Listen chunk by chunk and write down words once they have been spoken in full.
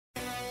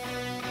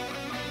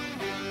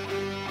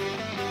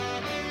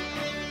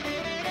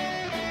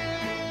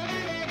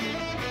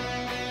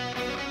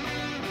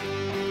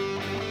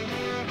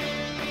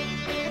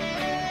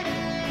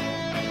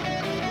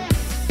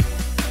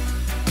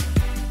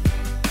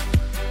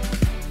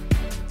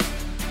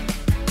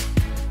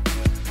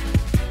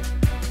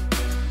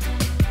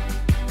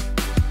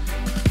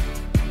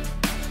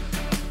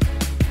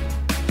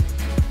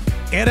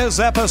It is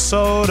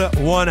episode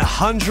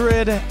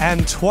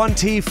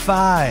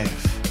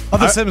 125 of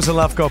the Sims and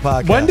Lefko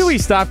podcast. When do we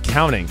stop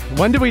counting?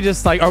 When do we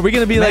just are we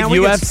going to be like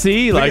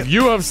UFC?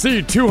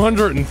 UFC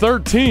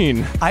 213.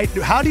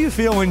 How do you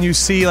feel when you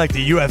see like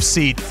the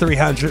UFC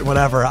 300,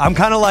 whatever? I'm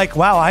kind of like,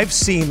 wow, I've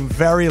seen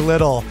very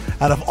little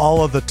out of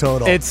all of the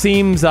total. It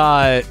seems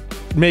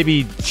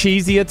maybe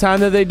cheesy a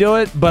time that they do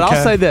it, but Okay.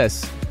 I'll say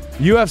this.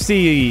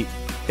 UFC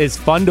is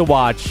fun to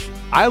watch.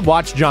 I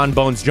watched John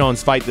Bones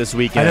Jones fight this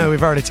weekend. I know,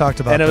 we've already talked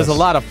about and it was this. a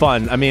lot of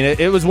fun. I mean,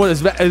 it was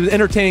as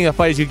entertaining a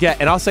fight as you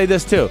get. And I'll say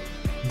this, too.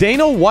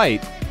 Dana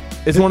White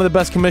is one of the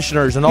best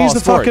commissioners in all He's the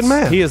sports. fucking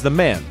man. He is the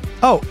man.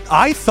 Oh,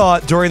 I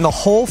thought during the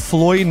whole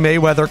Floyd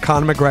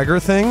Mayweather-Conor McGregor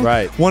thing,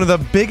 Right. one of the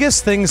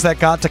biggest things that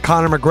got to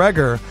Conor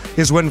McGregor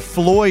is when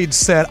Floyd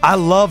said, I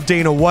love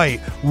Dana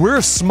White.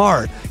 We're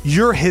smart.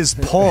 You're his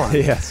pawn.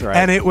 Yes, right.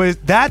 And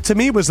that to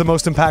me was the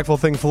most impactful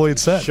thing Floyd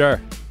said. Sure.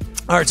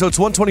 All right, so it's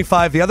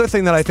 125. The other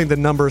thing that I think the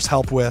numbers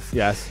help with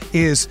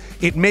is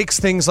it makes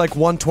things like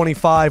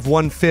 125,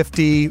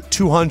 150,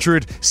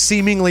 200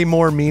 seemingly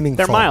more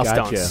meaningful. They're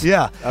milestones. Gotcha.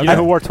 Yeah. You know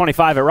who wore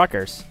 25 at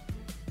Rutgers?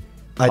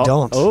 I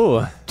don't.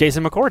 Oh.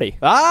 Jason McCourty.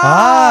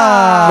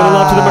 Ah. Little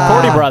love to the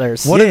McCourty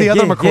brothers. What did the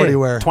other yeah, McCourty yeah.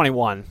 wear?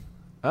 21.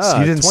 So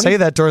you didn't say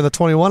that during the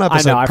 21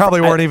 episode. I know.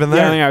 Probably weren't even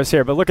there. Yeah, I think I was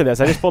here. But look at this.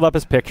 I just pulled up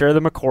his picture of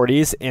the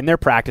McCourties in their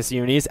practice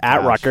unis at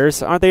Gosh.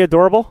 Rutgers. Aren't they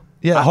adorable?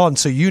 Yeah, hold on.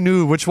 So you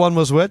knew which one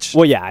was which?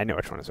 Well, yeah, I know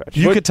which one is which.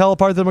 You could tell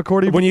apart the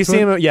McCourty? When you see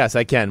him, yes,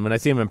 I can. When I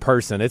see him in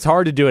person, it's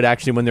hard to do it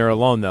actually when they're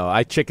alone, though.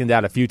 I chickened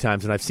out a few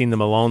times when I've seen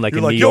them alone, like You're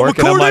in like, New "Yo, York,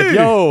 and I'm like, McCourty!"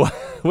 "Yo,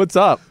 what's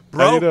up,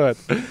 Bro? How you doing?"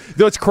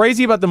 Though what's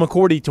crazy about the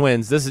McCourty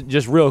twins, this is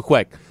just real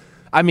quick.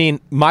 I mean,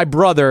 my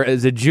brother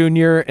is a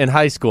junior in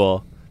high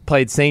school.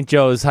 Played St.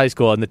 Joe's High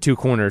School, and the two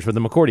corners were the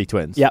McCourty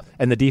twins. Yep.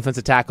 And the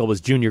defensive tackle was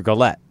Junior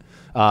Gillette.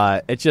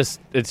 It's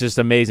just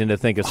amazing to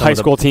think of some High of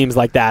the school teams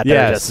like that. that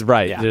are Yes, just,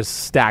 right. yeah.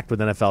 Just stacked with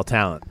NFL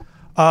talent.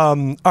 All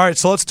right,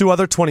 so let's do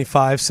other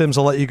 25. Sims,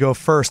 I'll let you go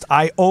first.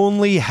 I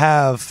only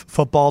have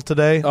football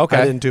today. Okay.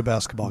 I didn't do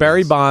basketball.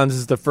 Barry guys. Bonds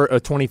is the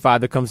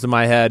 25 that comes to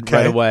my head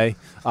right away.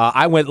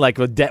 I went like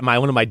with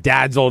one of my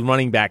dad's old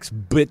running backs,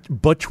 Butch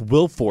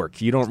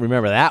Wilfork. You don't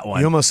remember that one?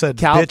 You almost said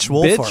Bitch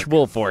Wolfork. Bitch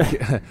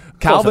Wilfork.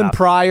 Calvin enough.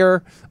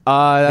 Pryor.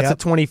 That's Yep. a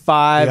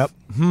 25. Yep.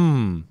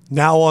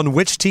 Now on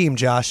which team,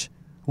 Josh?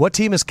 What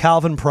team is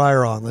Calvin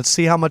Pryor on? Let's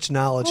see how much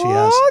knowledge he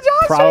has.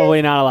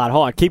 Probably not a lot.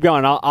 Hold on. Keep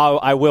going.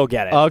 I will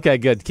get it. Okay,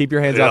 good. Keep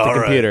your hands off the all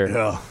right, computer.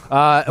 yeah.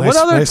 What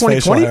other nice 20?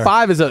 facial hair.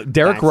 25 is a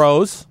Derrick Thanks.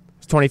 Rose.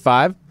 It's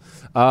 25.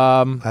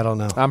 I don't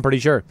know. I'm pretty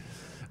sure.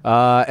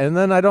 And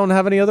then I don't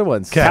have any other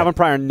ones. Okay. Calvin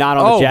Pryor not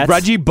on the Jets.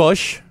 Reggie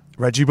Bush.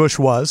 Reggie Bush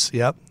was.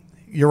 Yep.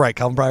 You're right.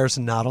 Calvin Pryor's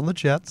not on the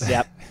Jets.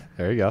 Yep.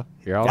 There you go.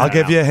 You're all I'll right.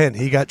 give you a hint.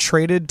 He got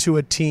traded to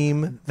a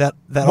team that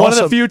One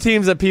also, of the few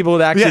teams that people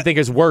would actually Yeah, think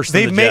is worse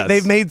than the Jets.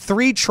 They've made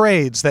 3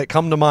 trades that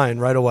come to mind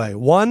right away.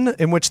 One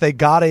in which they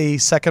got a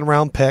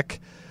second-round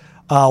pick,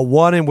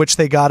 one in which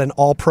they got an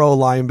all-pro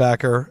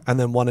linebacker, and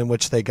then one in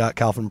which they got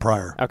Calvin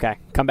Pryor. Okay.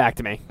 Come back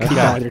to me. Keep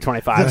going with your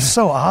 25. They're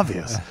so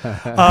obvious.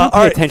 Pay All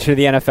right, attention to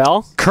the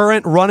NFL.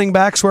 current running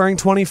backs wearing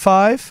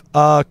 25.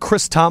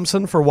 Chris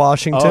Thompson for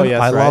Washington. Oh,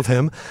 yes, I right. love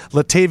him.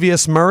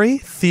 Latavius Murray,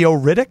 Theo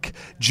Riddick,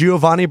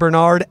 Giovanni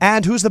Bernard,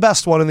 and who's the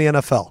best one in the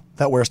NFL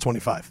that wears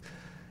 25?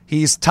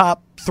 He's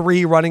top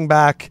 3 running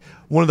back,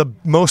 one of the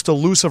most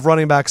elusive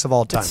running backs of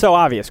all time. It's so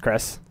obvious,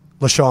 Chris.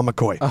 LaShawn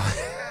McCoy.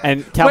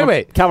 And Calvin,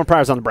 wait. Calvin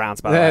Pryor's on the Browns,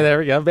 by the way. There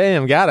we go.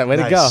 Bam, got it. Way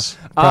Nice. to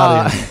go.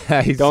 Proud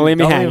of Don't leave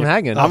me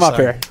hanging. I'm up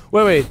sorry. here.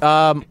 Wait.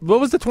 What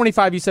was the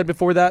 25 you said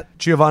before that?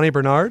 Giovanni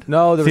Bernard.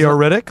 No, there was Theo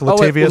Riddick.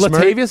 Latavius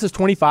Murray. Latavius is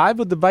 25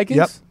 with the Vikings?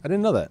 Yep. I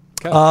didn't know that.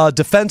 Okay.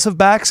 Defensive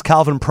backs,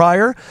 Calvin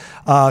Pryor.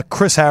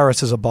 Chris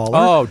Harris is a baller.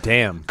 Oh,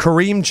 damn.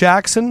 Kareem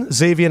Jackson,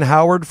 Xavier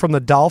Howard from the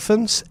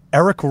Dolphins,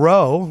 Eric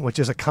Rowe, which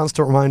is a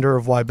constant reminder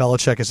of why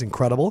Belichick is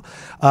incredible.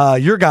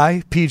 Your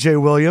guy, P.J.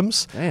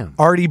 Williams, Damn.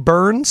 Artie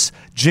Burns,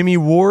 Jimmy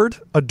Ward,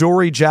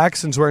 Adoree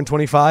Jackson's wearing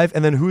 25,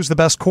 and then who's the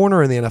best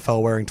corner in the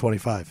NFL wearing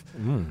 25?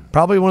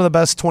 Probably one of the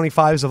best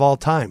 25s of all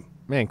time.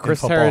 Man,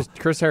 Chris football.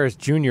 Harris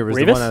Jr. was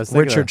the Revis? one I was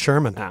thinking Richard of.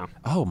 Sherman. Oh.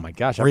 Oh, my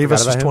gosh. I Revis forgot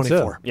was about him,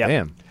 24. too. Yep.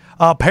 Damn.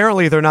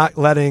 Apparently, they're not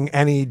letting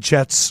any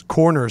Jets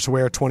corners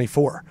wear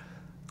 24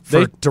 for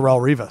They- Darrell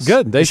Rivas.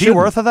 Good. They Is he shouldn't.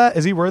 worth of that?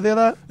 Is he worthy of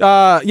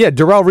that? Yeah,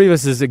 Darrell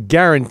Rivas is a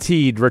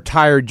guaranteed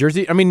retired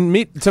jersey. I mean,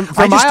 from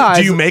my eyes,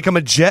 do you make him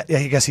a Jet? Yeah,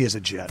 I guess he is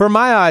a Jet. for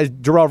my eyes,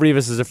 Darrell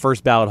Rivas is a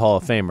first ballot Hall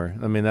of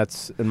Famer. I mean,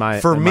 that's in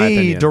my For in my me,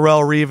 opinion.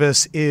 Darrell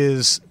Rivas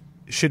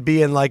should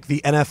be in like the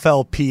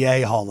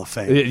NFLPA Hall of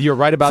Fame. You're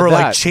right about for that.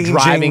 like changing.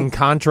 Driving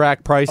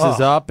contract prices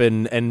Oh. up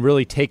and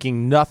really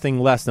taking nothing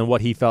less than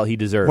what he felt he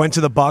deserved. Went to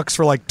the Bucks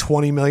for like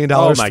 $20 million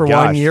Oh my for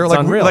gosh, 1 year. it's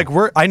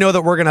unreal. I know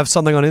that we're gonna have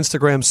something on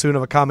Instagram soon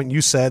of a comment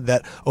you said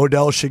that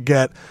Odell should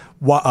get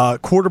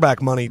quarterback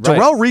money. Right.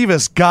 Darrell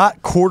Rivas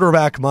got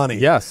quarterback money.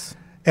 Yes.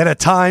 At a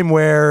time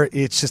where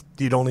it's just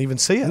you don't even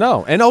see it.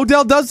 No, and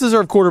Odell does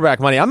deserve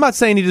quarterback money. I'm not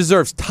saying he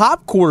deserves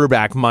top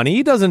quarterback money.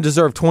 He doesn't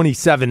deserve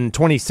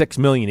 $26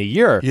 million a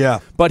year. Yeah.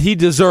 But he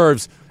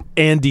deserves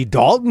Andy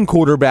Dalton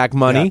quarterback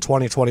money. Yeah,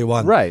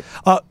 2021. Right.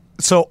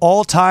 So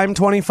all-time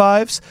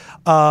 25s,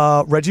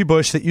 Reggie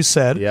Bush that you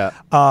said. Yeah.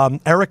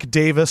 Eric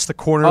Davis, the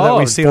corner that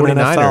we see on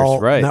 49ers,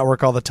 NFL right.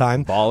 Network all the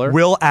time. Baller.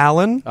 Will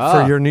Allen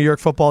for your New York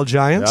Football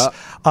Giants.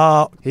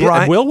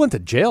 Yeah. Will went to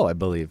jail, I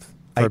believe,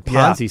 for a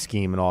Ponzi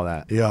scheme and all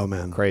that. Yo,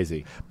 man.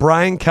 Crazy.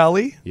 Brian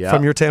Kelly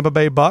from your Tampa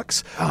Bay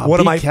Bucks. One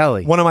of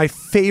my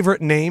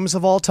favorite names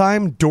of all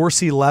time,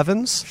 Dorsey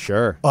Levens.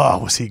 Sure.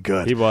 Oh, was he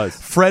good? He was.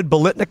 Fred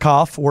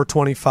Biletnikoff wore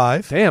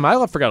 25. Damn,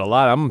 I forgot a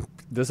lot. I'm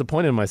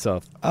disappointed in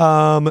myself.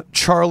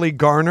 Charlie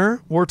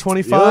Garner wore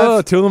 25.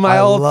 Oh, two of my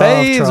old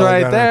faves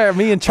right Garner. there.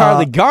 Me and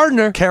Charlie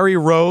Gardner. Kerry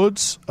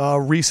Rhodes,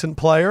 a recent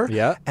player.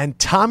 Yeah. And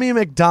Tommy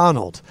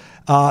McDonald,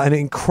 an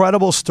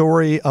incredible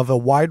story of a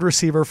wide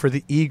receiver for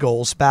the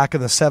Eagles back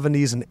in the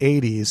 70s and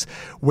 80s,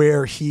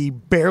 where he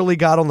barely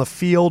got on the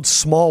field,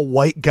 small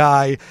white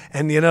guy,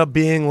 and he ended up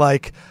being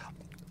like,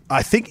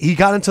 I think he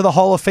got into the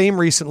Hall of Fame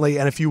recently,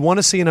 and if you want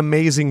to see an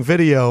amazing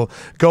video,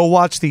 go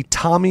watch the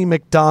Tommy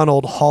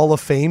McDonald Hall of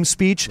Fame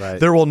speech. Right.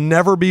 There will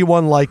never be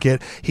one like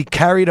it. He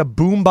carried a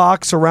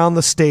boombox around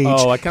the stage.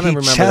 Oh, I kind of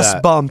remember that. He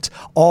chest bumped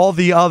all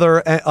the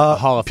other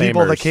Hall of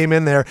people Famers that came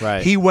in there.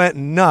 Right. He went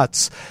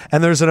nuts.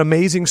 And there's an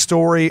amazing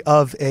story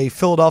of a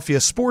Philadelphia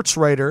sports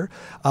writer,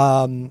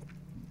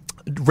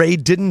 Ray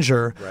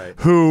Didinger,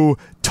 who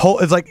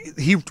told, it's like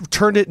he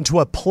turned it into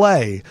a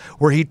play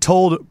where he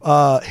told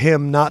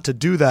him not to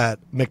do that,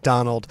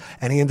 McDonald,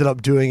 and he ended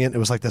up doing it. It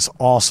was like this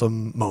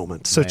awesome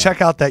moment. So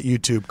check out that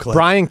YouTube clip.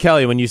 Brian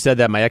Kelly, when you said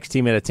that, my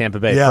ex-teammate at Tampa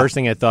Bay, first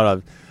thing I thought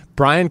of,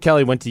 Brian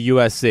Kelly went to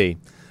USC.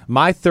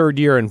 My third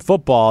year in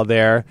football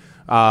there,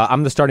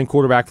 I'm the starting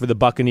quarterback for the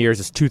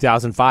Buccaneers. It's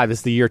 2005.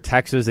 It's the year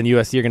Texas and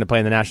USC are going to play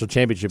in the national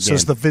championship game. So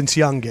it's the Vince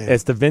Young game.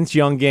 It's the Vince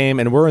Young game,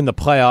 and we're in the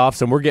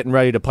playoffs, and we're getting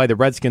ready to play the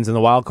Redskins in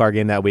the wild card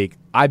game that week.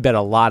 I bet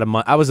a lot of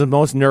money. I was the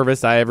most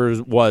nervous I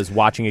ever was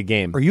watching a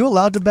game. Are you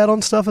allowed to bet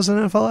on stuff as an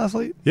NFL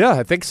athlete? Yeah,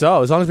 I think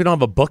so. As long as we don't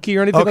have a bookie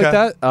or anything like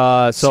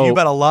that. So you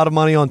bet a lot of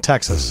money on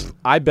Texas.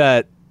 I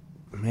bet.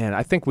 Man,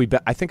 I think I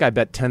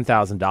bet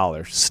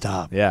 $10,000.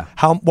 Stop. Yeah.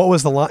 What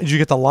was the line? Did you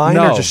get the line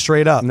or just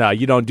straight up? No,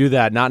 you don't do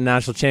that. Not in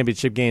national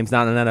championship games.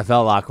 Not in an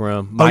NFL locker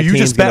room. You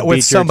just bet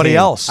with somebody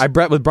else. I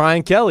bet with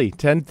Brian Kelly.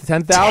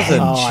 10,000.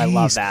 Oh, I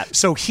love that.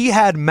 So he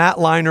had Matt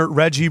Leinart,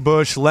 Reggie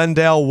Bush,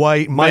 Lendale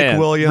White, Mike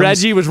Williams.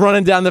 Reggie was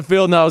running down the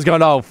field, and I was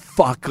going, "Oh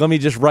fuck, let me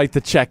just write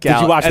the check out."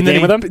 Did you watch the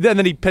game with him?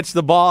 Then he pitched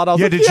the ball, and I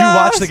was like, did you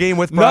watch the game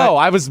with Brian? No,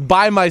 I was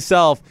by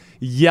myself,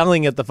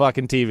 yelling at the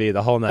fucking TV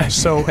the whole night.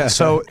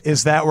 So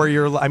is that where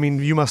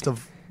you must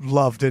have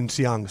loved Vince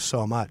Young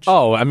so much.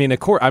 Oh, I mean, of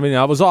course. I mean,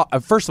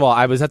 first of all,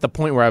 I was at the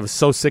point where I was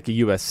so sick of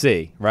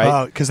USC,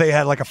 right? Because they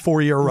had like a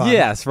 4-year run.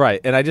 Yes, right.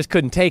 And I just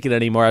couldn't take it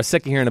anymore. I was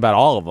sick of hearing about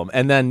all of them.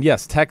 And then,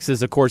 yes,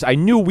 Texas, of course. I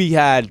knew we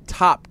had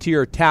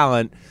top-tier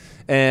talent.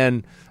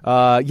 And,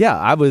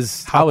 I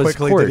was... How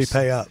quickly did he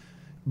pay up?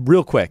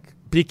 Real quick.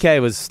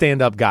 BK was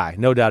stand-up guy,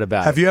 no doubt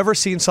about it. Have you ever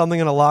seen something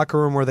in a locker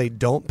room where they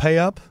don't pay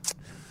up?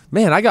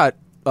 Man, I got...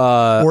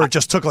 or it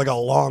just took like a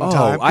long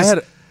time?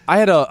 I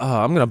had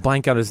I'm going to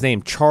blank out his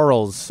name,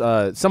 Charles,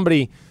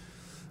 somebody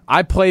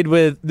I played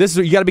with.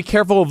 You got to be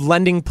careful of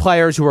lending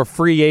players who are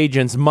free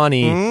agents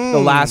money the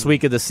last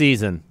week of the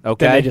season,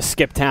 okay? Then they just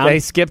skip town?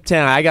 They skip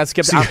town. I got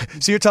skipped town.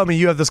 So you're telling me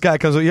you have this guy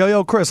comes,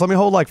 yo, Chris, let me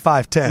hold like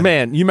 5'10".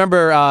 Man, you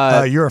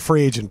remember... you're a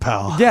free agent,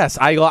 pal. Yes,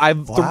 I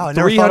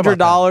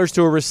 $300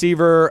 to a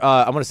receiver.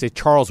 I want to say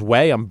Charles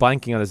Way. I'm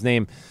blanking on his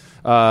name.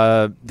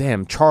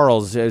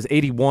 Charles is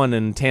 81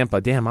 in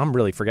Tampa. Damn, I'm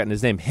really forgetting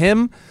his name.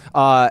 Him,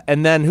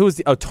 and then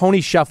Tony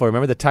Shuffler.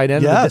 Remember the tight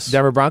end of the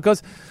Denver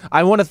Broncos?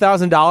 I won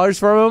 $1,000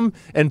 from him,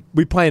 and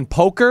we playing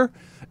poker,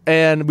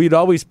 and we'd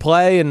always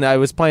play, and I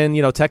was playing,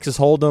 Texas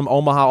Hold'em,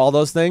 Omaha, all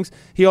those things.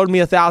 He owed me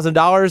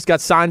 $1,000,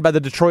 got signed by the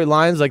Detroit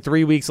Lions like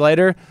 3 weeks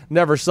later.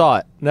 Never saw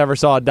it. Never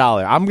saw a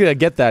dollar. I'm going to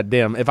get that,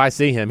 if I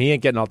see him. He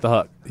ain't getting off the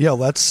hook. Yo,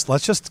 let's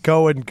just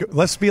go and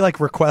let's be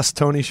like request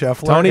Tony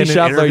Scheffler. Tony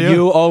Scheffler,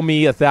 you owe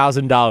me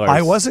 $1,000.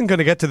 I wasn't going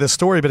to get to this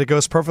story, but it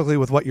goes perfectly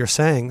with what you're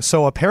saying.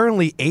 So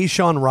apparently,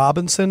 Ashawn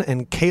Robinson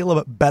and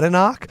Caleb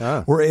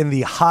Bedenock were in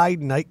the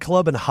Hyde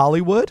nightclub in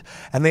Hollywood,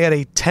 and they had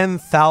a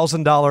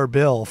 $10,000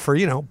 bill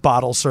for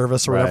bottle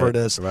service or whatever it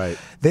is. Right.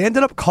 They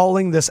ended up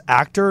calling this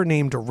actor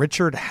named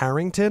Richard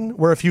Harrington,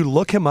 where if you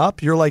look him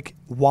up, you're like,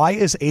 why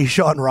is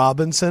Ashawn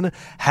Robinson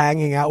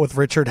hanging out with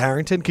Richard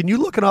Harrington? Can you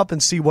look it up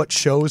and see what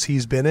shows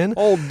he's been in?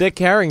 Old Dick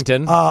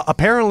Harrington.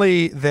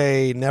 Apparently,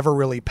 they never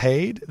really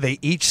paid. They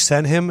each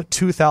sent him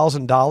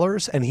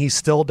 $2,000, and he's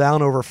still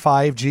down over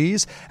 5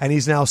 Gs, and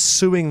he's now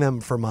suing them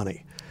for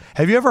money.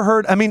 Have you ever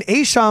heard? I mean,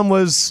 Ashawn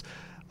was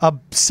a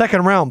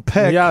second-round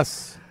pick.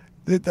 Yes.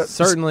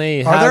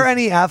 Certainly. Are there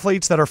any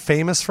athletes that are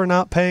famous for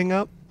not paying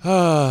up?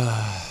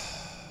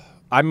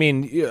 I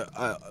mean,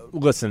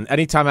 listen.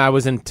 Anytime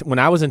when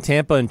I was in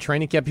Tampa in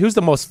training camp, who's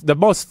the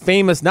most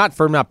famous? Not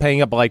for not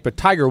paying up, but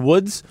Tiger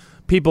Woods.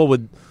 People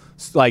would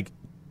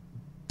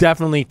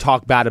definitely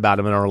talk bad about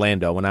him in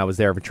Orlando when I was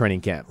there for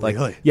training camp. Like,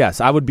 really? Yes,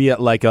 I would be at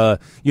like a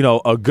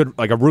good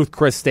like a Ruth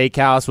Chris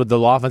Steakhouse with the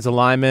offensive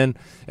lineman,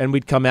 and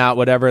we'd come out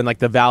whatever, and like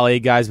the valet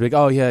guys would be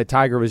like, oh yeah,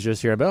 Tiger was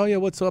just here. But oh yeah,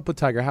 what's up with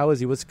Tiger? How is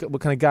he? What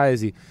kind of guy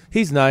is he?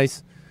 He's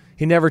nice.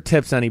 He never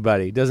tips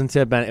anybody. Doesn't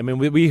tip any. I mean,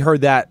 we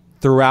heard that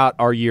throughout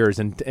our years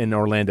in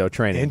Orlando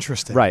training.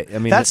 Interesting. Right. I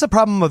mean, that's the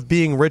problem of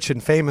being rich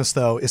and famous,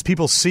 though, is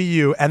people see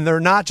you and they're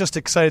not just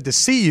excited to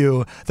see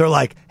you. They're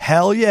like,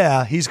 hell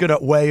yeah, he's going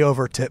to way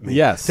over tip me.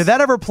 Yes. Did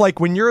that ever, like,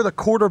 when you're the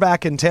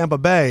quarterback in Tampa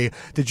Bay,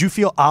 did you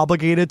feel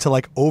obligated to,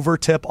 like, over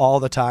tip all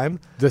the time?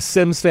 The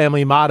Sims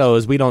family motto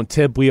is we don't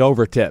tip, we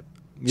over tip.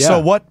 Yeah. So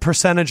what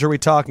percentage are we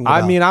talking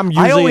about? I mean,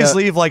 I always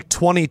leave like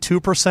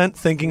 22%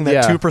 thinking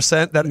that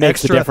 2%, that makes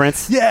extra the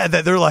difference. Yeah,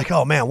 that they're like,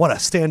 oh man, what a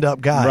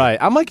stand-up guy. Right.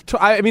 I'm like,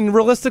 I mean,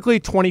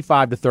 realistically,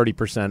 25 to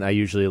 30% I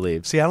usually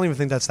leave. See, I don't even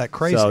think that's that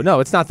crazy. So, no,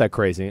 it's not that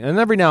crazy. And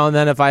every now and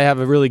then, if I have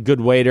a really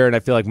good waiter and I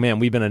feel like, man,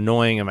 we've been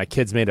annoying and my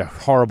kids made a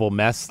horrible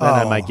mess, then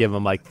I might give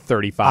them like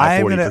 35,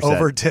 40%. I'm going to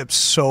over-tip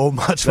so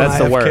much when That's I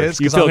the have worst. kids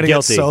You because I'm feel going to get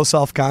guilty. so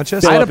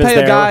self-conscious. I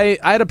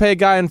had to pay a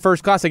guy in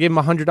first class. I gave him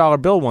a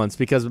 $100 bill once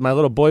because my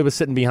little boy was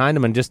sitting behind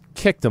him and just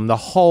kicked him the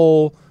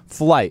whole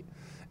flight.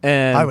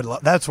 And I would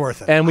that's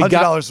worth it. And we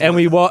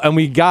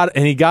 $100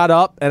 he got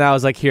up and I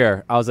was like,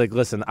 here. I was like,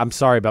 listen, I'm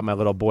sorry about my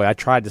little boy. I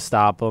tried to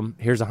stop him.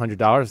 Here's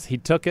 $100. He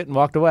took it and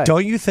walked away.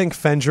 Don't you think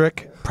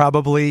Fendrick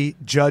probably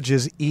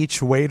judges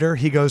each waiter?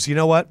 He goes, you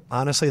know what?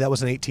 Honestly, that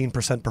was an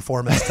 18%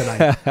 performance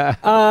tonight.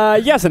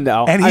 Yes and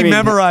no. And he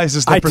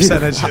memorizes the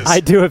percentages. I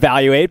do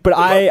evaluate, but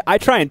I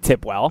try and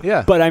tip well.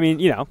 Yeah. But I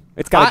mean,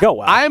 it's got to go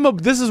well.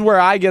 This is where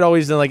I get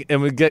always like,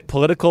 and we get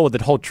political with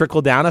the whole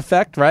trickle down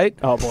effect, right?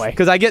 Oh boy.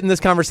 Because I get in this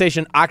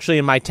conversation actually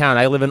in my town.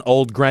 I live in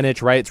Old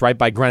Greenwich, right? It's right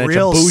by Greenwich,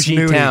 Real a bougie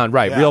snooty. town,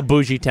 right? Yeah. Real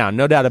bougie town,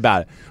 no doubt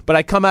about it. But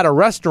I come out of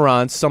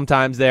restaurants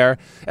sometimes there,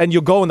 and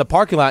you'll go in the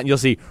parking lot and you'll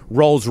see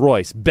Rolls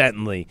Royce,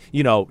 Bentley,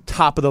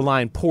 top of the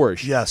line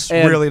Porsche. Yes,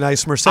 and really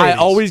nice Mercedes. I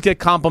always get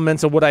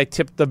compliments of what I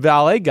tip the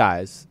valet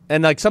guys.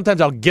 And like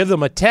sometimes I'll give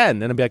them a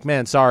 10 and I'll be like,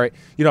 man, sorry,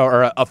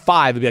 or a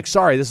 5 and be like,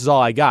 sorry, this is all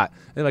I got.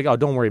 And they're like, oh,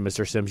 don't worry,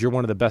 Mr. Sims, you're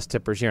one of the best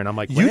tippers here. And I'm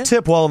like, you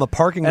tip well in the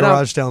parking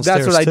garage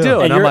downstairs. That's what too. I do.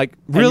 And I'm like,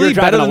 really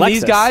better than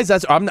these Lexus.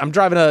 guys? I'm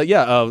driving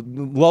a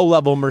low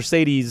level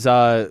Mercedes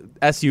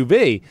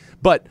SUV,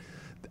 but.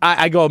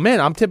 I go,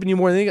 man, I'm tipping you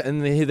more than you,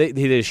 and they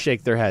just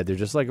shake their head. They're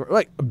just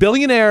like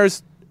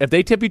billionaires. If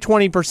they tip you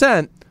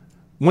 20%,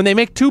 when they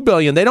make $2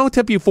 billion, they don't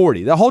tip you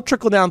 40. The whole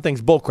trickle down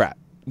thing's bullcrap.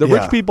 The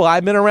rich people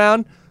I've been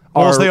around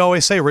as they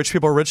always say, rich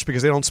people are rich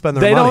because they don't spend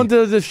their money. They don't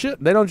do the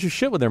shit. They don't do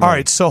shit with their money. All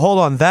right, so hold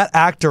on. That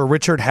actor,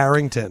 Richard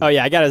Harrington. Oh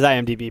yeah, I got his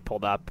IMDb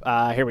pulled up.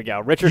 Here we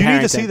go. Richard Harrington. You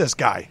need to see this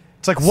guy.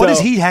 It's like, what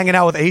is he hanging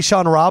out with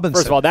Ashawn Robinson?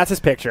 First of all, that's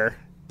his picture.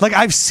 Like,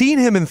 I've seen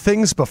him in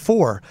things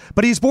before,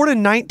 but he's born in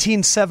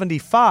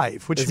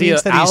 1975, which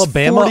means that he's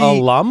Alabama 40...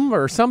 alum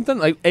or something?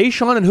 Like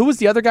Ashawn, and who was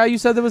the other guy you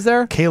said that was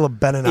there? Caleb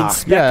Beninock.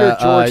 Inspector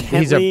George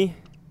Henley,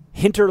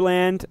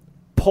 Hinterland,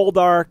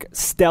 Poldark,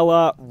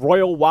 Stella,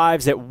 Royal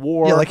Wives at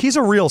War. Yeah, like he's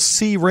a real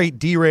C-rate,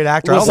 D-rate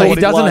actor. Well, so he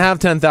doesn't have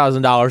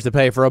 $10,000 to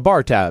pay for a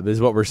bar tab, is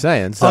what we're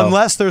saying. So.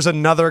 Unless there's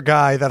another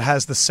guy that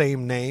has the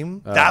same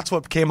name. That's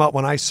what came up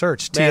when I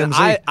searched. Man,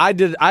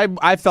 TMZ.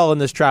 I fell in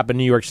this trap in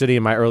New York City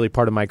in my early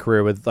part of my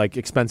career with like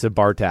expensive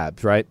bar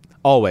tabs, right?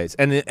 Always.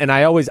 And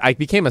I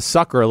became a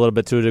sucker a little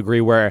bit to a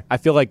degree where I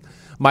feel like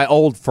my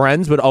old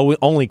friends would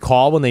only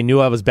call when they knew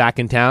I was back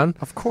in town.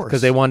 Of course.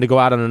 Because they wanted to go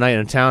out on a night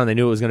in town and they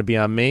knew it was going to be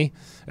on me.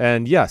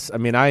 And yes, I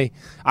mean, I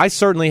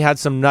certainly had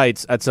some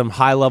nights at some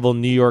high-level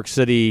New York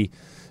City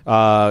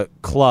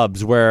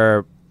clubs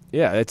where,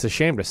 yeah, it's a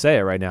shame to say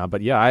it right now,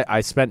 but yeah,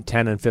 I spent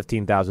 $10,000 and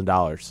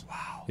 $15,000.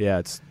 Wow. Yeah,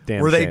 it's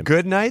damn Were shame. they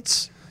good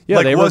nights? Yeah,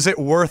 like, was it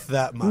worth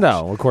that much?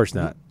 No, of course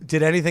not.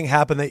 Did anything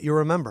happen that you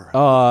remember?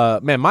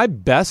 Man, my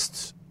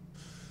best.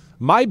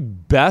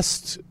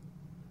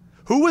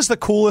 Who was the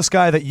coolest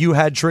guy that you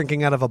had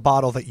drinking out of a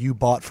bottle that you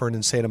bought for an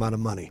insane amount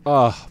of money?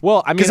 Well,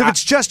 I mean, because if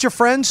it's just your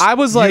friends, I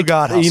was like,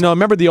 you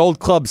remember the old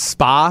club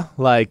Spa?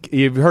 Like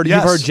you've heard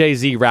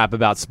Jay-Z rap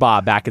about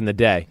Spa back in the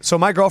day. So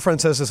my girlfriend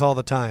says this all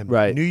the time.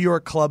 Right. New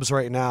York clubs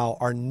right now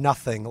are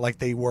nothing like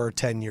they were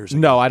 10 years ago.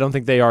 No, I don't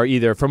think they are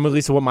either. From at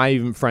least what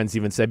my friends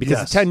even say,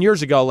 because 10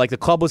 years ago, like the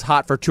club was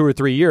hot for 2 or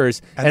 3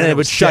 years, and then it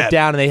would shut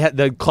down, and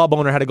the club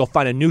owner had to go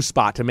find a new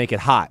spot to make it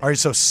hot. All right,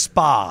 so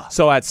Spa.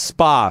 So at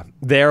Spa,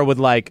 there with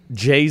like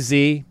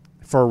Jay-Z,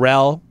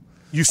 Pharrell.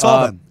 You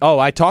saw them? Oh,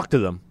 I talked to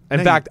them.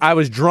 In fact, I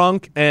was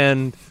drunk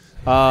and.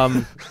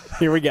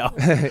 Here we go.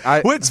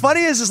 What's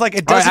funny is like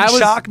it doesn't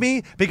shock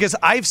me because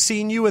I've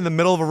seen you in the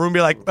middle of a room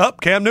be like, "Oh,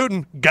 Cam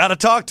Newton, gotta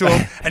talk to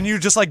him," and you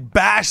just like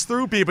bash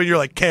through people. And you're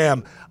like,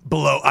 "Cam,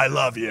 I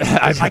love you."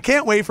 I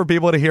can't wait for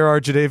people to hear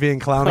our Jadeveon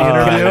Clowney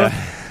interview.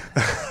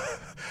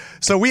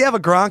 So we have a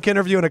Gronk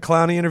interview and a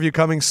Clowney interview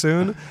coming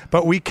soon,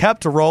 but we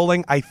kept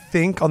rolling, I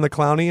think, on the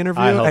Clowney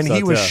interview, and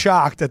he was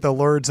shocked at the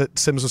words that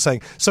Sims was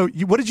saying. So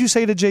what did you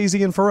say to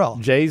Jay-Z and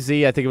Pharrell?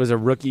 Jay-Z, I think it was a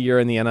rookie year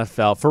in the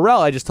NFL. Pharrell,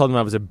 I just told him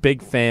I was a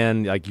big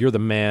fan. Like, you're the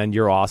man,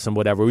 you're awesome,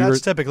 whatever.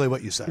 That's typically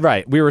what you say.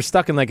 Right. We were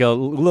stuck in like a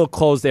little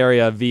closed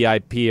area,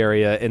 VIP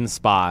area in the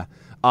spa.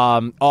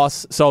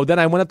 So then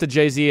I went up to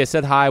Jay-Z. I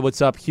said, hi,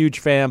 what's up? Huge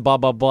fan, blah,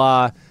 blah,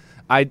 blah.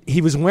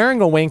 He was wearing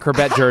a Wayne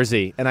Corbett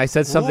jersey, and I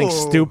said something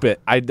stupid.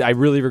 I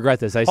really regret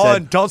this. I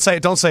said, don't say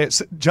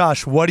it.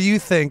 Josh, what do you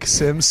think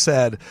Sims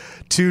said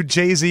to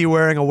Jay-Z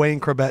wearing a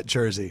Wayne Corbett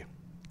jersey?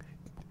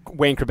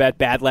 Wayne Corbett,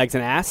 bad legs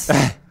and ass?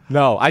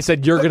 No, I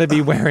said, you're going to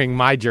be wearing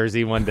my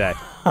jersey one day.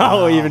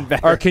 Oh, even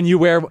better. Or can you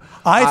wear...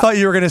 I thought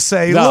you were going to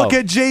say, look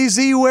at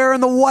Jay-Z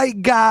wearing the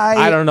white guy.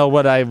 I don't know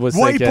what I was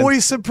White thinking. boy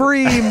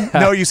supreme.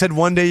 No, you said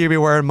one day you'll be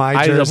wearing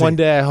my jersey. One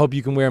day I hope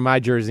you can wear my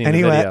jersey in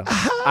the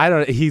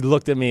video. He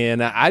looked at me,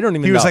 and I don't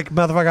even know. He was like,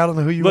 motherfucker, I don't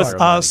know who you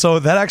are. So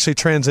that actually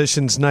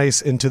transitions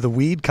nice into the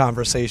weed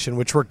conversation,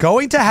 which we're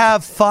going to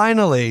have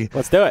finally.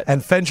 Let's do it.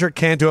 And Fendrick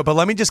can't do it. But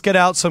let me just get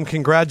out some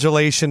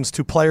congratulations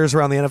to players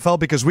around the NFL,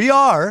 because we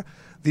are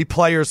the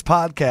Players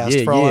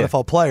Podcast for all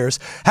NFL players.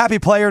 Happy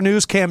player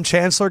news. Cam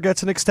Chancellor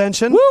gets an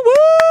extension. Woo woo!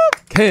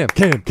 Cam.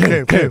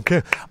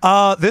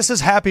 This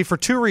is happy for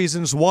two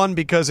reasons. One,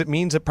 because it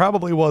means it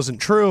probably wasn't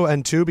true.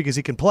 And two, because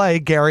he can play.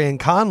 Gary and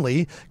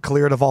Conley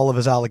cleared of all of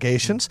his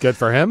allegations. Good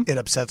for him. It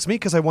upsets me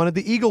because I wanted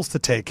the Eagles to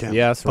take him.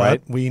 Yes, but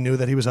right. We knew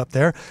that he was up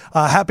there.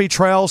 Happy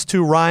trails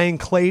to Ryan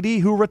Clady,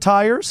 who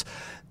retires.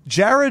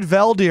 Jared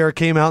Veldier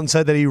came out and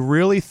said that he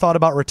really thought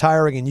about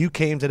retiring, and you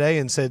came today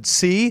and said,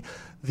 see,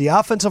 the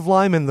offensive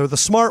linemen, they're the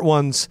smart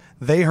ones.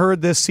 They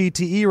heard this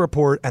CTE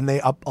report, and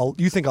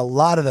you think a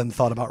lot of them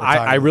thought about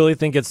retiring. I really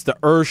think it's the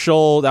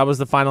Urschel. That was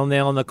the final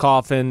nail in the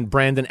coffin.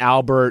 Brandon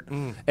Albert.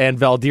 And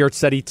Valdir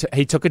said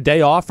he took a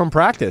day off from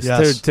practice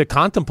to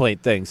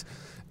contemplate things.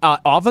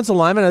 Offensive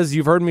linemen, as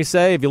you've heard me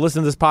say, if you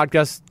listen to this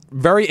podcast,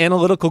 very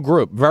analytical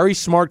group, very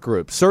smart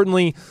group.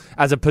 Certainly,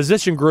 as a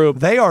position group,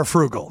 they are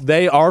frugal.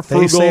 They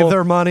save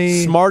their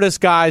money. Smartest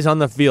guys on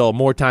the field,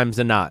 more times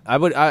than not.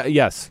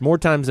 Yes, more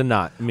times than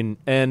not. I mean,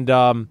 and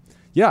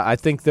I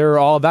think they're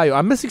all value.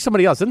 I'm missing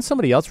somebody else. Didn't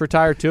somebody else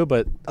retire too?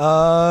 But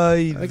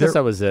I guess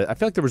that was it. I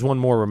feel like there was one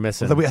more we're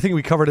missing. I think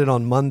we covered it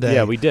on Monday.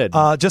 Yeah, we did.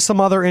 Just some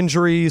other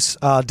injuries.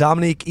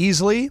 Dominique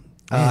Easley.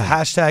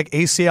 Hashtag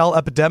ACL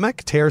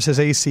epidemic, tears his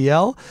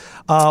ACL.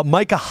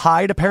 Micah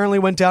Hyde apparently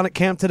went down at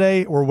camp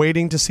today. We're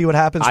waiting to see what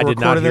happens. We're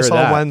recording this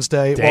on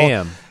Wednesday.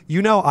 Damn.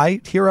 Well,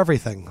 I hear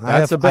everything.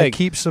 I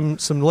keep some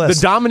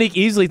lists. The Dominique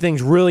Easley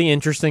thing's really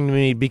interesting to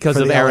me because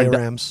of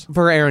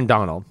Aaron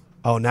Donald.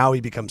 Oh, now he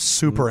becomes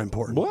super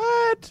important.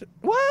 What?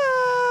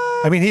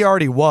 I mean, he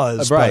already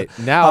was. Right.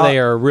 But, now they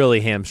are really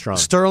hamstrung.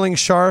 Sterling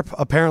Sharp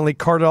apparently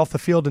carted off the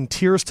field in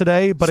tears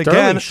today. But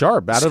Sterling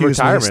Sharp out of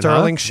retirement.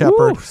 Sterling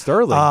Shepard.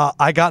 Sterling.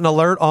 I got an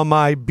alert on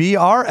my BR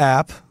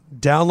app.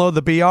 Download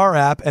the BR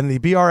app, and the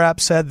BR app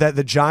said that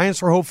the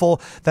Giants are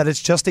hopeful that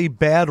it's just a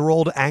bad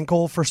rolled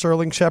ankle for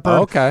Sterling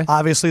Shepard. Okay.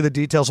 Obviously, the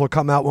details will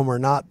come out when we're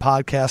not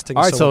podcasting.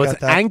 All right, so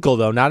it's ankle,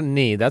 though, not a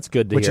knee. That's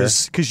good to hear. Which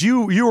is because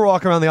you were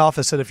walking around the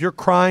office, and if you're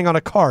crying on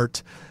a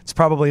cart, it's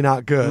probably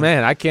not good.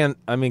 Man, I can't.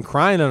 I mean,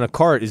 crying on a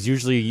cart is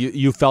usually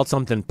you felt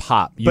something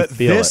pop. You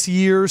feel this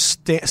year's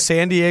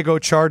San Diego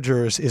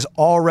Chargers is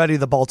already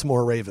the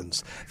Baltimore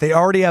Ravens. They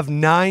already have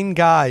 9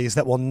 guys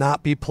that will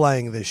not be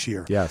playing this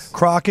year. Yes.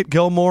 Crockett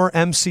Gilmore,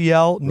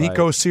 MCL,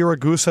 Nico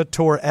Siragusa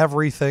tore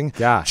everything.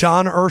 Gosh.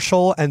 John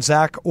Urschel and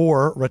Zach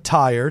Orr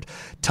retired.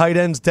 Tight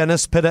ends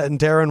Dennis Pitta and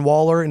Darren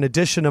Waller, in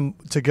addition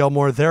to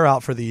Gilmore, they're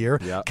out for the year.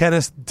 Yep.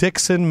 Kenneth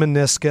Dixon,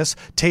 meniscus.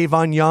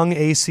 Tavon Young,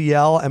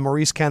 ACL. And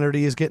Maurice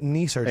Kennedy is getting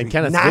knee surgery. And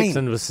Kenneth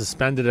Dixon was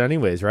suspended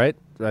anyways, right?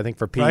 I think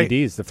for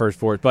PEDs, the first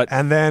 4. But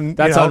and then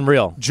that's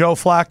unreal. Joe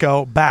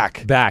Flacco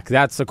back.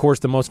 That's of course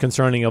the most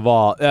concerning of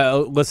all.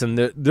 Listen,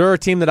 they're a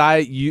team that I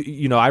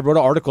wrote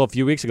an article a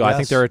few weeks ago. Yes. I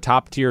think they're a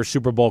top tier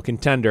Super Bowl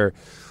contender.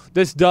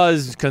 This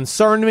does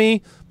concern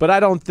me, but I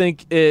don't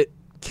think it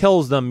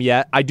kills them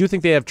yet. I do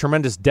think they have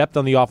tremendous depth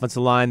on the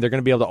offensive line. They're going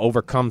to be able to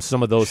overcome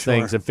some of those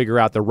things and figure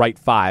out the right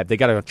 5. They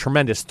got a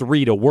tremendous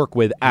 3 to work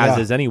with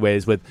is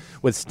anyways with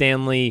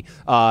Stanley,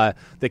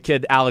 the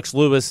kid Alex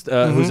Lewis,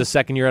 who's a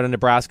second year out of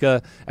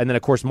Nebraska, and then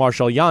of course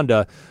Marshall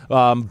Yanda.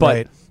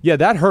 Yeah,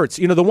 that hurts.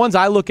 You know, the ones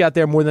I look at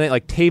there more than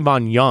like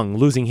Tavon Young,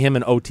 losing him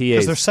in OTAs.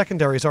 Because their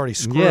secondary is already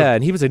screwed. Yeah,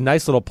 and he was a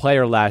nice little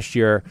player last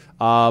year,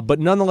 but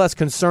nonetheless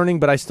concerning,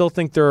 but I still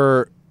think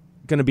they're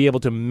going to be able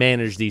to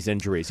manage these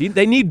injuries.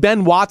 They need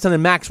Ben Watson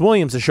and Max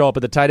Williams to show up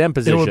at the tight end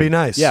position. It would be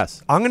nice.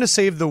 Yes. I'm going to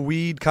save the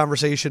weed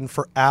conversation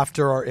for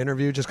after our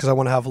interview just because I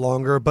want to have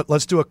longer, but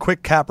let's do a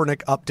quick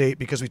Kaepernick update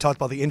because we talked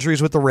about the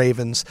injuries with the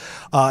Ravens.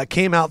 It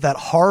came out that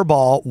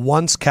Harbaugh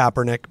wants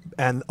Kaepernick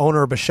and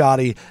owner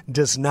Bisciotti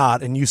does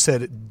not, and you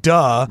said,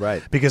 duh,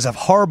 right. Because if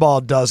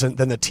Harbaugh doesn't,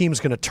 then the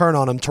team's going to turn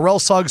on him. Terrell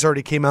Suggs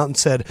already came out and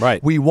said,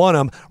 right. We want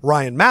him.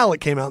 Ryan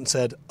Mallett came out and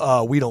said,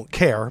 we don't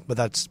care, but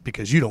that's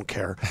because you don't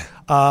care.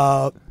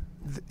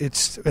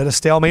 it's at a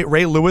stalemate.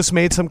 Ray Lewis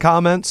made some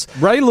comments.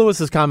 Ray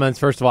Lewis's comments,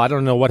 first of all, I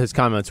don't know what his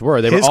comments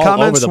were. His were all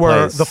comments over the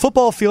place. The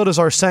football field is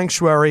our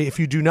sanctuary. If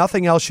you do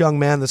nothing else, young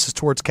man, this is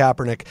towards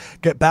Kaepernick.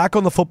 Get back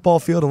on the football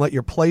field and let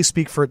your play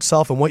speak for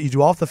itself, and what you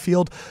do off the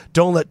field,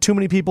 don't let too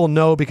many people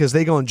know because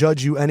they go and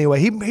judge you anyway.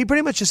 He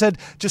pretty much just said,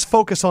 just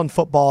focus on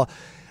football.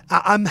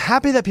 I'm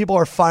happy that people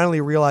are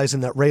finally realizing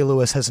that Ray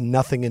Lewis has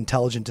nothing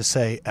intelligent to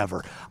say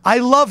ever. I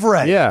love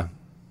Ray. Yeah.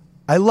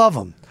 I love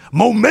him.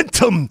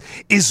 Momentum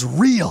is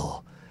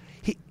real.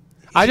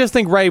 I just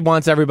think Ray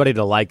wants everybody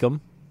to like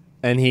him,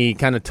 and he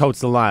kind of totes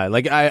the line.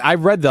 Like I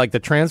read the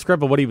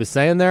transcript of what he was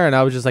saying there, and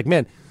I was just like,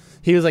 man,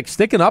 he was like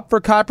sticking up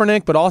for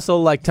Kaepernick, but also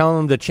like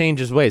telling him to change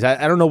his ways.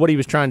 I don't know what he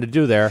was trying to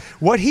do there.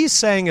 What he's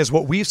saying is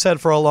what we've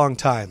said for a long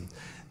time.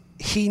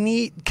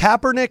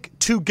 Kaepernick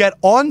to get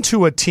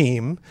onto a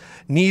team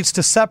needs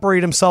to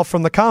separate himself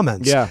from the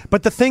comments. Yeah.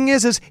 But the thing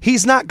is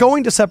he's not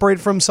going to separate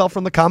himself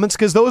from the comments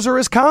because those are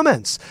his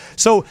comments.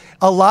 So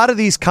a lot of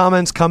these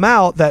comments come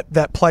out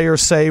that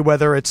players say,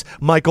 whether it's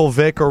Michael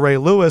Vick or Ray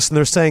Lewis, and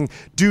they're saying,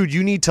 dude,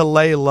 you need to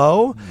lay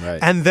low. Right.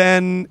 And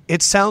then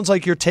it sounds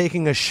like you're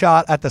taking a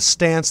shot at the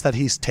stance that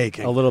he's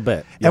taking. A little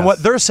bit. Yes. And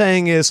what they're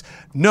saying is,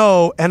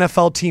 no,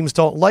 NFL teams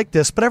don't like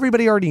this, but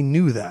everybody already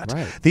knew that.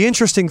 Right. The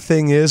interesting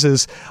thing is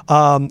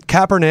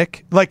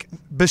Kaepernick, like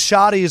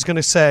Bisciotti is going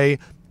to say,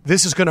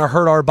 this is going to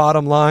hurt our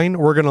bottom line.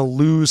 We're going to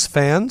lose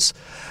fans.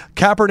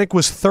 Kaepernick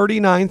was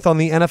 39th on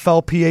the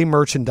NFLPA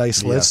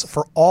merchandise list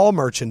for all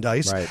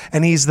merchandise,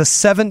 and he's the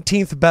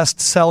 17th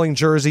best-selling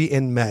jersey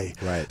in May.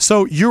 Right.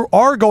 So you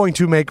are going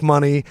to make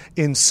money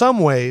in some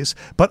ways,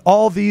 but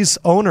all these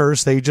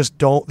owners, they just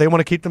don't. They want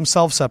to keep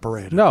themselves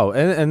separated. No,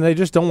 and they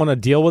just don't want to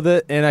deal with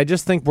it. And I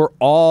just think we're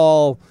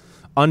all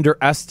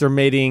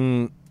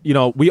underestimating.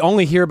 We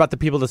only hear about the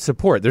people that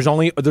support. There's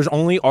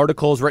only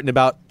articles written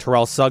about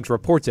Terrell Suggs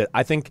reports it.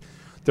 I think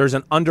there's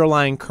an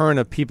underlying current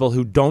of people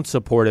who don't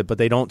support it, but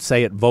they don't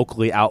say it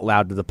vocally out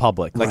loud to the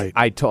public. Like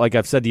like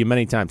I've said to you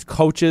many times,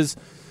 coaches.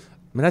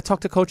 I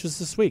talked to coaches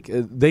this week.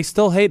 They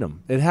still hate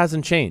him. It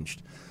hasn't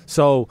changed.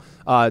 So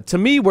to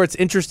me, where it's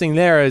interesting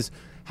there is,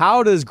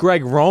 how does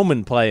Greg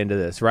Roman play into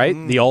this, right?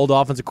 The old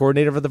offensive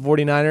coordinator for the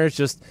 49ers.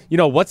 Just,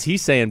 what's he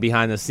saying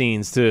behind the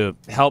scenes to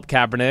help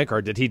Kaepernick,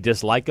 or did he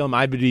dislike him?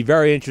 I would be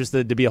very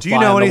interested to be a fly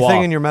on the wall. Do you know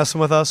anything and you're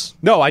messing with us?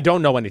 No, I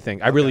don't know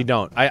anything. I really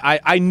don't.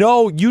 I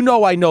know,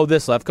 I know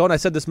this, Lefko, and I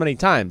said this many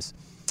times.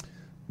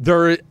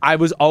 I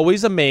was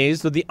always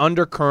amazed with the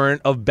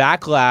undercurrent of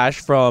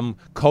backlash from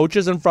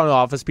coaches and front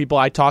office people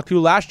I talked to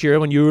last year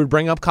when you would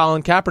bring up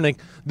Colin Kaepernick.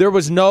 There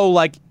was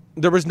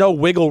no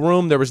wiggle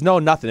room. There was no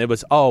nothing. It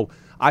was,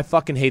 I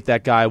fucking hate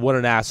that guy. What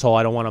an asshole.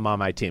 I don't want him on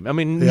my team.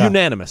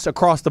 Unanimous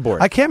across the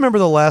board. I can't remember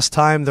the last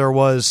time there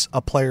was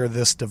a player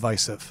this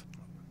divisive.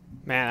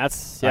 Man,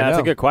 that's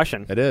a good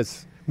question. It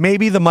is.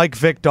 Maybe the Mike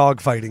Vick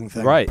dogfighting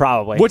thing. Right.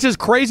 Probably. Which is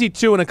crazy,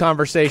 too, in a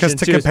conversation. Because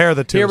to compare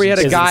the two. Here we had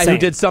a guy insane. who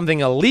did something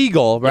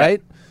illegal, right?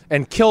 Yeah.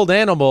 And killed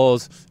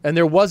animals, and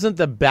there wasn't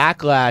the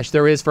backlash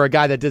there is for a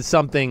guy that did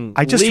something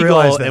I just legal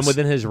realized this. and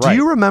within his right. Do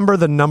you remember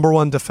the number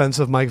one defense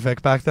of Mike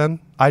Vick back then?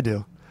 I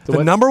do.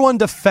 The number one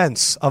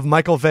defense of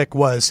Michael Vick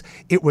was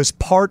it was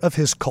part of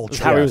his culture. It was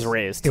how he was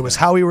raised. It was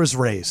how he was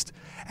raised.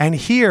 And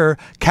here,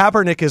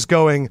 Kaepernick is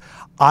going,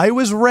 I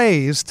was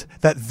raised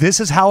that this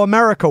is how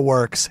America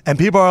works. And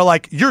people are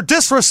like, you're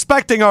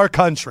disrespecting our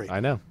country. I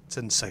know. It's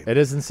insane. It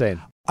is insane.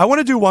 I want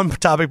to do one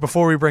topic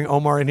before we bring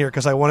Omar in here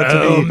because I want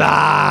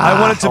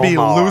it to be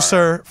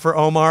looser for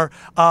Omar.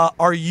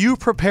 Are you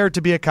prepared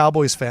to be a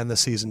Cowboys fan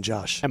this season,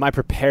 Josh? Am I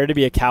prepared to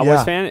be a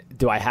Cowboys fan?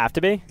 Do I have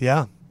to be?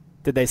 Yeah.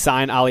 Did they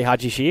sign Ali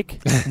Haji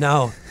Sheik?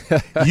 No.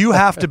 You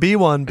have to be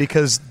one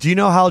because do you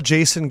know how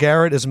Jason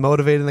Garrett is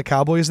motivating the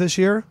Cowboys this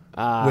year?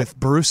 With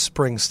Bruce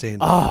Springsteen.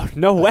 Oh,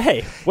 no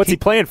way. What's he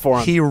playing for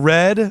him? He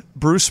read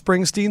Bruce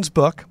Springsteen's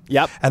book.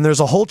 Yep. And there's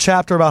a whole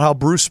chapter about how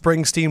Bruce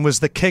Springsteen was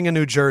the king of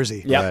New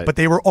Jersey. Yep. Right. But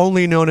they were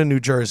only known in New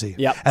Jersey.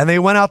 Yep. And they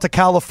went out to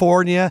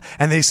California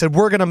and they said,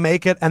 we're going to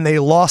make it. And they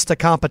lost a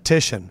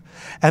competition.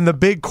 And the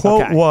big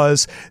quote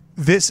was,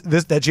 this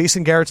that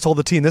Jason Garrett's told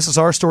the team, this is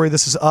our story,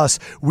 this is us.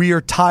 We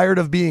are tired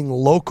of being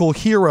local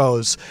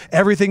heroes.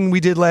 Everything we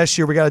did last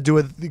year, we got to do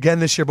it again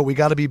this year, but we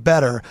got to be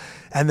better.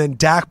 And then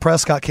Dak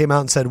Prescott came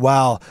out and said,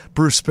 wow,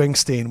 Bruce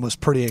Springsteen was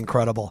pretty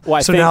incredible.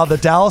 Well, so now the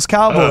Dallas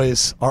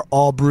Cowboys are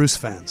all Bruce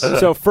fans.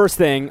 So first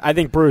thing, I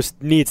think Bruce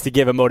needs to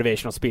give a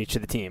motivational speech to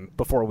the team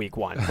before week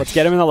one. Let's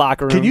get him in the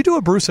locker room. Can you do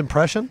a Bruce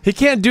impression? He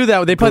can't do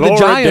that. They play the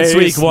Giants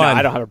week one. No,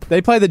 I don't have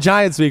they play the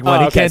Giants week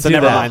one. He can't so do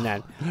never that. mind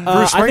then.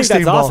 Bruce I think that's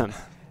Springsteen awesome.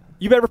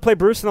 You ever play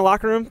Bruce in the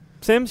locker room,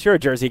 Sims? You're a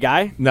Jersey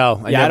guy.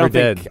 No, I never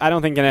did. I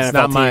don't think an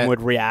NFL team would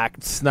react.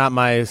 It's not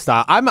my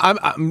style.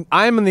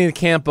 I'm in the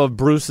camp of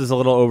Bruce is a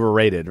little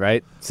overrated,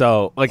 right?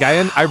 So like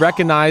I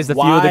recognize a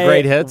few of the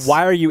great hits.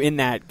 Why are you in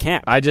that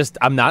camp?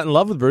 I'm not in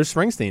love with Bruce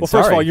Springsteen. Well,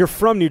 first of all, you're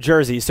from New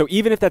Jersey, so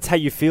even if that's how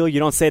you feel, you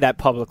don't say that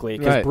publicly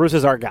because Bruce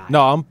is our guy.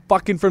 No, I'm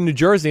fucking from New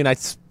Jersey, and I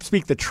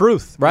speak the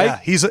truth,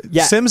 right?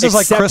 Yeah, Sims is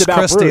like Chris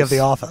Christie Bruce. of The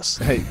Office.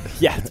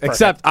 Yeah,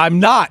 except I'm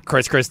not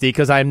Chris Christie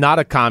because I'm not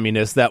a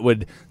communist that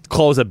would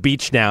close a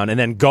beach down and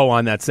then go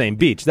on that same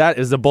beach. That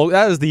is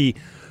the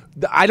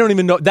I don't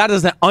even know. That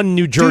is an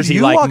un-New Jersey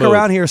Dude, like you walk move.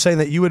 around here saying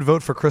that you would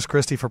vote for Chris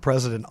Christie for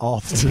president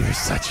all the time. You're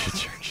such a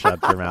jerk. Shut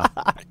your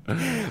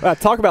mouth.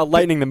 Talk about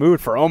lightening the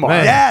mood for Omar.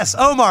 Man. Yes,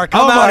 Omar,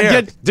 come out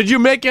here. Did you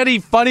make any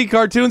funny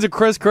cartoons of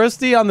Chris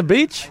Christie on the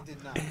beach? I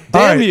did not.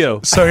 Damn right. You.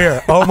 So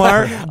here,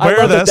 Omar, I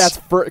love this.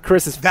 That's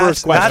Chris's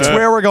first question. That's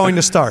where we're going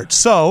to start.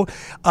 So,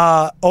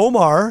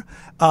 Omar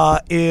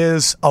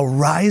is a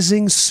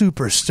rising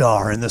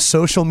superstar in the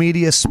social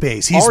media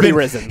space. He's Already been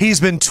risen. He's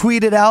been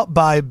tweeted out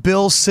by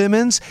Bill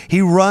Simmons.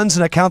 He runs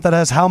an account that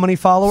has how many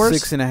followers?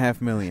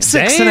 6.5 million.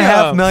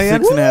 6.5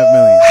 million. 6.5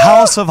 million.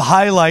 House of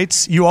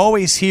Highlights. You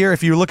always hear,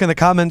 if you look in the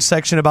comments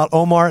section about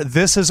Omar,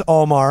 this is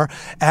Omar.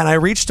 And I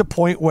reached a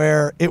point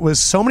where it was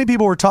so many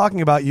people were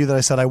talking about you that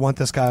I said, I want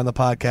this guy on the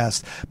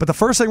podcast. But the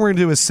first thing we're going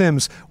to do is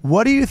Sims.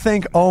 What do you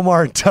think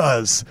Omar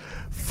does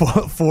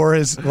for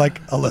his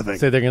a living?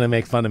 So they're going to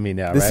make fun of me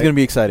now, This is going to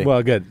be exciting.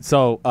 Well, good.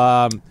 So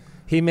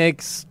he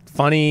makes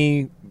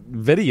funny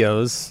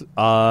videos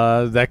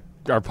that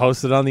are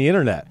posted on the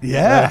internet.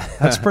 Yeah,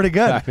 that's pretty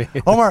good. I mean,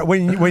 Omar,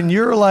 when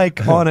you're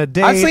on a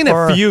date, I've seen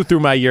a few through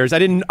my years.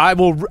 I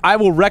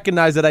will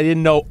recognize that I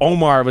didn't know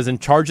Omar was in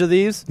charge of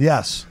these.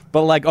 Yes.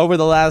 But over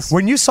the last,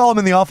 When you saw him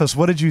in the office,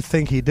 what did you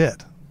think he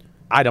did?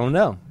 I don't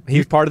know.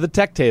 He's part of the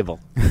tech table.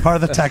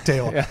 Part of the tech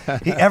table.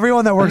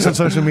 Everyone that works on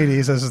social media,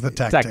 he says, is the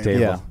tech table.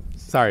 Yeah.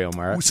 Sorry,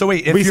 Omar. So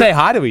wait, if we you're- say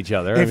hi to each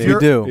other. if I mean,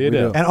 you're- We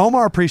do. And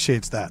Omar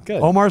appreciates that.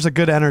 Good. Omar's a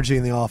good energy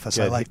in the office.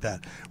 I Good. like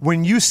that.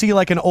 When you see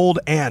an old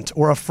aunt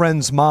or a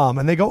friend's mom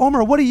and they go,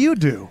 Omar, what do you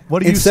do? What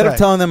do you say? Instead of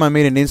telling them I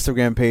made an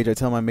Instagram page, I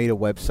tell them I made a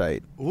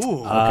website.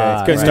 Ooh.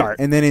 Okay, good start.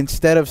 And then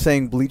instead of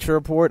saying Bleacher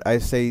Report, I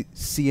say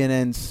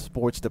CNN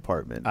Sports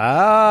Department.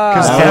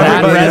 Because so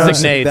everybody that knows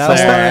resonates that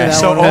there. one.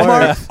 So one Omar,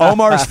 works.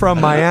 Omar's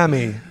from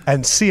Miami,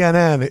 and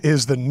CNN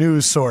is the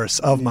news source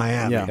of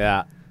Miami. Yeah.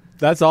 Yeah.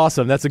 That's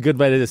awesome. That's a good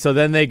way to do it. So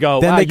then they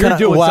go, Then wow, they you're kinda-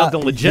 doing wow,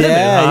 something legitimate,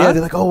 Yeah, huh? yeah.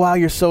 They're like, oh, wow,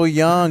 you're so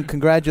young.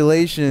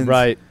 Congratulations.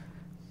 Right.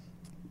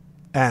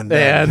 And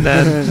And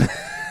then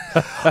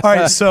all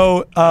right,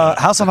 so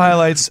House of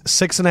Highlights,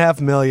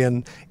 6.5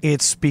 million.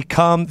 It's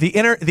become the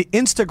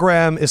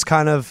Instagram is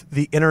kind of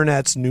the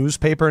internet's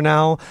newspaper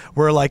now.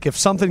 Where if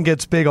something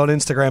gets big on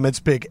Instagram,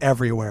 it's big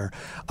everywhere.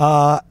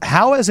 How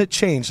has it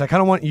changed? I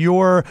kind of want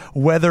your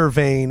weather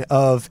vane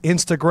of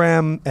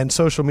Instagram and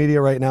social media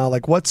right now.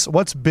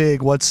 What's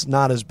big? What's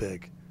not as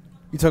big?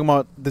 You talking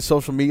about the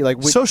social media?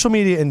 Social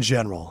media in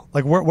general.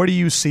 What do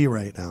you see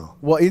right now?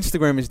 Well,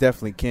 Instagram is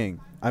definitely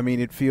king. I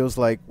mean, it feels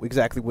like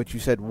exactly what you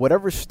said.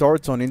 Whatever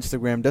starts on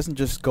Instagram doesn't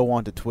just go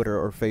on to Twitter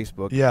or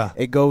Facebook. Yeah.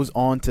 It goes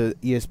on to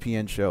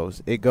ESPN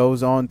shows. It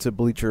goes on to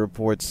Bleacher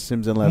Report's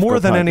Sims and Left.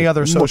 More than any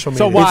other social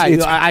media. So why?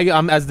 It's-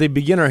 I'm as the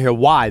beginner here.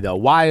 Why though?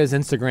 Why is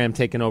Instagram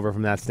taking over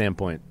from that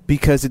standpoint?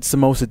 Because it's the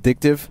most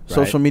addictive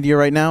social media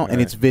right now, and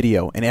Right. it's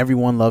video, and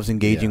everyone loves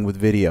engaging with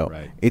video.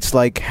 Right. It's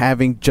like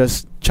having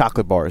just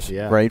chocolate bars,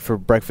 right, for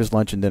breakfast,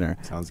 lunch, and dinner.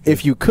 Sounds good.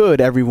 If you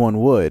could, everyone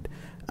would.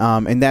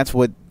 And that's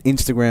what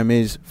Instagram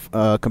is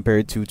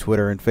compared to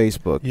Twitter and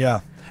Facebook. Yeah.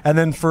 And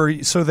then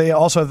so they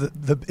also have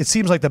it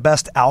seems like the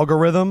best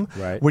algorithm,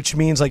 Right. which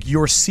means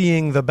you're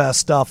seeing the best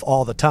stuff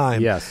all the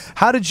time. Yes.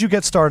 How did you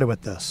get started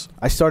with this?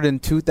 I started in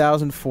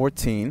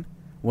 2014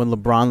 when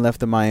LeBron left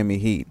the Miami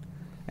Heat.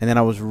 And then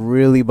I was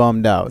really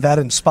bummed out. That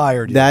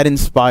inspired you. That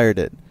inspired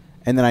it.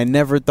 And then I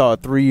never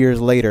thought 3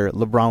 years later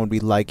LeBron would be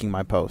liking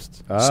my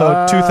posts.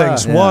 So two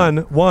things. Yeah.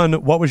 One,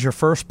 what was your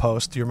first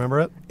post? Do you remember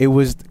it? It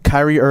was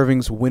Kyrie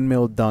Irving's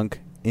windmill dunk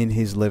in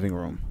his living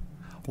room.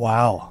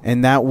 Wow.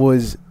 And that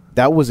was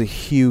a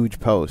huge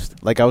post.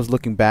 I was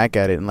looking back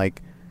at it, and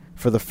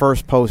for the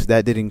first post,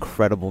 that did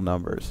incredible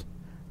numbers.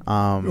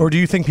 Or do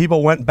you think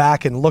people went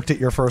back and looked at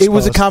your first It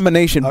was a post?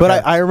 combination, Okay.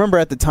 but I remember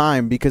at the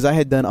time, because I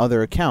had done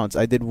other accounts.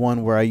 I did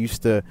one where I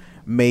used to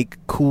make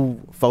cool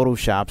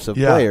photoshops of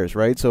players,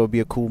 right? So it would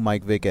be a cool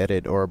Mike Vick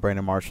edit or a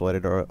Brandon Marshall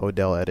edit or a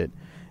Odell edit.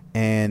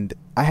 And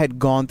I had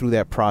gone through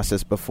that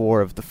process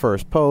before of the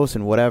first post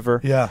and whatever.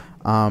 Yeah.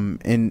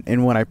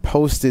 And when I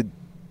posted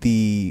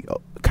the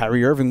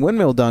Kyrie Irving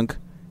windmill dunk,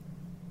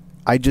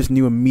 I just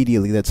knew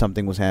immediately that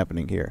something was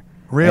happening here.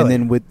 Really?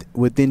 And then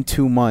within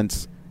 2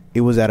 months,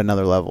 it was at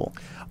another level.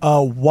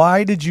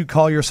 Why did you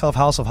call yourself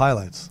House of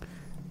Highlights?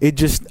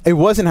 It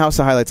wasn't House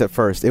of Highlights at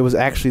first. It was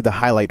actually the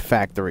Highlight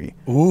Factory.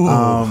 Ooh.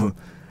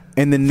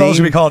 And the name That was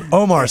going to be called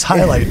Omar's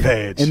Highlight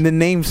Page. and the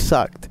name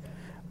sucked.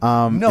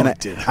 No, it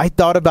didn't. I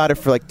thought about it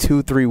for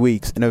 2-3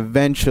 weeks, and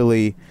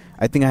eventually,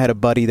 I think I had a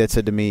buddy that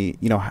said to me,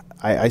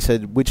 I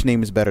said, which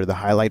name is better, the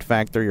Highlight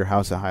Factory or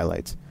House of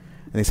Highlights?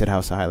 And they said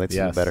House of Highlights is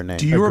a better name.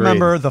 Do you Agreed.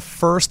 remember the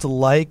first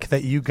like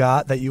that you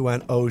got that you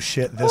went, oh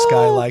shit, this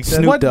guy liked it?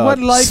 Snoop Dogg. What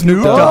like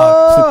Snoop Dogg?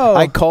 Dogg.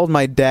 I called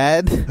my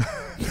dad,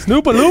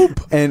 Snoop-a-loop.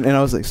 and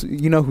I was like, so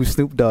you know who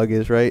Snoop Dogg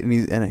is, right?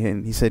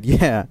 And he said,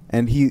 yeah.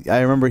 And I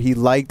remember he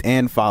liked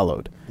and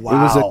followed. Wow.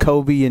 It was a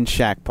Kobe and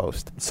Shaq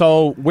post.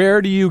 So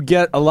where do you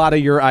get a lot of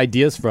your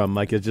ideas from?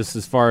 Like, it's just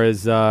as far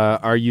as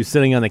are you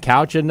sitting on the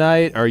couch at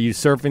night? Are you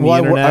surfing the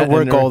internet? I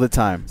work all the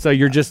time. So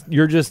you're just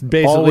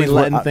basically Always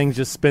letting things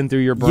just spin through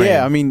your brain.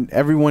 Yeah, I mean,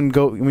 when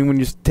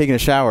you're taking a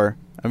shower,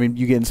 I mean,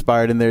 you get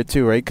inspired in there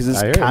too, right? Because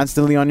it's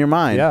constantly on your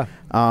mind. Yeah.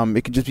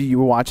 It could just be you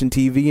were watching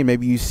TV and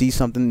maybe you see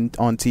something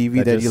on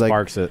TV that you like.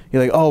 Sparks it.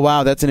 You're like, oh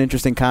wow, that's an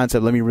interesting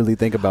concept. Let me really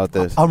think about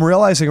this. I'm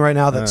realizing right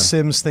now that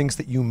Sims thinks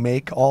that you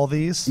make all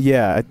these.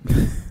 Yeah.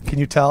 Can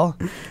you tell?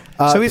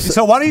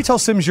 So why don't you tell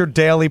Sims your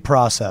daily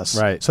process,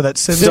 right? So that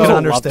Sims can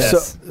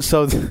understand.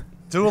 So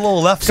do a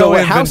little left go go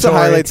what House of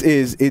inventory. Highlights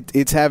is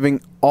it's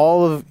having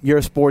all of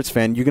your sports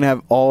fan. You can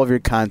have all of your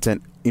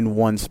content in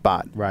one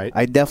spot. Right.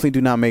 I definitely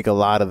do not make a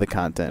lot of the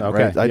content.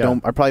 Okay. Right?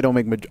 I probably don't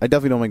make. I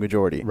definitely don't make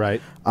majority. Right.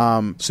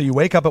 So you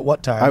wake up at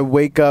what time? I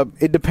wake up.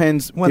 It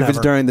depends Whenever. if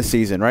it's during the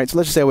season, right? So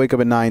let's just say I wake up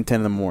at 9, 10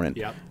 in the morning.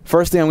 Yep.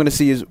 First thing I'm going to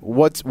see is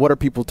what are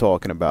people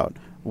talking about?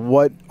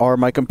 What are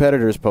my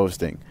competitors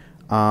posting?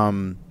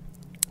 And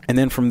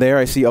then from there,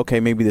 I see, okay,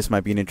 maybe this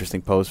might be an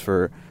interesting post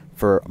for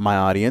my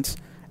audience.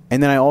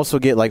 And then I also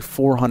get like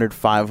 400,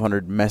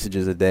 500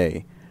 messages a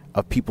day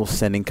of people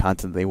sending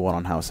content they want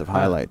on House of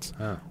Highlights.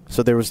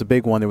 So there was the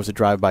big one. There was a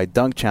drive-by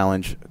dunk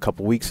challenge a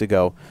couple weeks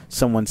ago.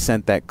 Someone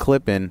sent that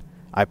clip in.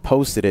 I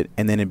posted it,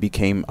 and then it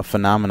became a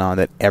phenomenon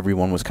that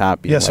everyone was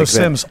copying. Yeah, so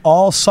Sims,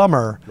 all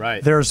summer,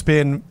 right. There's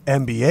been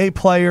NBA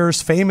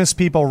players, famous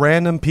people,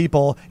 random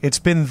people. It's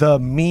been the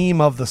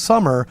meme of the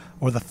summer,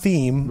 or the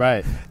theme,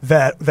 right?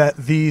 That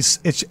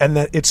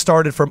it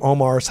started from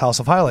Omar's House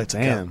of Highlights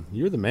Damn, account.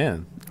 you're the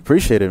man.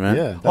 Appreciate it, man.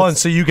 Yeah. And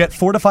so you get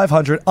 400 to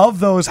 500. Of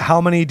those, how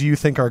many do you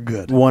think are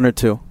good? One or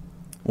two.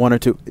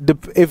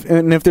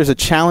 If there's a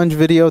challenge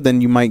video,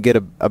 then you might get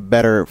a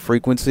better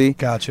frequency.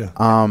 Gotcha.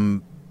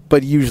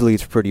 But usually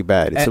it's pretty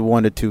bad. It's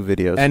 1 to 2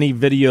 videos. Any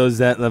videos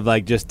that have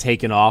like just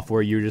taken off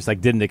where you just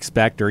like didn't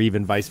expect, or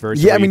even vice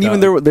versa? Yeah, I mean,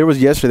 even there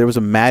was yesterday. There was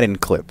a Madden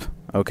clip.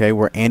 Okay,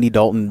 where Andy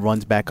Dalton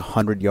runs back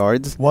 100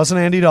 yards. Wasn't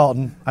Andy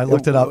Dalton. I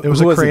looked it up. It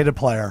was a creative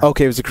player.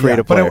 Okay, it was a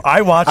creative player. But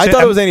I watched it. I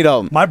thought it was Andy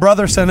Dalton. My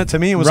brother sent it to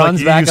me and was runs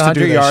like, back you used 100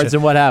 to do yards, shit.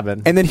 and what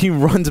happened? And then he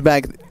runs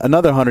back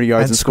another 100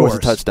 yards and scores a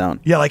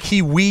touchdown. Yeah, like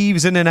he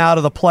weaves in and out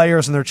of the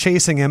players, and they're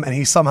chasing him, and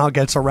he somehow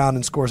gets around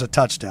and scores a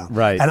touchdown.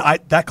 Right. And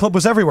that clip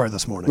was everywhere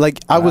this morning. Like,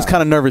 I was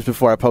kind of nervous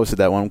before I posted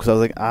that one because I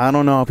was like, I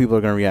don't know how people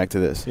are going to react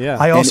to this. Yeah.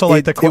 I also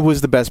like the clip. It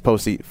was the best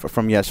post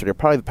from yesterday,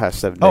 probably the past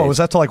 7 days. Oh, it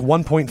was up to like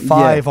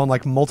 1.5 on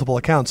like multiple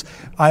accounts.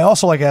 I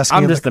also like asking.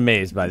 I'm just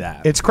amazed by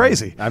that. It's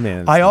crazy. I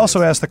mean, I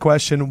also asked the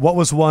question: what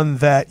was one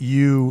that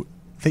you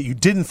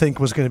didn't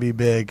think was going to be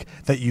big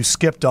that you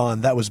skipped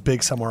on that was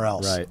big somewhere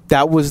else? Right.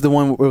 That was the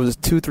one. It was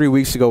 2-3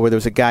 weeks ago where there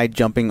was a guy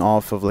jumping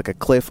off of like a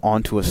cliff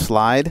onto a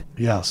slide.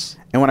 Yes.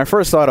 And when I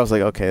first saw it, I was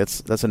like, okay,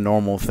 that's a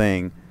normal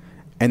thing.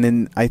 And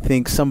then I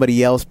think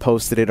somebody else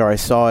posted it, or I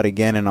saw it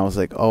again, and I was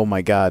like, oh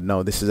my God,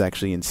 no, this is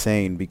actually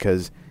insane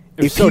because.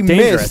 If he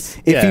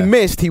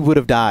missed, he would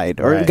have died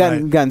or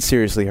gotten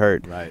seriously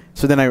hurt. Right.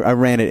 So then I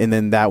ran it, and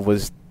then that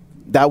was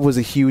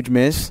a huge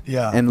miss.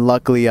 Yeah. And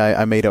luckily,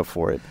 I made up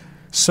for it.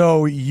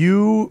 So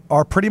you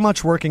are pretty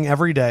much working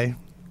every day,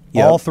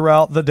 Yep. all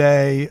throughout the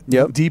day,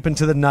 Yep. deep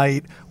into the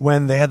night.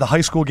 When they had the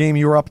high school game,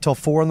 you were up till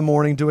 4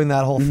 a.m. doing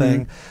that whole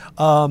thing.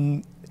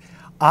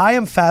 I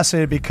am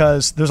fascinated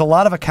because there's a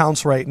lot of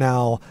accounts right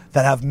now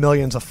that have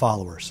millions of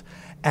followers,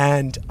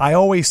 and I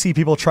always see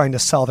people trying to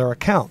sell their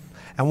account.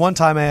 And one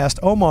time I asked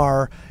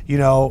Omar,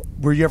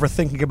 were you ever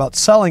thinking about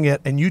selling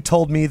it? And you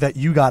told me that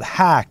you got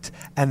hacked.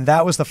 And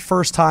that was the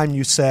first time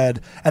you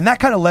said, and that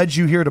kind of led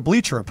you here to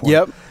Bleacher Report.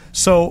 Yep.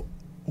 So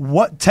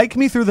take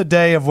me through the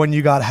day of when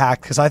you got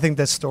hacked, because I think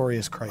this story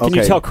is crazy. Can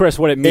you tell Chris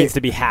what it means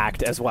to be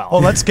hacked as well? Oh,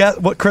 let's get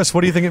Chris,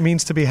 what do you think it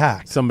means to be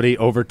hacked? Somebody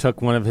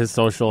overtook one of his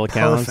social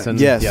accounts. Perfect. And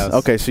Yes.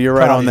 Okay, so you're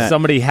right on that.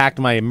 Somebody hacked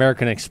my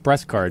American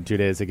Express card 2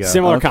 days ago.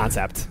 Similar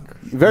concept.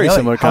 Very Really?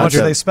 similar How much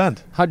concept. did they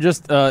spend?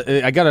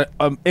 I got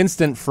an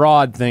instant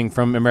fraud thing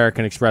from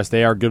American Express.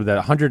 They are good with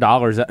that.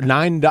 $100,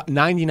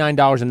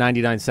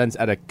 $99.99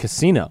 at a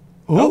casino.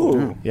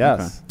 Ooh. Yes,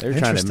 Okay. they're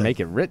trying to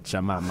make it rich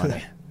on my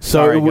money. So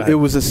Sorry, it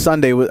was a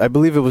Sunday. I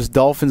believe it was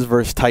Dolphins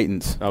versus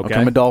Titans. Okay.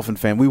 I'm a Dolphin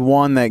fan. We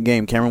won that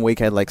game. Cameron Wake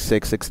had like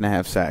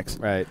 6.5 sacks.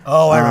 Right.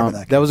 Oh, I remember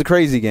that game. That was a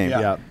crazy game.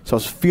 Yeah. So I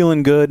was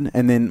feeling good,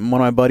 and then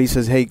one of my buddies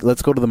says, "Hey,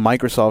 let's go to the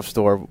Microsoft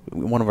store.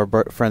 One of our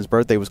friends'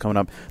 birthday was coming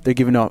up. They're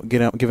giving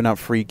out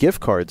free gift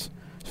cards."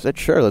 So I said,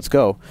 "Sure, let's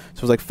go." So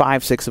it was like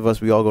 5-6 of us.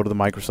 We all go to the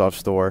Microsoft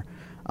store,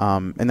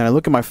 and then I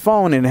look at my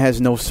phone, and it has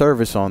no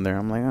service on there.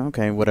 I'm like,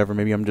 okay, whatever.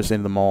 Maybe I'm just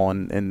in the mall,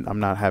 and I'm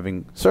not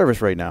having service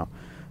right now.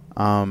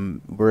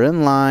 We're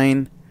in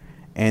line,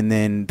 and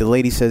then the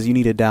lady says you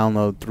need to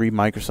download 3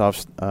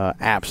 Microsoft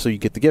apps so you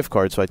get the gift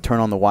card. So I turn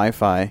on the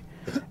Wi-Fi,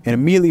 and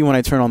immediately when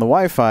I turn on the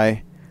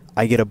Wi-Fi,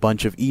 I get a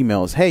bunch of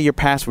emails. Hey, your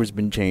password's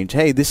been changed.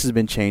 Hey, this has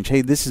been changed.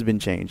 Hey, this has been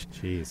changed.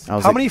 Jeez.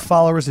 How many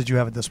followers did you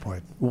have at this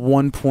point?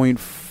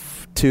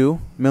 1.2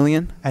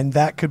 million. And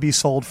that could be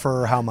sold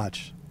for how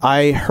much?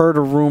 I heard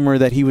a rumor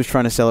that he was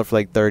trying to sell it for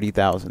like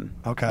 $30,000.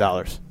 Okay.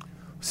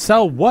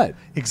 Sell what?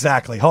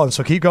 Exactly. Hold on.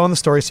 So keep going the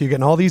story. So you're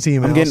getting all these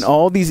emails. I'm getting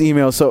all these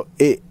emails. So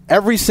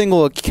every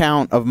single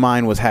account of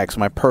mine was hacked. So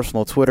my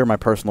personal Twitter, my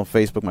personal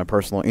Facebook, my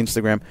personal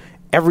Instagram,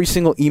 every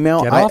single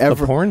email Get off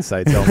the porn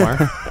sites,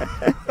 Omar.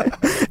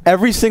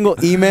 Every single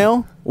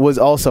email was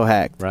also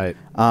hacked. Right.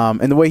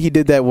 And the way he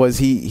did that was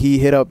he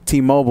hit up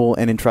T-Mobile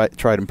and then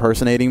tried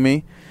impersonating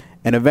me,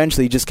 and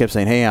eventually he just kept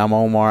saying, "Hey, I'm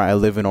Omar. I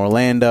live in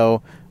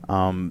Orlando.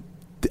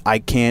 I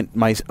can't.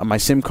 My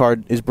SIM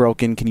card is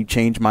broken. Can you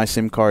change my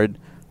SIM card?"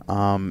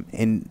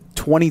 And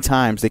 20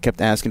 times they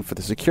kept asking for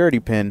the security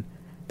pin.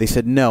 They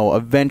said no.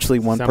 Eventually,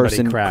 Somebody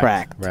person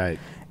cracked. Right.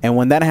 And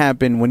when that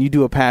happened, when you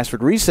do a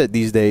password reset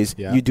these days,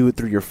 Yeah. you do it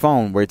through your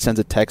phone, where it sends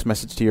a text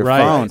message to your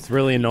Right. phone. It's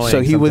really annoying.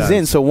 So he was in.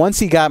 sometimes. So once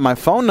he got my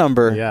phone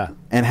number Yeah.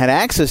 and had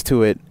access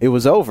to it, it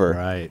was over.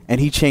 Right.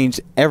 And he changed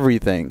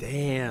everything.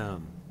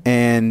 Damn.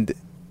 And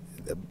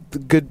the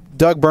good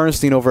Doug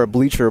Bernstein over at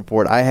Bleacher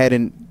Report,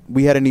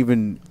 we hadn't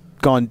even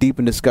gone deep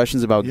in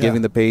discussions about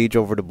giving the page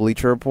over to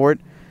Bleacher Report.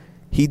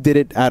 He did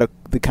it out of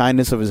the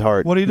kindness of his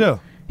heart. What do you do?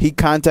 He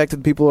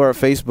contacted people who are at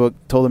Facebook,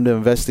 told them to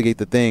investigate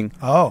the thing.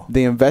 Oh.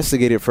 They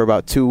investigated for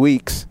about 2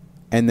 weeks,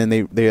 and then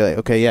they're like,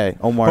 okay, yeah,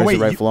 Omar is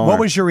the rightful owner. What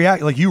was your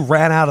reaction? Like, you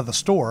ran out of the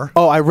store.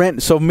 Oh, I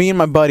ran. So me and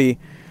my buddy,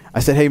 I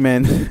said, hey,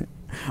 man,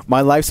 my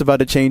life's about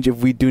to change if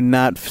we do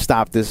not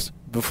stop this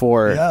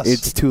before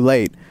it's too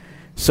late.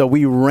 So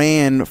we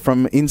ran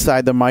from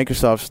inside the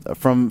Microsoft,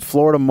 from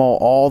Florida Mall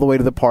all the way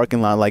to the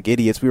parking lot like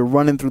idiots. We were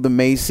running through the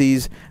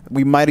Macy's.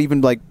 We might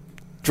even, like,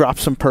 drop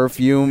some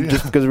perfume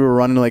just because we were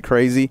running like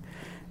crazy.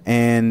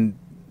 And,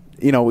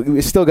 you know,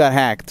 it still got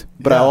hacked.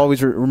 But I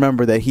always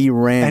remember that he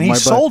ran. And he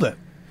sold it.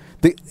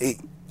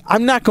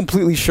 I'm not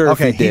completely sure if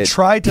he did. He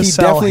tried to he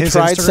sell definitely his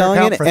tried Instagram selling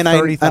account it, for and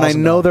 $30,000. I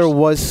know there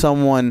was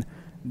someone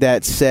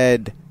that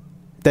said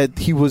that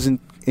he was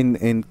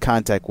in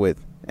contact with,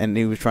 and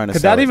he was trying to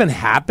Could sell that it. even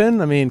happen?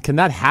 I mean, can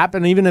that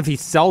happen even if he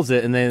sells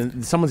it and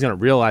then someone's going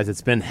to realize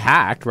it's been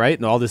hacked, right?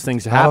 And all these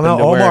things happen. I don't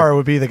know. to where- Omar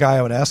would be the guy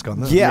I would ask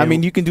on this. Yeah, I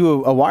mean, you can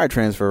do a wire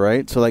transfer,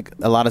 right? So, like,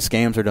 a lot of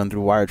scams are done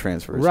through wire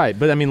transfers. Right,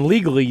 but I mean,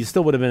 legally, you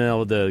still would have been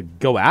able to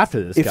go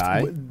after this If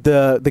guy.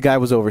 the guy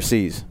was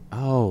overseas.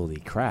 Holy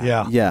crap.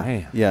 Yeah. Yeah,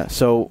 Man. yeah.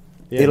 So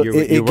Yeah, you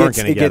it weren't gets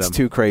gonna it get gets him.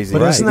 too crazy.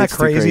 But isn't It that gets too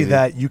crazy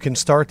that you can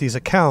start these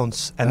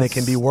accounts and they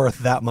can be That's- worth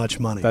that much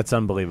money? That's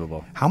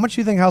unbelievable. How much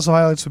do you think House of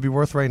Highlights would be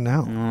worth right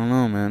now? I don't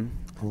know, man.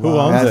 Who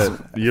owns That's-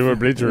 it? You were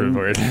Bleacher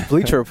Report.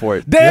 Bleacher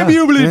Report. Damn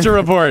you, Bleacher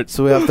Report.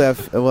 So we'll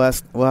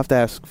have to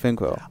ask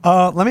Finquo.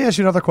 Let me ask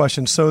you another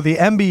question. So the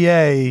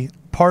NBA,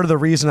 part of the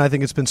reason I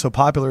think it's been so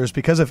popular is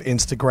because of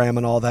Instagram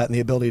and all that and the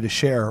ability to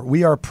share.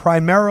 We are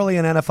primarily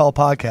an NFL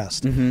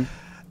podcast. Mm-hmm.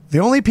 The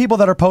only people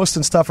that are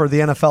posting stuff are the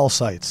NFL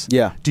sites.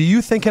 Yeah. Do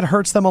you think it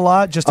hurts them a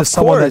lot just as Of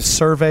someone that course.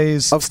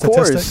 surveys Of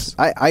statistics?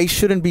 course, I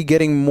shouldn't be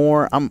getting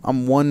more.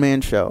 I'm one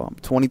man show. I'm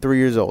 23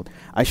 years old.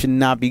 I should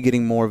not be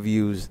getting more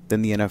views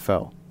than the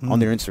NFL on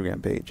their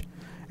Instagram page,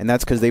 and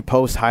that's because they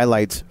post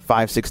highlights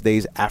 5-6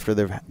 days after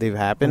they've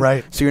happened.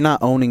 Right. So you're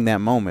not owning that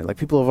moment. Like,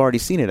 people have already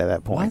seen it at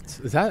that point.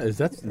 What? Is that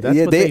that's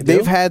Yeah, what they do?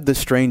 they've had the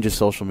strangest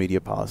social media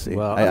policy.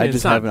 Well, I mean, just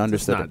it's not, haven't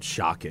understood It's not it.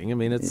 shocking. I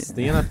mean, it's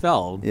the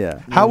NFL. Yeah.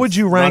 How would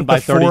you Run rank by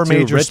the four 32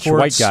 major rich sports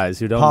white guys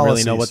who don't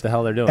really know policies? what the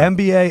hell they're doing?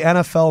 NBA,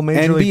 NFL,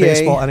 Major League NBA,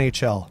 Baseball,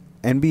 NHL.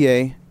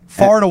 NBA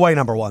Far and away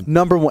number one.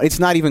 number one. It's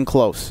not even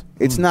close.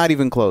 It's not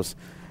even close.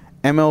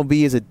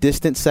 MLB is a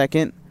distant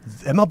second.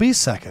 MLB's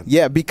second.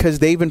 Yeah, because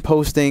they've been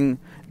posting.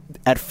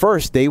 At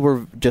first, they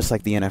were just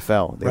like the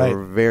NFL. They Right.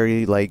 were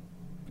very, like,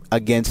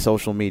 against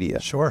social media.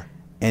 Sure.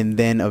 And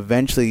then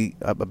eventually,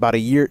 about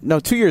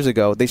 2 years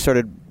ago, they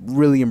started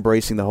really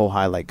embracing the whole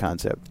highlight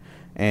concept.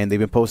 And they've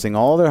been posting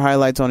all their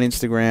highlights on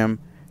Instagram.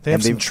 They have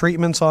and some they've-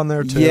 treatments on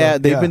there, too. Yeah,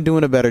 they've been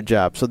doing a better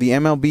job. So the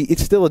MLB,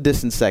 it's still a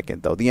distant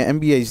second, though. The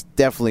NBA is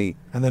definitely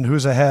And then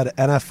who's ahead,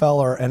 NFL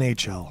or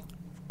NHL?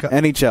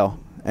 NHL.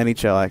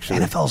 NHL, actually.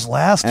 NFL's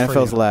last for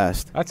NFL's you.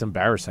 last. That's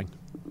embarrassing.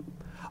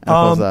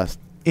 NFL's last.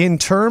 In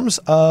terms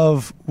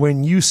of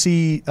when you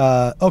see,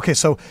 okay,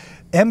 so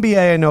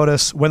NBA, I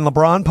notice when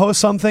LeBron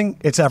posts something,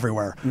 it's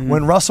everywhere.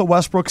 When Russell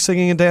Westbrook's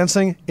singing and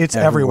dancing, it's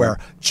everywhere.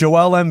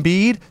 Joel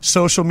Embiid,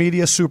 social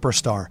media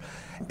superstar.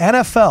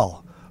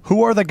 NFL,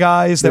 who are the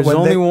guys that There's when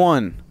only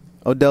one.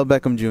 Odell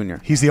Beckham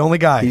Jr. He's the only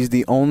guy. He's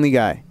the only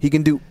guy. He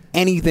can do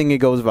anything. It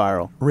goes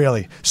viral.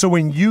 Really? So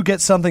when you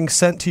get something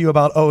sent to you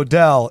about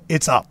Odell,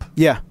 it's up.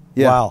 Yeah.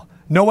 Wow.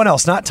 No one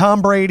else. Not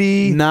Tom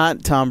Brady.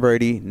 Not Tom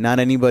Brady. Not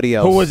anybody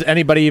else. Who was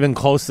anybody even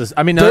close to?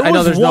 I mean, There I know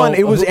was there's one. no.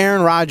 It was who-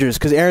 Aaron Rodgers,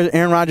 because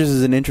Aaron Rodgers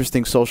is an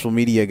interesting social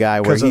media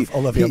guy. Where Because of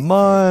Olivia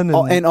Munn.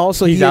 and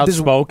also he's he had this.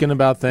 outspoken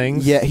about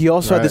things. Yeah, he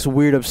also had Right. this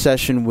weird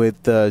obsession with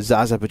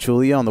Zaza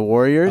Pachulia on the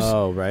Warriors.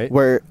 Oh, right.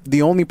 Where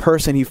the only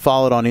person he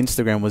followed on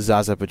Instagram was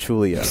Zaza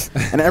Pachulia,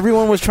 and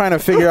everyone was trying to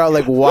figure out,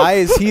 like, why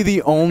is he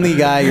the only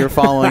guy you're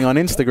following on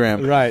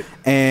Instagram? Right.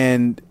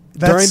 And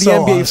That's during the so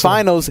NBA awesome.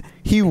 Finals,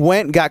 he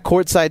went, got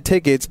courtside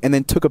tickets, and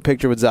then took a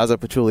picture with Zaza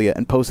Pachulia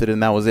and posted it,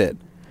 and that was it.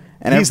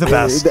 And He's the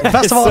best. That's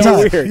Best of all so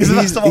time. weird. He's the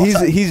best of all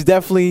time. He's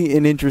definitely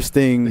an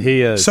interesting.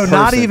 He is. So person.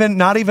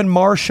 not even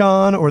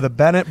Marshawn or the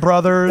Bennett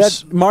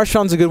brothers.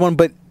 Marshawn's a good one,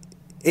 but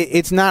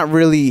it's not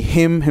really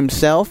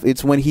himself.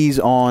 It's when he's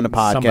on a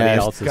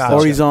podcast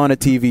or he's on a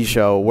TV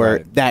show where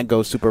that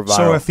goes super viral.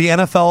 So if the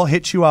NFL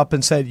hit you up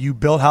and said, you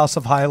built House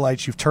of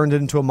Highlights, you've turned it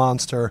into a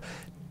monster,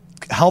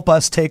 help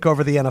us take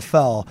over the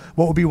NFL,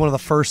 what would be one of the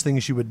first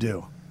things you would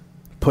do?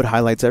 Put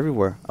highlights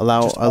everywhere.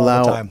 Allow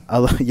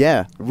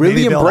yeah. Really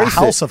Maybe build embrace a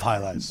house it. of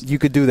highlights. You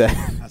could do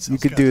that. You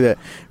could do that.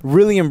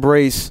 Really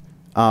embrace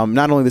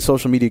not only the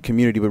social media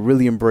community, but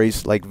really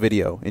embrace like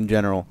video in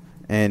general.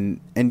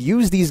 And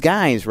use these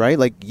guys, right?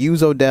 Like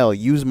use Odell,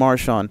 use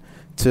Marshawn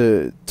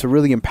to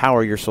really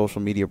empower your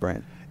social media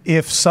brand.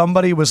 If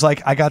somebody was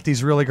like, I got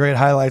these really great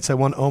highlights I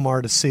want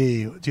Omar to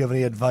see, do you have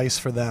any advice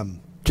for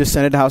them? Just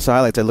send it to House of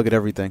Highlights. I look at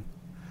everything.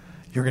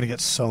 You're going to get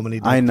so many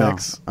dick I know.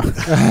 pics.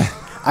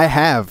 I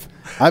have.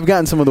 I've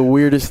gotten some of the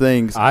weirdest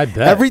things. I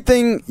bet.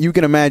 Everything you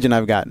can imagine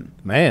I've gotten.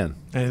 Man.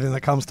 Anything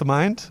that comes to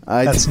mind?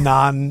 That's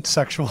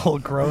non-sexual,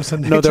 gross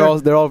in nature? No,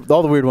 they're all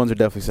the weird ones are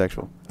definitely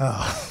sexual.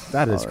 Oh.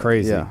 That is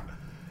crazy. Yeah.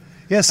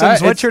 Yeah,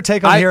 Sims, what's your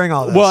take on hearing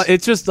all this? Well,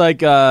 it's just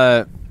like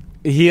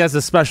he has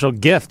a special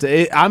gift.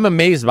 I'm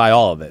amazed by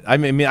all of it. I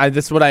mean,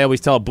 this is what I always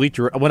tell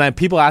Bleacher. When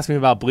people ask me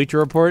about Bleacher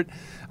Report,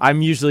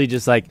 I'm usually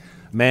just like,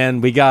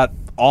 man, we got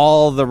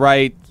all the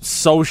right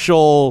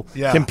social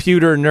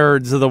computer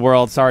nerds of the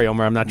world. Sorry,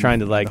 Omar, I'm not trying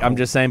to I'm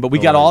just saying, but we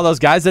got all those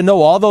guys that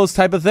know all those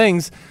type of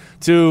things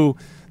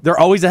they're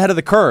always ahead of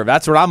the curve.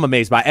 That's what I'm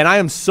amazed by. And I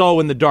am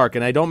so in the dark,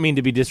 and I don't mean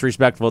to be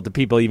disrespectful to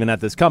people even at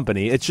this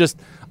company. It's just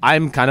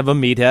I'm kind of a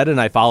meathead, and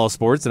I follow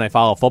sports, and I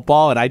follow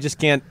football, and I just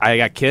can't – I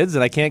got kids,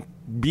 and I can't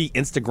be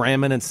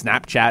Instagramming and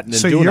Snapchatting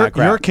and doing that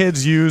crap. Your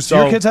kids use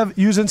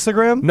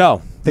Instagram?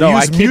 No. They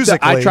use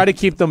Musical.ly. I try to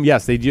keep them –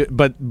 yes, they do.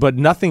 But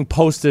nothing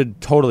posted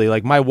totally.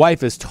 Like my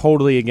wife is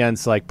totally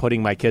against like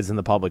putting my kids in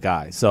the public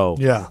eye. So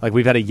like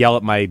we've had to yell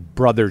at my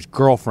brother's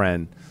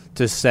girlfriend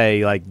to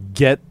say, like,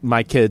 get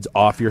my kids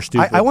off your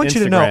stupid I want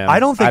you to know, Instagram. I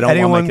don't think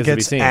anyone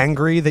gets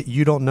angry that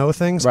you don't know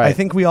things. Right. I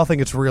think we all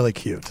think it's really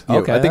cute.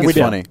 Okay. I think it's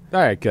funny.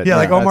 All right, good. Yeah,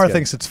 like Omar good.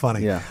 thinks it's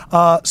funny.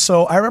 Yeah.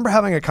 So I remember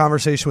having a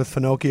conversation with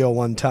Finocchio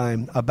one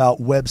time about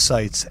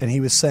websites, and he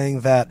was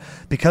saying that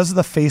because of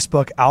the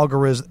Facebook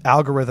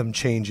algorithm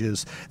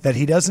changes, that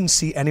he doesn't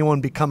see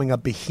anyone becoming a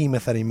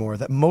behemoth anymore,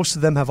 that most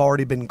of them have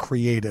already been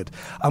created.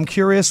 I'm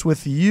curious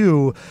with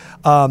you,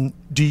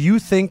 do you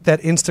think that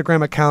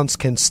Instagram accounts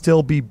can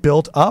still be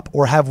built up,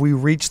 or have we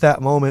reached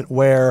that moment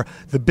where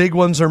the big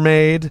ones are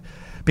made?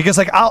 Because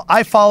like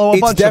I follow a bunch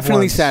of ones. It's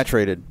definitely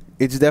saturated.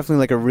 It's definitely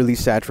like a really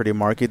saturated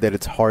market that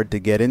it's hard to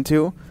get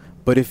into.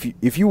 But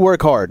if you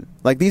work hard,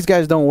 like these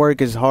guys don't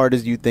work as hard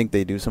as you think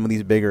they do, some of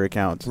these bigger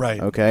accounts. Right.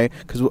 Okay?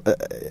 Because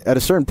at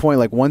a certain point,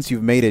 like once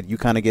you've made it, you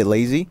kind of get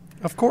lazy.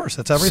 Of course,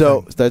 that's everything.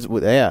 So that's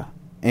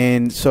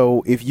and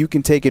so if you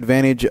can take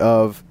advantage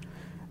of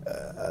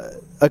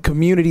a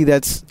community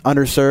that's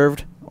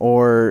underserved,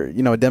 or a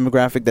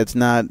demographic that's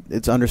not,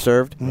 it's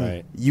underserved,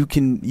 right? You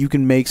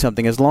can make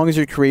something as long as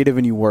you're creative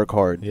and you work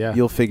hard. Yeah,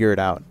 you'll figure it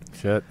out.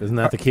 Shit, isn't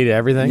that the key to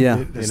everything?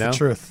 Yeah, it's the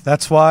truth.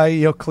 That's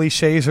why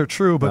cliches are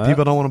true, but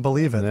people don't want to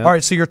believe it. Yeah. All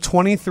right, so you're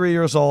 23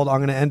 years old. I'm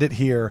going to end it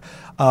here.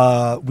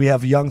 We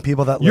have young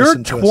people that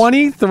listen to us. You're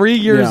 23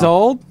 years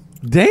old.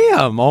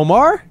 Damn,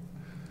 Omar,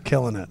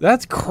 killing it.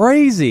 That's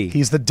crazy.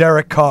 He's the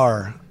Derek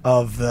Carr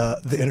of the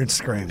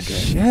Instagram game.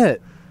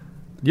 Shit.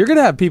 You're going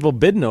to have people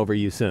bidding over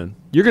you soon.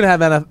 You're going to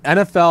have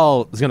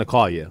NFL is going to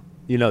call you.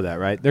 You know that,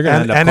 right? They're going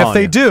to end up calling you. And if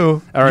they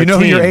do, you know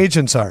who your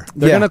agents are.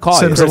 They're going to call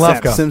Sims you. and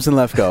Lefko. Sims and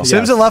Lefko.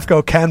 Sims and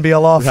Lefko can be a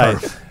law firm.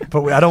 Right.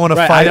 But I don't want to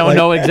fight. I don't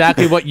know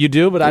exactly what you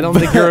do, but I don't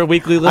think you're a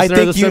weekly listener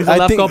to the Sims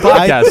and Lefko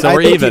podcast, so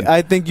we're even.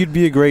 I think you'd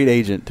be a great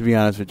agent, to be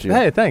honest with you.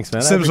 Hey, thanks,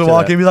 man. Sims will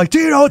walk in and be like, do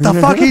you know what the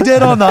fuck he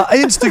did on the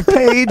Insta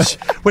page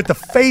with the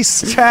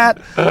face chat?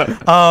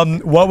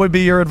 What would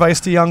be your advice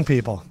to young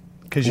people?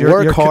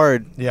 Work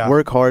hard. Yeah.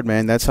 Work hard,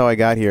 man. That's how I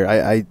got here.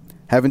 I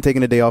haven't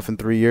taken a day off in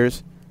 3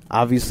 years.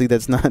 Obviously,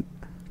 that's not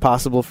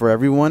possible for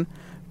everyone.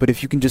 But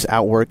if you can just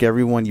outwork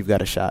everyone, you've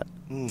got a shot.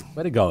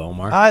 Way to go,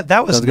 Omar.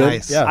 That was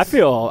nice. Yes.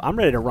 I'm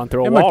ready to run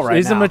through a wall right now.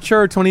 He's a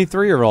mature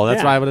 23-year-old.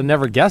 That's why I would have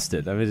never guessed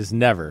it. I mean, just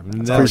never.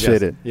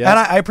 Appreciate it. Yeah. And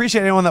I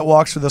appreciate anyone that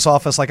walks through this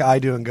office like I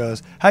do and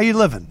goes, how you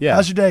living? Yeah.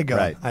 How's your day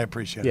going? Right. I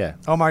appreciate it.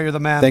 Omar, you're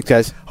the man. Thanks,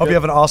 guys. Hope you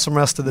have an awesome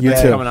rest of the day. You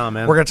too. Coming on,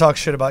 man. We're going to talk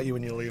shit about you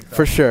when you leave, though.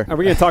 For sure. Are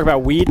we going to talk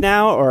about weed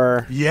now,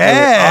 or?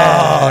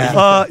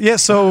 Yeah.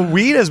 So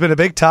weed has been a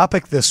big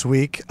topic this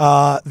week.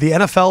 The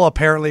NFL,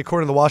 apparently,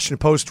 according to the Washington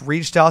Post,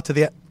 reached out to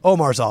the...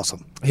 Omar's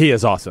awesome. He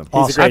is awesome.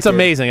 That's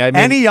amazing. I mean,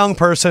 any young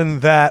person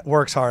that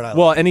works hard.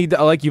 And he,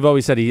 like you've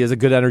always said, he has a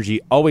good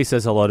energy. Always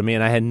says hello to me,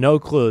 and I had no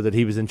clue that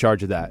he was in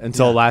charge of that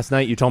until last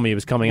night. You told me he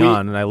was coming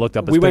on, and I looked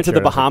up. We went to the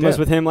Bahamas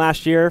with him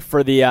last year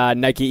for the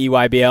Nike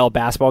EYBL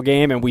basketball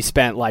game, and we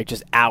spent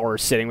just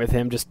hours sitting with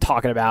him, just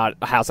talking about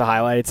House of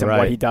Highlights and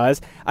what he does.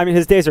 I mean,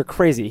 his days are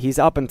crazy. He's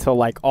up until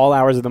all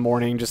hours of the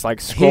morning, just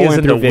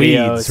scrolling through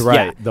videos. Weeds,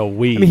 right? Yeah. The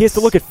weeds. I mean, he has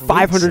to look at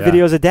 500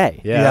 videos a day.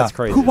 Yeah, that's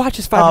crazy. Who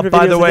watches 500 videos a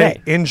day? By the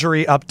way,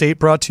 injury update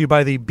brought to you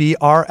by the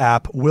BR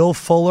app. Will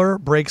Fuller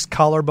breaks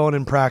collarbone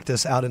in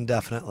practice, out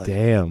indefinitely.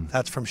 Damn.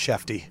 That's from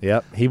Shefty.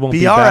 Yep. He won't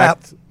be back.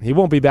 He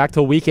won't be back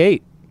till week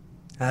 8.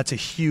 That's a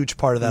huge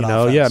part of that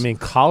offense. Yeah, I mean,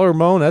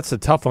 collarbone, that's a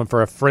tough one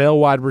for a frail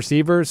wide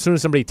receiver. As soon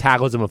as somebody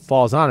tackles him and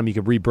falls on him, you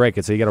can re-break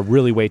it, so you got to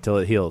really wait till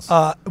it heals.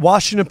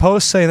 Washington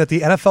Post saying that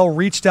the NFL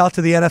reached out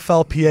to the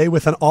NFLPA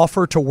with an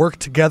offer to work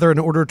together in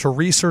order to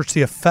research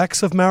the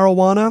effects of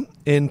marijuana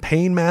in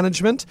pain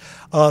management.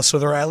 So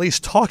they're at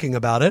least talking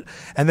about it.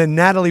 And then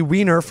Natalie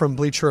Weiner from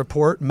Bleacher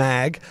Report,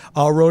 MAG,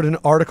 wrote an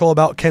article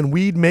about can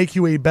weed make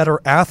you a better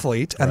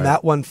athlete? And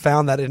that one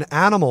found that in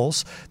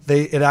animals,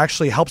 it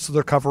actually helps with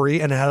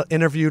recovery, and it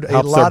interviewed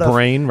a lot of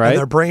brain, right?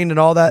 Their brain and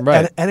all that.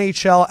 Right. And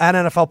NHL and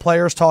NFL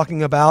players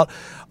talking about,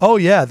 oh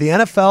yeah, the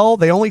NFL,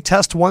 they only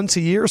test once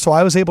a year, so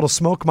I was able to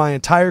smoke my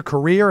entire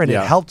career, and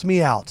it helped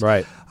me out.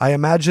 Right. I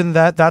imagine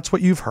that's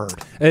what you've heard.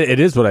 It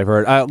is what I've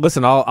heard.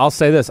 Listen, I'll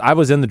say this. I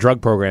was in the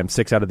drug program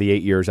 6 out of the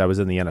 8 years I was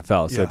in the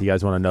NFL, so if you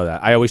guys want to know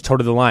that. I always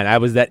toted the line. I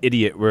was that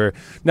idiot where,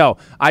 no,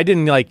 I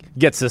didn't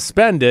get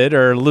suspended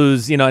or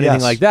lose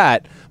anything like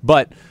that,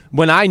 but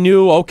when I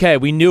knew,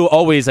 we knew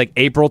always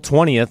April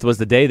 20th was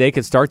the day they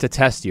could start to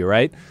test you,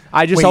 right?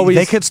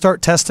 They could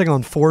start testing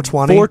on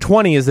 4/20?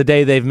 4/20 is the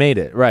day they've made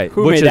it, right?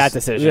 Who made that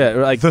decision?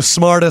 Yeah, the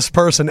smartest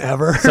person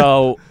ever.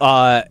 So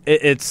I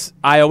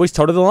always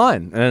toted the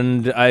line,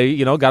 and I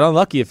got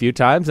unlucky a few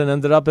times and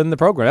ended up in the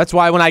program. That's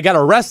why when I got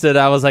arrested,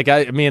 I was like,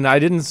 I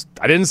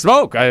didn't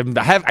smoke. I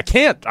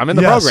can't. I'm in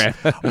the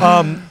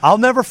program. I'll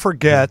never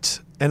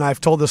forget. And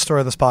I've told this story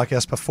on this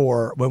podcast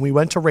before, when we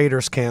went to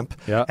Raiders camp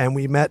and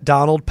we met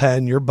Donald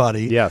Penn, your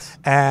buddy. Yes.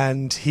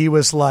 And you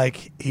were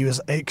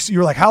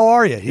like, how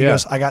are you? He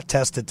goes, I got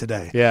tested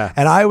today. Yeah.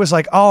 And I was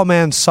like, oh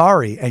man,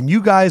 sorry. And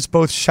you guys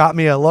both shot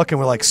me a look and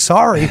were like,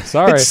 sorry. It's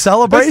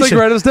celebration. That's the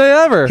greatest day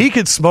ever. He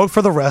could smoke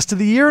for the rest of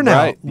the year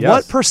now. Right. Yes.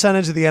 What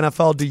percentage of the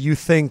NFL do you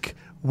think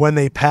when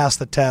they pass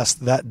the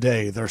test that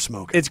day they're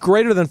smoking? It's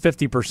greater than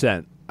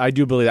 50%. I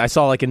do believe that. I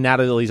saw in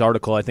Natalie's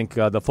article, I think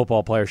the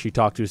football player she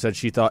talked to said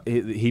she thought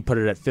he put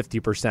it at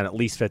 50%, at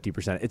least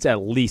 50%. It's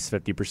at least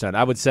 50%.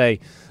 I would say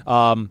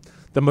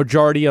the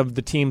majority of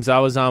the teams I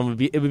was on would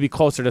be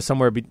closer to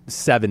somewhere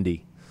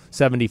 70,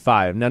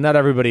 75. Now, not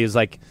everybody is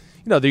you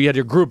had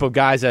your group of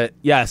guys that,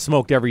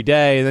 smoked every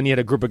day, and then you had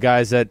a group of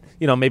guys that,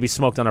 maybe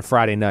smoked on a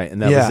Friday night,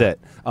 and that was it.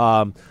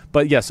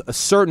 But yes, a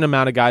certain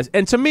amount of guys.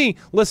 And to me,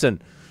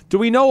 listen, do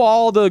we know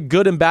all the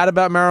good and bad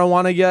about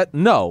marijuana yet?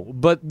 No.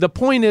 But the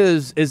point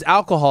is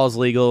alcohol is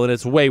legal, and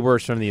it's way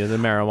worse than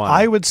marijuana.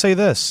 I would say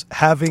this,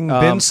 having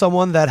been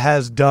someone that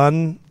has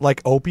done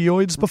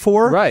opioids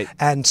before, right,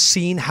 and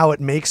seen how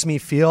it makes me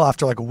feel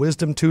after a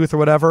wisdom tooth or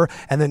whatever,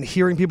 and then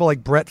hearing people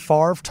like Brett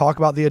Favre talk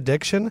about the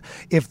addiction,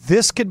 if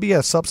this could be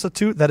a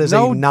substitute that is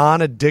a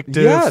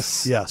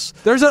non-addictive. Yes.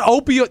 There's an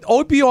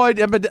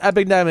opioid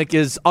epidemic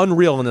is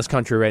unreal in this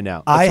country right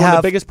now. It's one of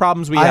the biggest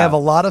problems we have. I have a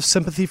lot of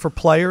sympathy for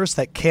players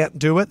that can't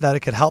do it, that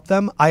it could help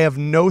them. I have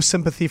no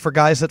sympathy for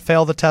guys that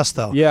fail the test,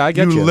 though. Yeah, I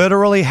get you. You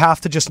literally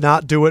have to just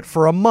not do it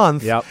for a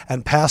month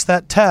and pass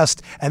that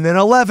test, and then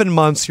 11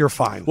 months, you're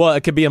fine. Well,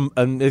 it could be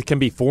it can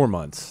be 4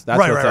 months. That's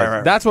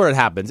right. That's where it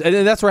happens,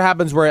 and that's where it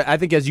happens. Where I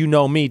think, as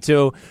me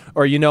too,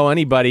 or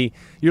anybody,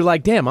 you're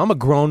like, damn, I'm a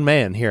grown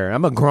man here.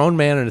 I'm a grown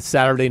man on a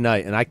Saturday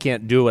night, and I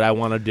can't do what I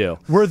want to do.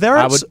 It's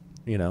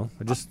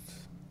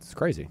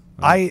crazy.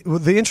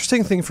 The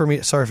interesting thing for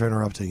me, sorry for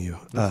interrupting you.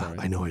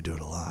 I know I do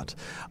it a lot.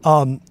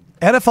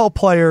 NFL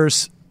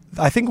players,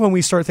 I think when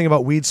we start thinking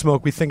about weed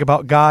smoke, we think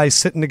about guys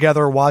sitting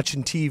together,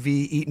 watching TV,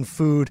 eating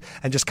food,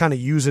 and just kind of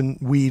using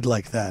weed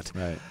like that.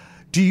 Right.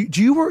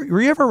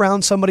 Were you ever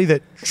around somebody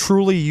that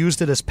truly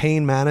used it as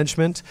pain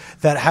management,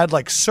 that had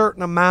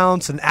certain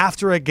amounts, and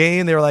after a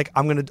game they were like,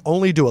 I'm going to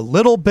only do a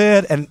little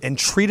bit and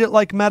treat it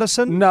like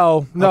medicine?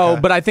 No, okay.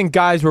 But I think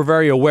guys were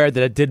very aware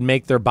that it did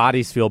make their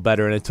bodies feel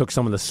better, and it took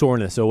some of the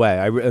soreness away.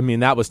 I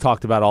mean, that was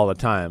talked about all the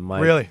time.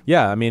 Really?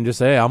 Yeah, I mean, just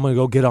say, hey, I'm going to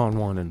go get on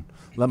one and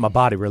let my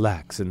body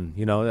relax. And,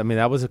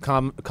 that was a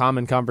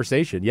common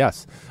conversation,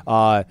 yes.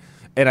 And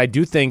I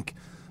do think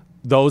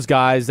those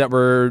guys that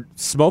were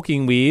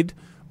smoking weed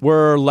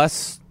were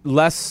less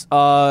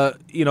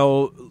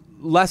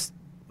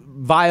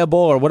viable,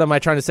 or what am I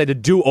trying to say, to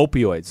do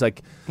opioids.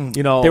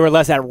 They were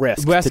less at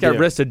risk. Risk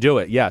to do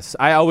it, yes.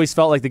 I always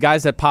felt like the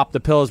guys that popped the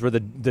pills were the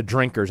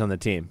drinkers on the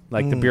team,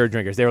 the beer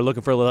drinkers. They were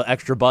looking for a little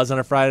extra buzz on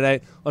a Friday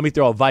night. Let me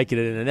throw a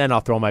Vicodin, and then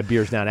I'll throw my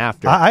beers down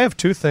after. I have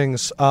two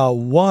things.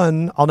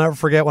 One, I'll never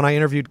forget when I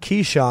interviewed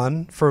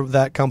Keyshawn for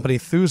that company,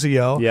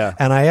 Thuzio,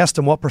 and I asked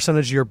him what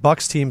percentage of your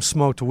Bucks team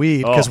smoked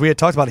weed, because we had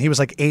talked about it. He was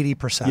like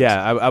 80%.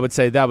 Yeah, I would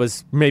say that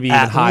was maybe even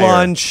higher. At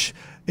lunch,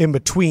 in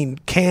between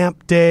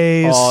camp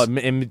days.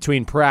 In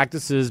between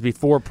practices,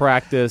 before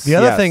practice. The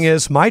other thing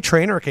is, my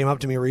trainer came up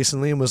to me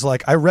recently and was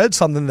like, I read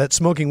something that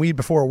smoking weed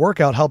before a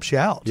workout helps you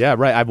out. Yeah,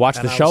 right. I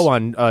watched the show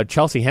on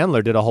Chelsea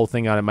Handler did a whole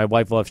thing on it. My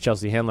wife loves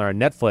Chelsea Handler on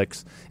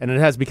Netflix, and it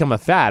has become a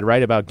fad,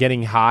 right, about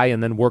getting high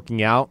and then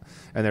working out,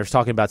 and there's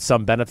talking about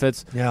some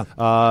benefits. Yeah.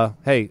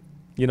 Hey,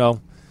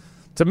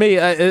 to me,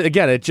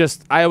 again,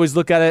 I always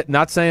look at it,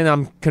 not saying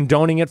I'm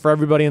condoning it for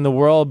everybody in the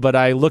world, but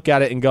I look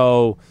at it and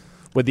go,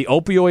 with the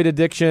opioid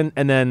addiction,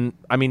 and then,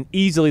 I mean,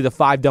 easily the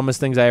 5 dumbest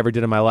things I ever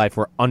did in my life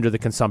were under the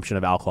consumption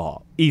of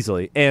alcohol.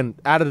 Easily. And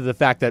added to the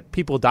fact that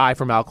people die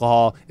from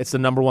alcohol, it's the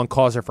number 1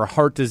 causer for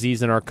heart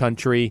disease in our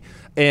country,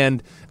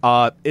 and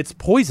it's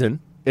poison.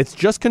 It's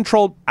just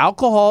controlled.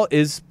 Alcohol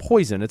is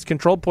poison. It's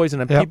controlled poison,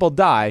 and people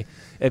die.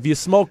 If you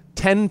smoke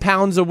 10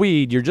 pounds of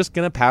weed, you're just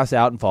going to pass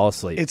out and fall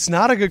asleep. It's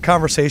not a good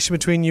conversation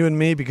between you and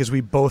me because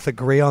we both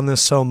agree on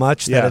this so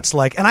much that it's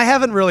like, and I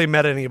haven't really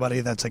met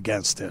anybody that's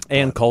against it.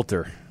 And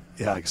Coulter.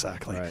 Yeah,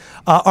 exactly. Right.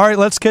 All right,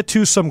 let's get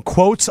to some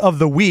quotes of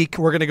the week.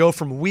 We're going to go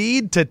from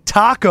weed to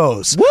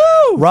tacos.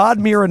 Woo! Rod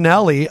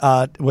Marinelli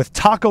with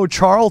Taco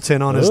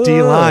Charlton on his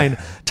D-line.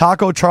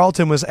 Taco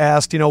Charlton was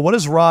asked, what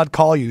does Rod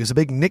call you? He's a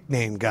big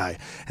nickname guy.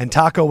 And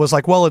Taco was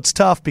like, well, it's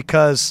tough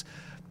because...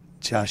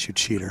 Josh, you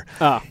cheater.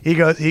 Oh. He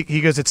goes,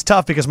 it's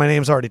tough because my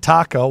name's already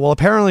Taco. Well,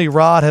 apparently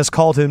Rod has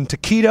called him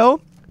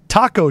Taquito,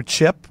 Taco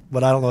Chip,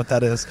 but I don't know what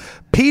that is,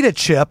 Pita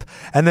Chip,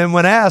 and then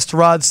when asked,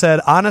 Rod said,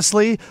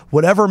 honestly,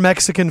 whatever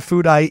Mexican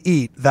food I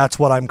eat, that's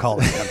what I'm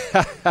calling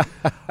him.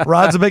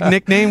 Rod's a big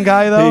nickname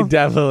guy, though? He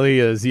definitely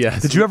is,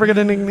 yes. Did you ever get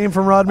a nickname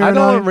from Rod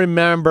Marinelli? I don't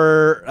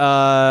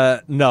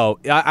remember. No.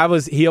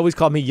 He always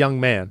called me Young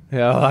Man.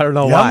 I don't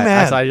know why.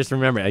 Man. I just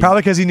remember.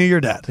 Probably because he knew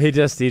your dad. He'd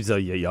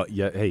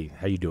hey,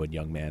 how you doing,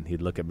 young man?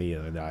 He'd look at me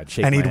and I'd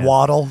shake and my he'd hand.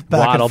 waddle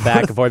back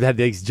and forth. Had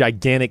these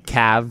gigantic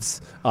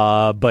calves.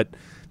 But,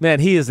 man,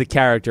 he is the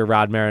character,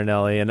 Rod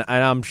Marinelli, and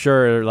I'm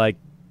sure,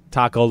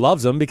 Taco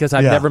loves him because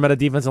I've never met a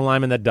defensive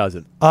lineman that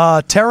doesn't.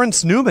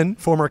 Terrence Newman,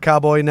 former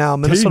Cowboy, now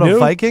Minnesota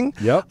Viking,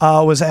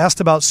 was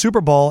asked about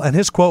Super Bowl, and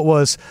his quote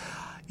was,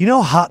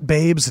 hot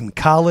babes in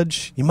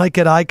college, you might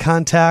get eye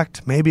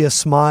contact, maybe a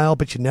smile,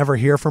 but you never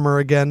hear from her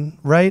again,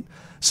 right?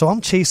 So I'm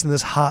chasing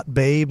this hot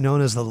babe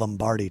known as the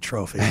Lombardi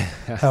Trophy.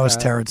 That was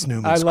Terrence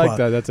Newman's quote. I like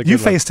that. That's a good You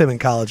one. Faced him in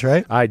college,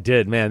 right? I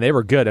did, man. They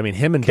were good. I mean,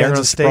 him and Darren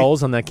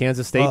Sproles on that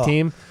Kansas State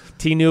team.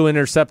 T-New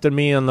intercepted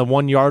me on the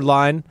 1-yard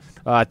line.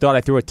 I thought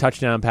I threw a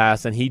touchdown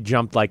pass, and he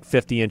jumped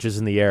 50 inches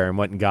in the air and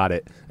went and got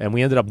it. And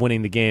we ended up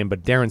winning the game.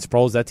 But Darren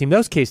Sproles, that team,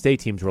 those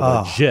K-State teams were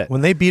legit. When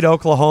they beat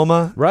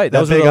Oklahoma, right?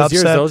 Those were those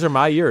years. Those are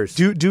my years.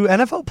 Do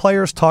NFL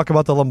players talk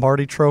about the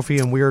Lombardi Trophy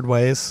in weird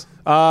ways?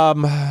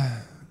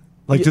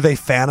 Do they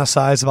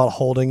fantasize about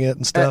holding it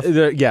and stuff?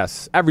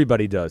 Yes,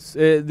 everybody does.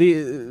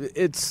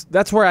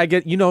 That's where I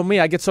get, me,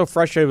 I get so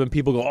frustrated when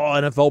people go, oh,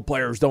 NFL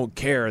players don't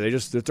care.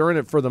 They're in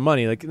it for the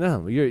money.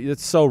 No,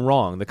 it's so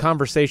wrong. The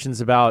conversations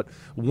about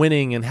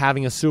winning and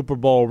having a Super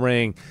Bowl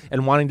ring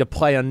and wanting to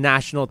play on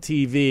national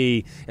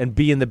TV and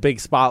be in the big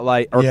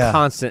spotlight are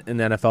constant in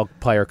NFL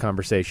player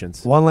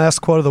conversations. One last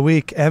quote of the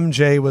week.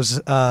 MJ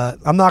was,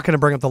 I'm not going to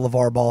bring up the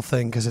LeVar Ball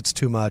thing because it's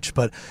too much,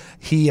 but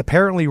he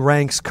apparently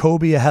ranks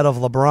Kobe ahead of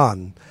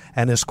LeBron.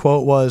 And his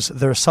quote was,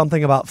 there's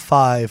something about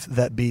 5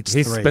 that beats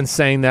 3. He's been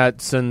saying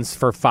that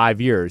for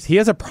 5 years. He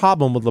has a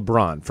problem with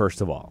LeBron,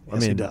 first of all.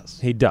 Yes, he does.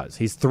 He does.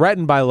 He's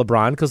threatened by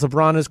LeBron because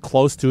LeBron is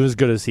close to as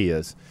good as he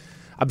is.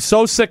 I'm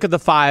so sick of the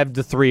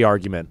 5-3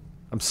 argument.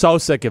 I'm so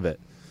sick of it.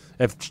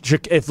 If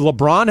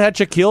LeBron had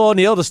Shaquille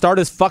O'Neal to start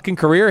his fucking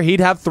career, he'd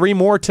have 3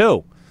 more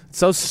too.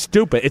 So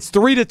stupid. It's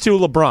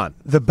 3-2 LeBron.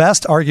 The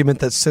best argument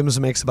that Sims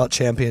makes about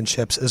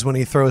championships is when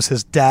he throws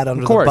his dad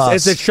under the bus. Of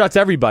course, it shuts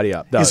everybody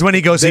up. Is when he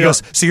goes,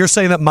 so you're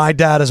saying that my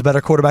dad is a better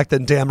quarterback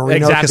than Dan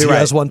Marino because he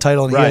has 1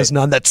 title and he has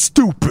none? That's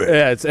stupid.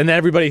 Yeah, and then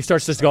everybody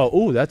starts to go,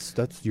 oh, that's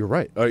you're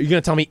right. Are you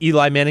going to tell me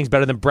Eli Manning's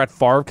better than Brett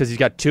Favre because he's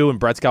got 2 and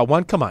Brett's got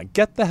 1? Come on,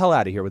 get the hell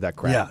out of here with that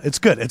crap. Yeah, it's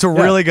good. It's a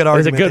really good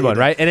argument. It's a good one,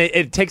 right? And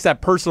it takes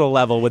that personal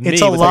level with me.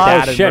 It's a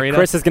lot of shit.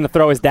 Chris is going to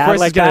throw his dad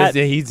like that.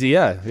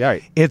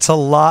 Right. It's a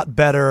lot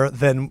better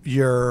than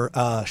your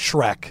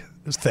Shrek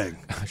thing.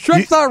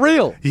 Shrek's not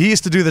real. He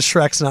used to do the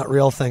Shrek's not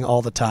real thing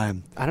all the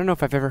time. I don't know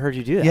if I've ever heard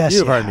you do that. Yes,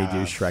 you've heard me do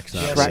Shrek's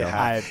not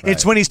real.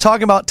 It's when he's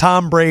talking about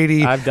Tom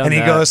Brady and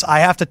he goes, I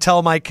have to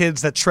tell my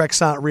kids that Shrek's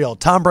not real.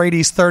 Tom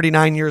Brady's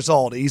 39 years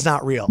old. He's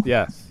not real.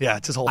 Yes. Yeah,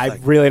 it's his whole thing. I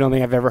really don't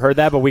think I've ever heard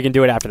that, but we can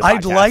do it after the podcast.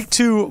 I'd like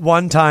to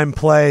one time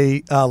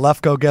play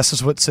Lefko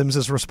guesses what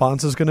Sims'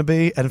 response is going to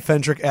be, and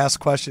Fendrick asks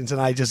questions, and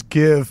I just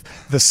give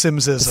the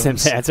Simsisms.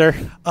 Sims answer?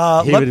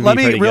 Let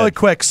me really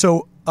quick.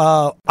 So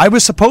I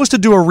was supposed to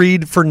do a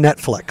read for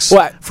Netflix.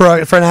 What? For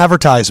an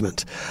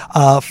advertisement.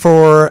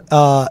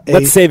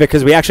 Let's save it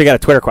because we actually got a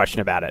Twitter question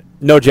about it.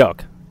 No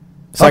joke.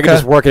 So I can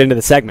just work it into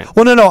the segment.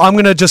 Well, no. I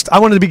wanted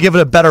to be given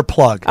a better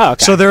plug. Oh,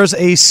 okay. So there's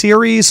a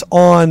series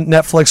on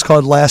Netflix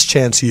called Last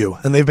Chance U,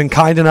 and they've been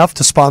kind enough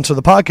to sponsor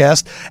the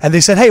podcast. And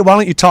they said, "Hey, why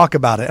don't you talk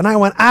about it?" And I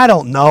went, "I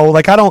don't know.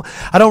 I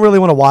don't really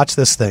want to watch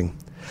this thing."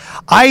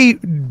 I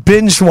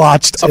binge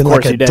watched in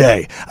like a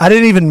day. I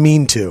didn't even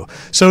mean to.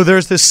 So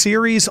there's this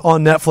series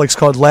on Netflix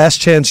called Last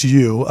Chance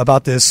U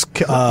about this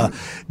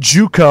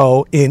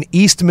JUCO in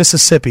East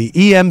Mississippi,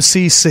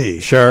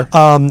 EMCC. Sure.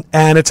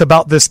 And it's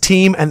about this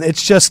team, and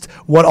it's just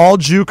what all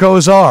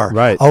JUCOs are.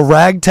 Right. A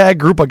ragtag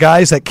group of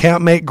guys that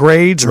can't make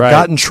grades or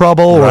got in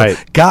trouble or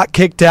got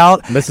kicked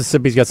out.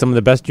 Mississippi's got some of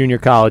the best junior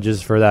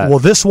colleges for that. Well,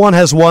 this one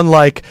has won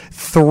like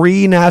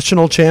 3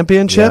 national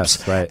championships.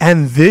 Yes, right.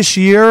 And this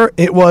year,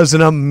 it was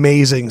an amazing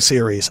amazing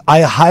series.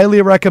 I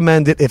highly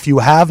recommend it. If you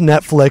have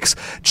Netflix,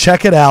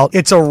 check it out.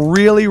 It's a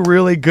really,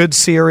 really good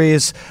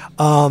series.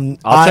 I'll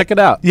check it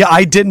out. Yeah,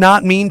 I did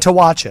not mean to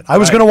watch it. I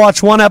was going to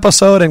watch one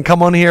episode and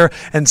come on here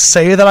and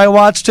say that I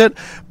watched it,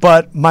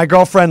 but my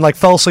girlfriend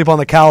fell asleep on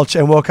the couch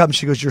and woke up and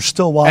she goes, "You're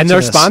still watching?" And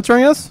they're this.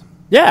 sponsoring us?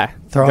 Yeah.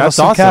 That's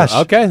awesome. Cash.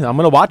 Okay, I'm going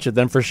to watch it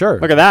then for sure.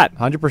 Look at that.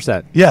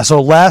 100%. Yeah,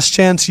 so Last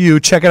Chance You,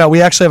 check it out.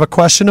 We actually have a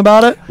question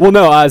about it. Well,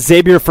 no,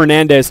 Xavier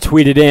Fernandez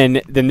tweeted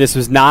in, then this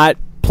was not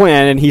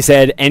planned, and he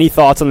said, any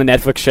thoughts on the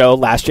Netflix show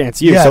Last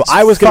Chance You? Yeah, so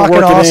I was going to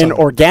work it in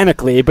awesome.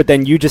 organically, but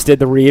then you just did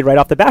the read right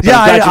off the bat. Yeah,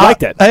 I'm glad you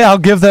liked it. I'll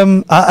give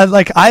them,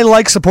 I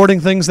like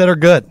supporting things that are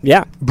good.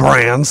 Yeah.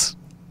 Brands.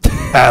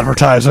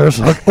 Advertisers.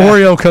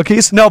 Oreo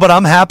cookies. No, but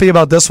I'm happy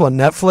about this one.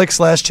 Netflix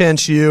Last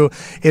Chance You.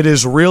 It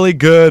is really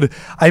good.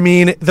 I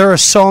mean, there are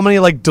so many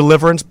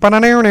Deliverance. It's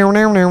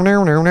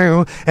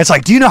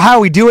like, do you know how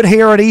we do it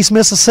here at East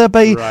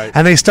Mississippi? Right.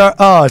 And they start,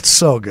 it's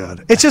so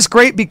good. It's just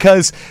great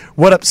because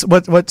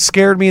what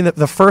scared me in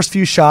the first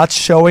few shots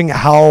showing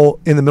how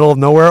in the middle of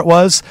nowhere it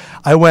was,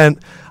 I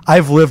went,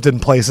 I've lived in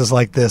places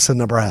like this in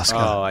Nebraska.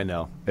 Oh, I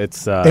know.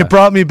 It's it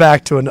brought me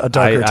back to a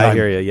darker time. I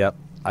hear you. Yep.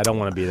 I don't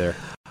want to be there.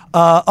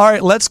 All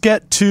right, let's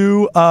get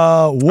to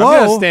I'm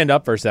going to stand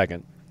up for a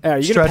second.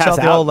 You Stretch pass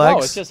out the old legs.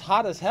 Oh, it's just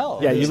hot as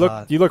hell. Yeah,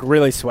 you look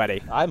really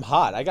sweaty. I'm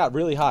hot. I got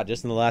really hot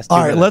just in the last 2 All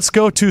minutes. right, let's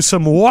go to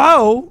some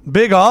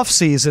big off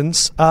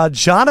seasons.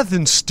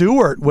 Jonathan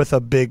Stewart with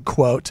a big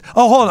quote.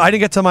 Oh, hold on, I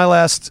didn't get to my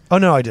last. Oh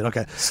no, I did.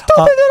 Okay. Stupid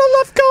little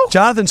left go.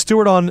 Jonathan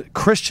Stewart on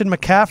Christian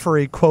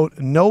McCaffrey quote.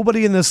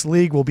 Nobody in this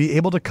league will be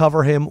able to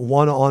cover him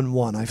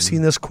one-on-one. I've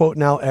seen this quote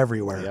now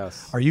everywhere.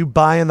 Yes. Are you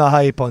buying the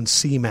hype on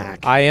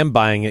C-Mac? I am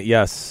buying it.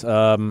 Yes.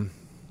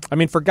 I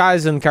mean, for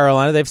guys in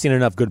Carolina, they've seen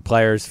enough good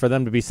players for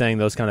them to be saying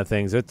those kind of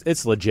things.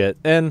 It's legit.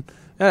 And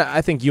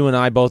I think you and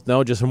I both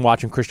know just from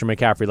watching Christian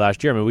McCaffrey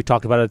last year. I mean, we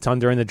talked about it a ton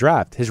during the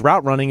draft. His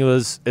route running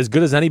was as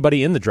good as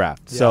anybody in the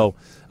draft. Yeah. So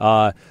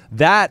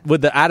that,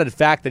 with the added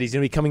fact that he's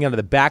going to be coming out of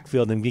the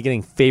backfield and be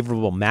getting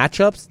favorable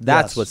matchups,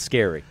 that's what's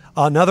scary.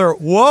 Another,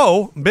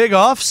 big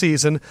off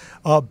season.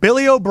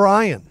 Billy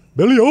O'Brien.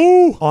 Billy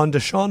O on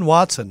Deshaun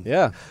Watson.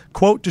 Yeah.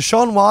 Quote,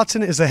 Deshaun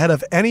Watson is ahead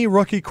of any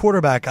rookie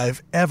quarterback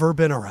I've ever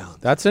been around.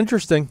 That's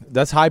interesting.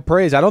 That's high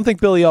praise. I don't think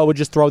Billy O would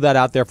just throw that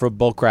out there for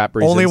bullcrap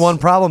reasons. Only one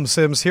problem,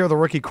 Sims. Here are the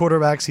rookie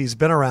quarterbacks he's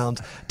been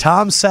around.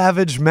 Tom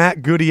Savage,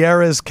 Matt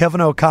Gutierrez, Kevin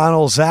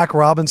O'Connell, Zach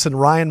Robinson,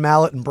 Ryan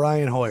Mallett, and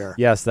Brian Hoyer.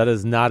 Yes, that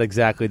is not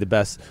exactly the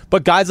best.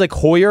 But guys like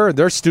Hoyer,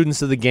 they're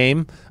students of the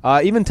game.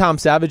 Even Tom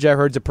Savage, I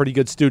heard, is a pretty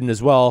good student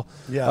as well.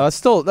 Yeah.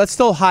 That's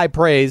still high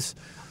praise.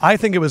 I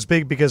think it was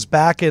big because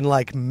back in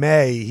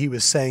May, he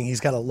was saying he's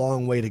got a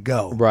long way to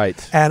go. Right.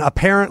 And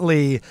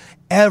apparently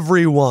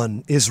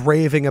everyone is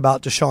raving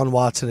about Deshaun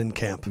Watson in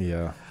camp.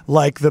 Yeah.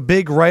 Like the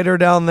big writer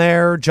down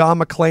there, John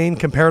McClain,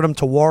 compared him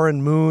to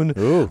Warren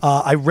Moon.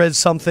 I read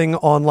something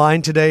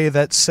online today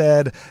that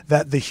said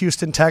that the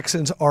Houston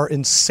Texans are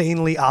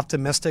insanely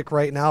optimistic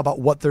right now about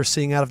what they're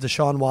seeing out of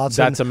Deshaun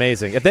Watson. That's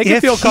amazing. If they can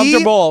feel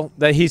comfortable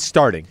that he's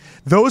starting.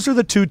 Those are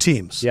the two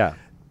teams. Yeah.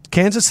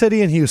 Kansas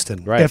City and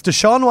Houston. Right. If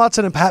Deshaun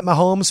Watson and Pat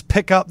Mahomes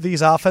pick up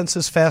these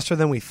offenses faster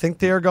than we think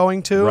they are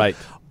going to, right.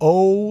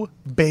 Oh,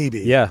 baby.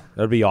 Yeah,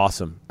 that would be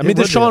awesome. I mean,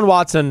 Deshaun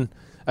Watson,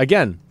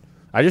 again,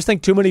 I just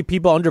think too many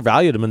people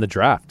undervalued him in the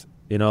draft.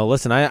 You know,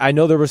 listen, I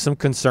know there were some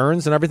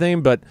concerns and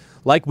everything, but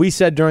like we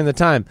said during the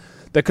time,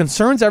 the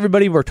concerns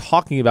everybody were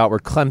talking about were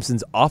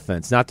Clemson's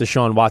offense, not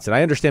Deshaun Watson.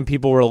 I understand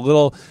people were a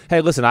little,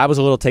 hey, listen, I was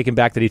a little taken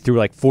back that he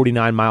threw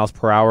 49 miles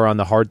per hour on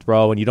the hard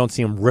throw, and you don't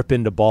see him rip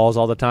into balls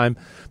all the time.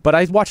 But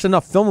I watched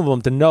enough film of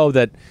him to know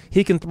that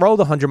he can throw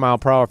the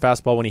 100-mile-per-hour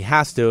fastball when he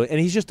has to, and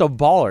he's just a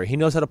baller. He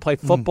knows how to play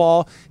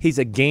football. He's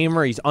a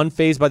gamer. He's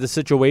unfazed by the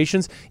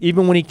situations,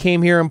 even when he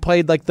came here and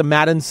played the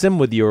Madden sim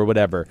with you or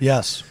whatever.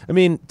 Yes. I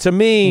mean, to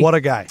me... What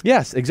a guy.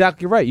 Yes,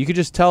 exactly right. You could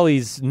just tell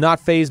he's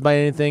not fazed by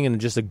anything and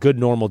just a good,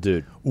 normal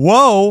dude.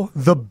 Whoa,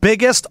 the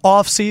biggest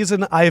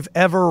offseason I've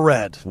ever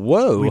read.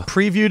 Whoa. We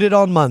previewed it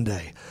on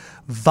Monday.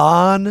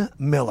 Von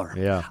Miller.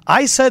 Yeah.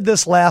 I said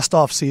this last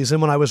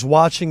offseason when I was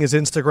watching his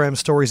Instagram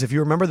stories. If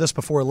you remember this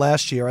before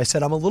last year, I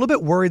said, I'm a little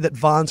bit worried that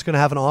Von's going to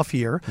have an off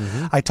year.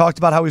 I talked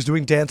about how he's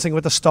doing Dancing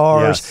with the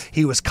Stars. Yes.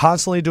 He was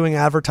constantly doing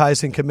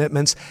advertising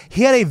commitments.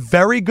 He had a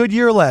very good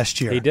year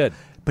last year. He did.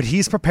 But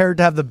he's prepared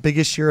to have the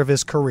biggest year of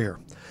his career.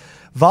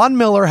 Von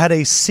Miller had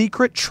a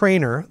secret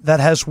trainer that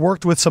has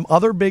worked with some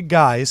other big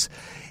guys.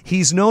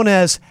 He's known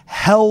as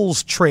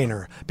Hell's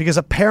Trainer because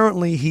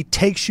apparently he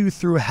takes you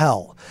through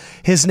hell.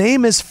 His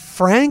name is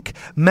Frank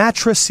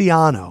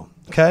Matriciano.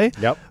 Okay?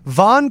 Yep.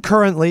 Von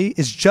currently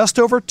is just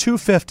over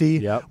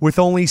 250 with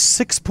only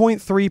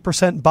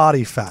 6.3%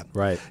 body fat.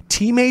 Right.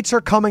 Teammates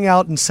are coming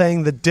out and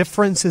saying the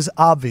difference is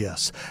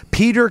obvious.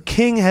 Peter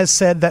King has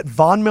said that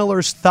Von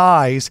Miller's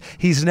thighs,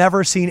 he's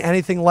never seen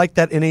anything like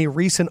that in a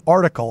recent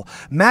article.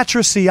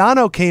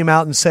 Matriciano came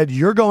out and said,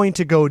 you're going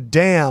to go,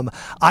 damn,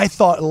 I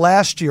thought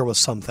last year was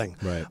something.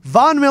 Right.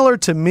 Von Miller,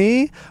 to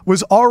me,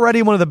 was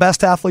already one of the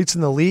best athletes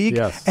in the league.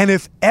 Yes. And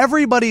if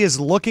everybody is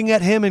looking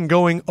at him and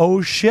going,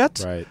 oh,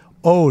 shit, right.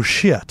 oh,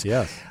 shit.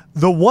 Yes.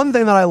 The one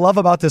thing that I love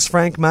about this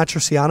Frank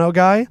Matriciano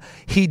guy,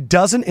 he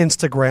doesn't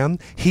Instagram,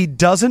 he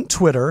doesn't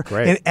Twitter.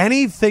 Great. And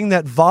anything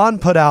that Vaughn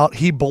put out,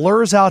 he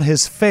blurs out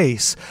his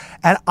face.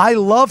 And I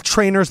love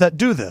trainers that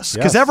do this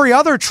because every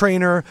other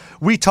trainer,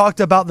 we talked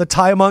about the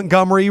Ty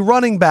Montgomery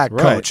running back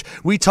coach.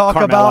 We talk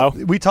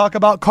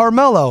about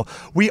Carmelo.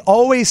 We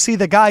always see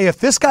the guy. If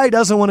this guy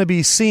doesn't want to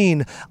be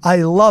seen, I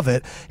love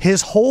it.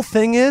 His whole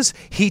thing is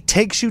he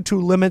takes you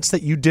to limits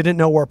that you didn't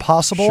know were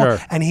possible,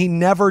 and he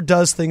never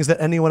does things that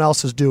anyone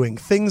else is doing.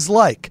 Things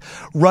like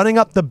running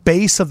up the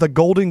base of the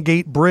Golden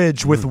Gate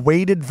Bridge with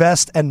weighted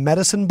vest and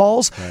medicine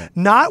balls,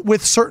 not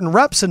with certain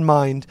reps in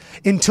mind,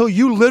 until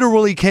you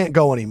literally can't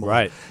go anymore.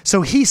 Right.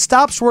 So he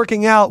stops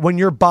working out when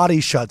your body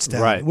shuts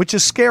down, which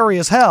is scary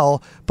as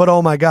hell, but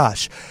oh my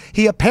gosh.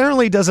 He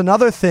apparently does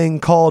another thing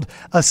called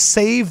a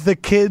Save the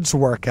Kids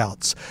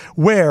workouts,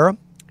 where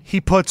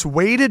he puts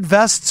weighted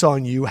vests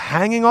on you,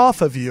 hanging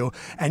off of you,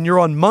 and you're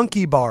on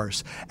monkey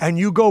bars, and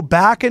you go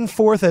back and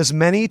forth as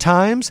many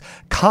times,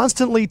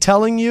 constantly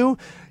telling you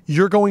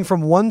you're going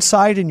from one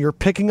side and you're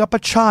picking up a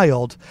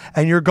child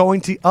and you're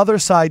going to the other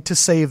side to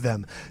save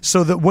them,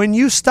 so that when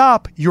you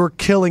stop, you're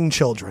killing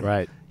children.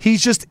 Right.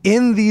 He's just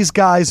in these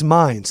guys'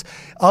 minds.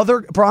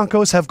 Other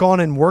Broncos have gone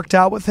and worked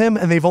out with him,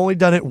 and they've only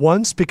done it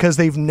once because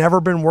they've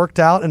never been worked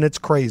out, and it's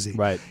crazy.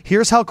 Right.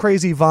 Here's how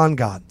crazy Vaughn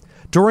got.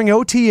 During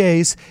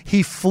OTAs,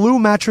 he flew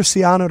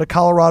Matriciano to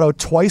Colorado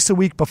twice a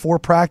week before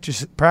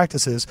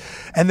practices,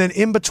 and then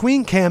in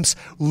between camps,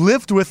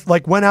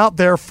 went out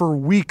there for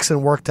weeks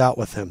and worked out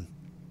with him.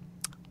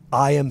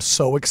 I am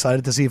so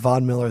excited to see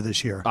Von Miller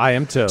this year. I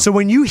am too. So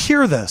when you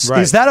hear this,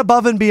 is that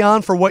above and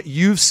beyond for what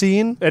you've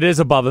seen? It is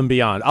above and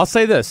beyond. I'll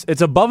say this. It's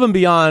above and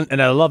beyond,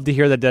 and I love to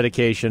hear the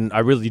dedication.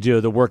 I really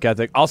do, the work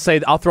ethic. I'll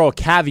throw a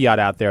caveat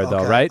out there,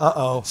 though, right?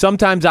 Uh-oh.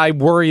 Sometimes I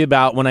worry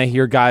about when I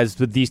hear guys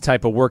with these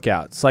type of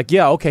workouts. Like,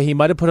 yeah, okay, he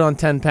might have put on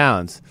 10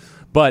 pounds,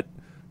 but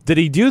did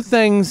he do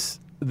things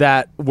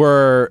that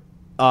were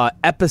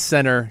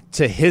epicenter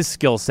to his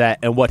skill set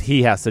and what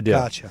he has to do?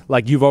 Gotcha.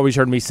 Like you've always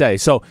heard me say.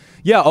 So,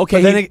 yeah, okay.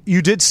 But then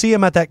you did see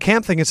him at that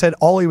camp thing and said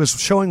all he was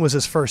showing was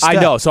his first step. I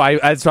know. So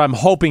I'm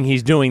hoping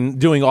he's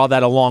doing all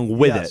that along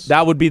with it.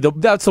 That would be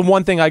that's the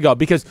one thing I go,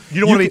 because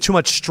you don't want to be too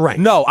much strength.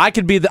 No, I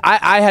could be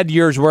I had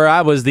years where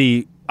I was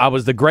the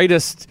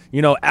greatest,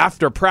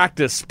 after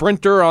practice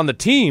sprinter on the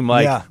team.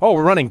 Like, oh,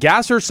 we're running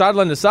gasser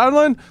sideline to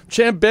sideline.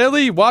 Champ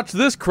Bailey, watch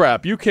this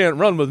crap. You can't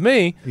run with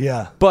me.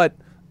 Yeah. But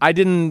I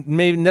didn't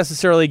maybe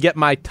necessarily get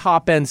my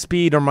top-end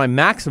speed or my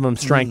maximum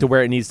strength to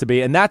where it needs to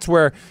be. And that's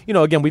where,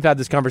 again, we've had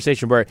this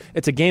conversation where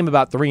it's a game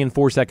about 3 and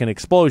 4 second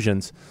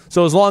explosions.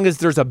 So as long as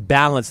there's a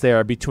balance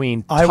there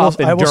between tough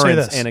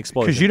endurance and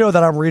explosion. Because you know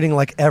that I'm reading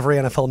like every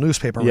NFL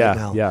newspaper right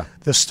now. Yeah.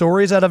 The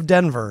stories out of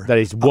Denver. That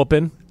he's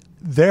whooping.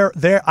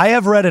 I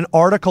have read an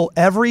article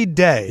every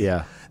day.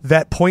 Yeah.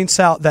 That points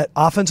out that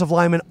offensive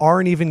linemen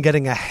aren't even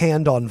getting a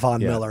hand on Von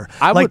Miller.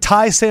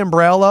 Ty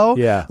Sambrailo,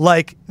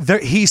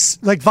 he's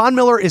like Von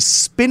Miller is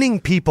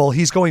spinning people.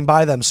 He's going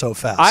by them so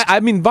fast.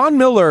 I mean, Von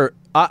Miller,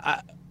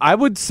 I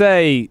would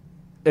say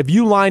if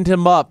you lined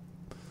him up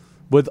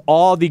with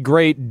all the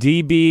great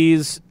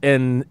DBs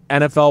and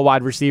NFL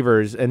wide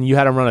receivers and you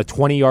had him run a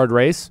 20-yard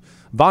race,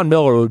 Von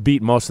Miller would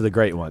beat most of the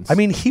great ones. I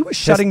mean, he was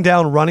shutting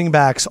down running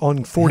backs on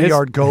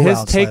 40-yard go routes.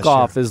 His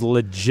takeoff is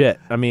legit.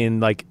 I mean,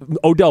 like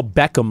Odell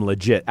Beckham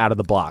legit out of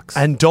the blocks.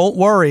 And don't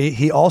worry,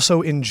 he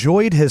also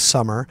enjoyed his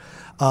summer.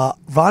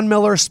 Von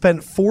Miller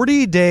spent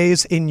 40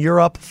 days in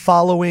Europe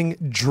following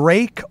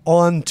Drake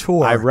on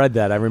tour. I read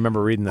that. I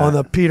remember reading that. On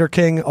the Peter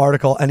King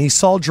article. And he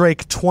saw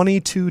Drake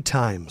 22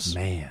 times.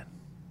 Man,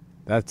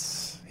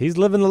 he's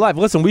living the life.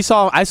 Listen,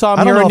 I saw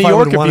him here in New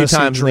York a few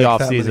times in the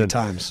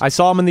offseason. I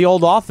saw him in the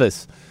old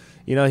office.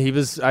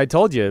 I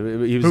told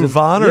you. He was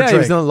Vaughn or Drake? He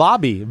was in the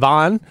lobby.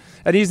 Vaughn.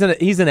 And he's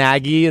an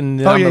Aggie. And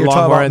you're talking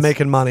about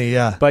making money,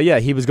 yeah. But yeah,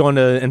 he was going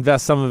to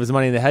invest some of his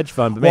money in the hedge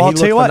fund. But he looked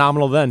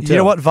phenomenal then, too. You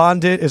know what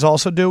Vaughn is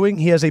also doing?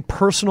 He has a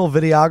personal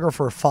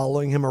videographer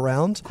following him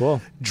around.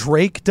 Cool.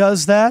 Drake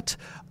does that.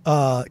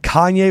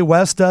 Kanye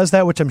West does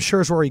that, which I'm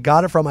sure is where he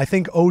got it from. I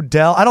think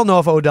Odell. I don't know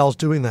if Odell's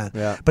doing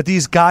that. But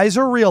these guys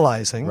are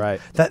realizing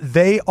that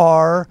they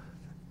are,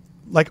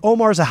 like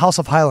Omar's a House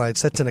of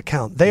Highlights. That's an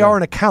account. They are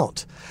an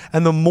account.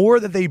 And the more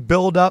that they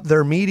build up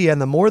their media and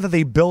the more that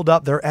they build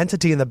up their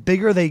entity and the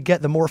bigger they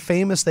get, the more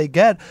famous they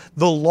get,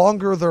 the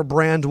longer their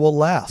brand will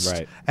last.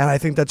 Right. And I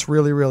think that's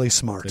really, really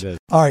smart. It is.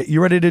 All right, you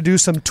ready to do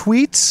some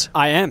tweets?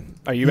 I am.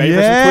 Are you ready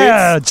for some tweets?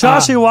 Yeah,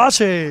 Joshy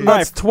Washy.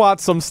 Let's twat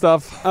some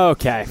stuff.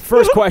 Okay.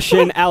 First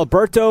question,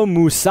 Alberto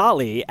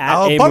Musali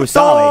at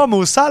Alberto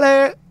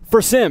Musali.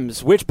 For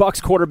Sims, which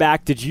Bucks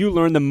quarterback did you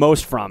learn the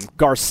most from?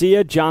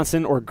 Garcia,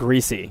 Johnson, or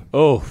Greasy?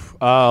 Oh,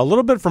 a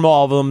little bit from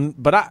all of them,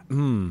 but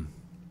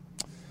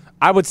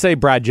I would say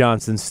Brad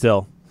Johnson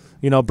still.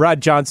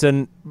 Brad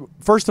Johnson,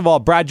 first of all,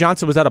 Brad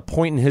Johnson was at a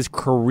point in his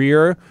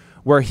career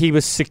where he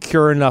was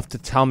secure enough to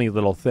tell me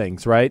little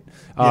things, right?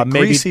 Maybe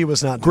Greasy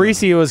was not.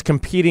 Greasy was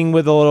competing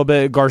with a little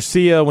bit.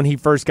 Garcia, when he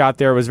first got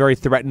there, was very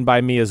threatened by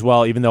me as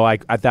well, even though I,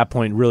 at that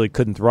point, really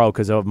couldn't throw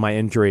because of my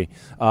injury.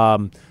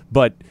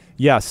 But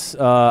Yes,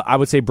 I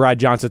would say Brad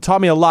Johnson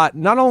taught me a lot.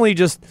 Not only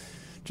just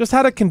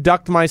how to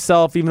conduct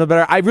myself even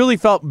better. I really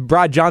felt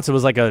Brad Johnson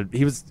was I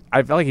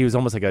felt like he was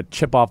almost like a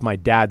chip off my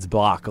dad's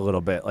block a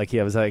little bit. Like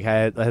I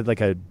had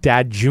like a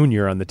dad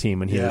junior on the team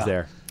when he was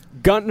there.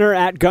 Guntner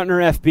at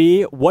Guntner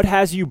FB, what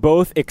has you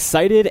both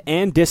excited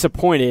and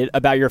disappointed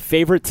about your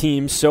favorite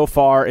teams so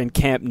far in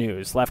camp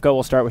news? Lefko,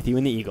 we'll start with you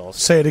and the Eagles.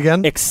 Say it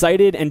again.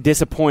 Excited and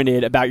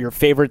disappointed about your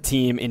favorite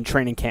team in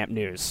training camp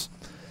news.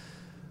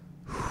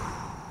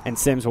 And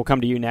Sims, will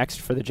come to you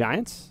next for the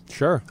Giants.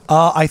 Sure.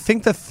 I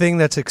think the thing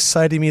that's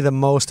exciting me the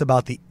most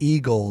about the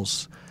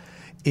Eagles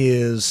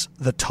is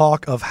the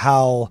talk of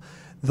how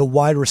the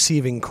wide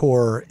receiving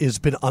core has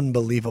been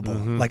unbelievable.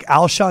 Like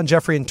Alshon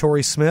Jeffrey and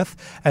Torrey Smith,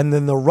 and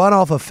then the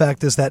runoff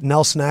effect is that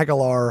Nelson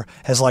Aguilar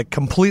has like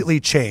completely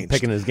changed.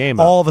 Picking his game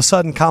up. All of a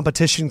sudden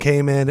competition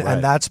came in,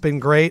 and that's been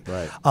great.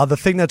 Right. The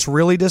thing that's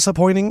really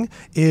disappointing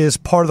is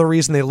part of the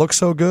reason they look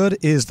so good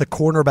is the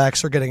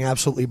cornerbacks are getting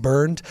absolutely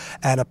burned,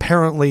 and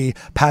apparently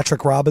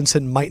Patrick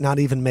Robinson might not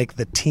even make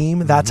the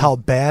team. That's how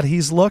bad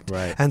he's looked.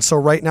 Right. And so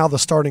right now the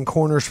starting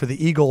corners for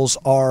the Eagles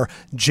are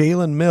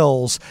Jalen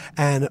Mills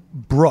and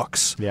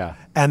Brooks. Yeah.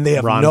 And they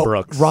have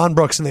Ron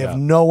Brooks, and they have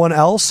no one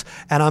else.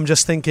 And I'm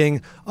just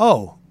thinking,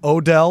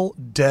 Odell,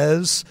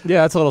 Dez.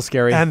 Yeah, that's a little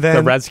scary. And then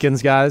the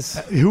Redskins guys.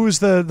 Who's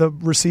the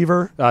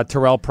receiver?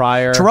 Terrell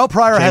Pryor. Terrell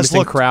Pryor has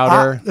looked.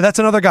 Crowder. That's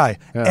another guy.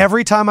 Yeah.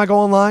 Every time I go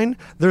online,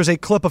 there's a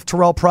clip of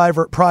Terrell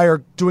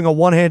Pryor doing a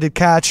one-handed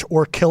catch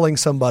or killing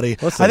somebody.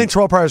 Listen, I think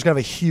Terrell Pryor is going to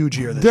have a huge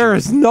year this year. There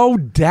is no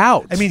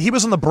doubt. I mean, he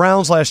was on the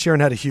Browns last year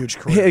and had a huge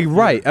career.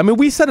 Right. I mean,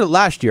 we said it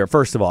last year,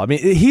 first of all. I mean,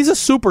 he's a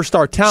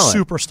superstar talent.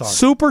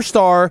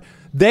 Superstar.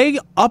 They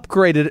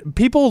upgraded.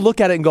 People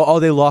look at it and go, "Oh,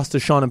 they lost to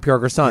Sean and Pierre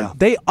Garçon." Yeah.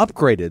 They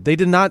upgraded. They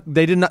did not.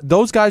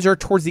 Those guys are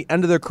towards the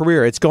end of their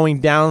career. It's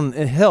going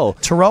downhill.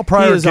 Terrell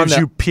Pryor gives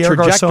you Pierre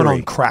Garçon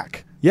on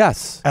crack.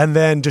 Yes. And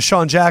then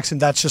Deshaun Jackson,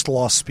 that's just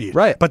lost speed.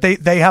 Right. But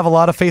they have a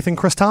lot of faith in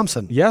Chris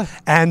Thompson. Yeah.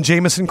 And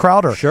Jamison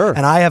Crowder. Sure.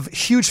 And I have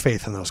huge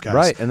faith in those guys.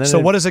 Right. And then so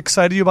what has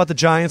excited you about the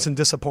Giants and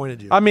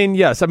disappointed you? I mean,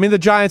 yes. I mean, the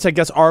Giants, I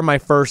guess, are my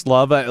first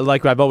love.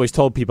 Like I've always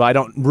told people, I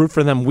don't root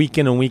for them week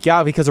in and week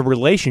out because of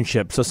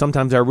relationships. So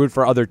sometimes I root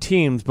for other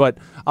teams. But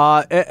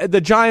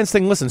the Giants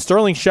thing, listen,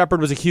 Sterling Shepard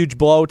was a huge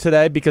blow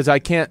today because I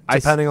can't.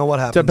 Depending on what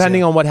happens.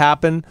 Depending on what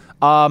happened.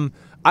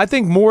 I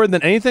think more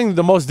than anything,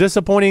 the most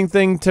disappointing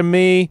thing to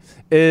me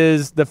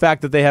is the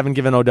fact that they haven't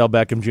given Odell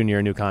Beckham Jr.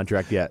 a new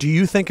contract yet. Do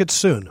you think it's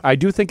soon? I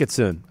do think it's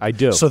soon. I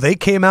do. So they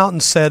came out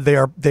and said they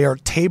are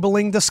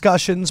tabling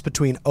discussions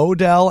between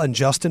Odell and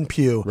Justin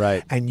Pugh.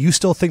 Right. And you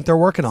still think they're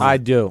working on it? I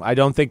do.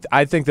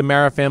 I think the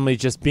Mara family is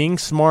just being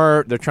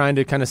smart. They're trying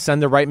to kind of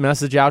send the right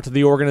message out to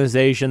the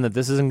organization that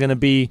this isn't going to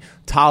be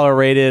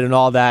tolerated and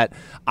all that.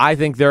 I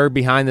think they're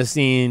behind the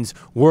scenes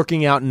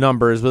working out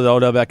numbers with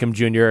Odell Beckham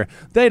Jr.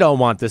 They don't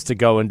want this to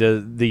go into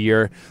the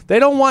year. They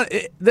don't want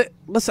it.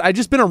 Listen, I've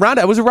just been around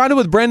it. I was around it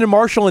with Brandon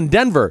Marshall in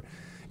Denver.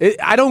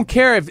 I don't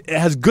care if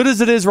as good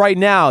as it is right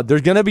now,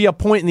 there's going to be a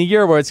point in the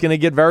year where it's going to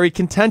get very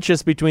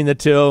contentious between the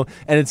two,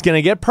 and it's going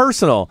to get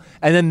personal.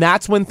 And then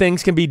that's when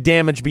things can be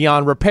damaged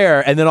beyond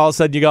repair. And then all of a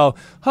sudden you go,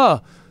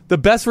 the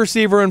best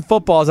receiver in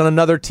football is on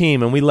another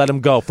team, and we let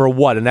him go for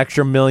what, an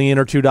extra $1 million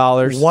or $2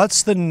 million?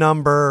 What's the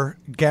number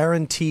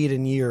guaranteed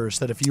in years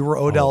that if you were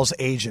Odell's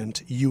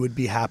agent, you would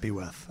be happy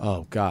with?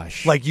 Oh,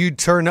 gosh. Like you'd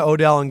turn to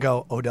Odell and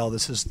go, Odell,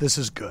 this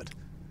is good.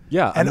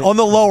 Yeah, and on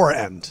the lower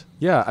end.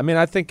 Yeah, I mean,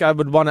 I think I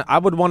would want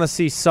to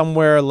see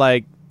somewhere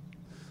like,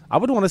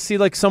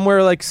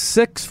 somewhere like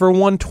 6 for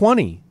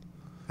 $120.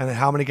 And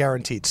how many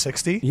guaranteed?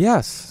 60?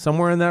 Yes,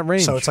 somewhere in that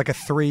range. So it's like a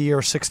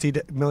 3-year,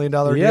 $60 million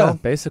deal? Yeah,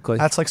 basically.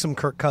 That's like some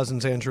Kirk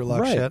Cousins, Andrew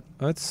Luck shit.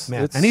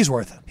 And he's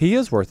worth it. He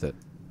is worth it.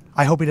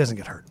 I hope he doesn't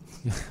get hurt.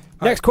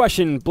 Next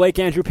question, Blake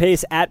Andrew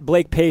Pace at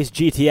Blake Pace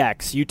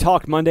GTX. You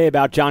talked Monday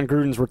about John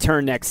Gruden's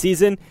return next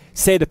season.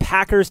 Say the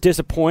Packers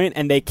disappoint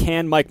and they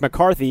can Mike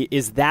McCarthy.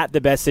 Is that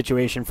the best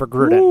situation for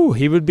Gruden? Ooh,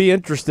 he would be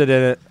interested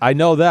in it. I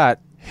know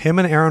that. Him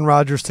and Aaron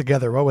Rodgers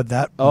together, what would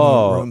that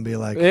room be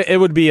like? It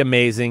would be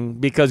amazing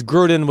because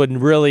Gruden would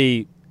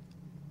really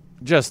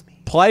just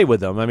play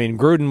with them. I mean,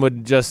 Gruden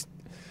would just,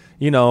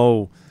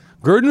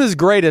 Gruden is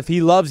great if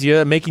he loves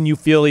you, making you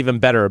feel even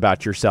better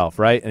about yourself,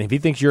 right? And if he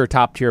thinks you're a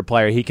top-tier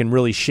player, he can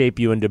really shape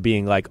you into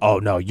being like, oh,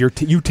 no, you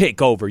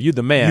take over. You're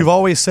the man. You've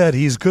always said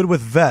he's good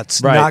with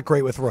vets, not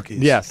great with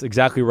rookies. Yes,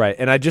 exactly right.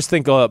 And I just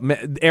think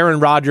Aaron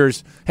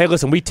Rodgers, hey,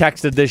 listen, we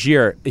texted this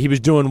year. He was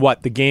doing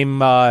what? The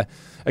game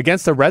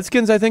against the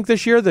Redskins, I think,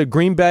 this year, the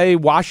Green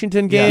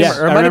Bay-Washington game. Yes.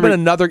 Or it might have been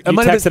another. You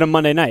texted him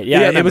Monday night.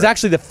 Yeah, it was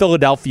actually the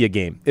Philadelphia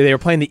game. They were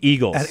playing the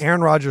Eagles. And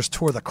Aaron Rodgers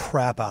tore the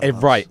crap out of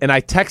us. Right. And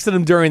I texted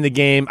him during the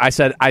game. I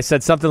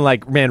said something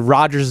like, man,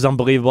 Rodgers is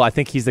unbelievable. I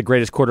think he's the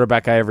greatest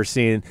quarterback I ever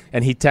seen.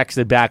 And he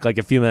texted back like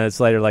a few minutes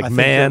later like,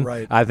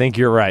 I think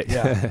you're right.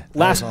 Yeah.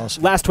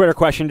 Last Twitter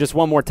question, just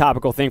one more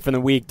topical thing from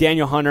the week.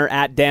 Daniel Hunter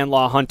at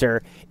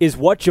DanLawHunter. Is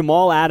what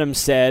Jamal Adams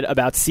said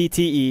about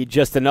CTE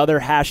just another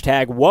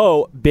hashtag,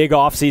 whoa, big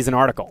offseason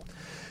article?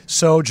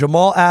 So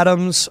Jamal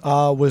Adams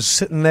was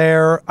sitting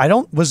there.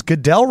 Was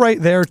Goodell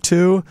right there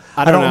too?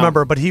 I don't know.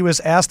 Remember, but he was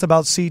asked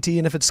about CT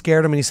and if it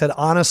scared him, and he said,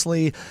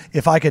 honestly,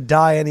 if I could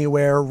die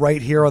anywhere,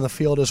 right here on the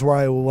field is where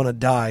I would want to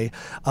die.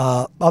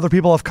 Other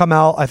people have come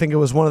out. I think it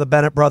was one of the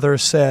Bennett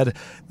brothers said,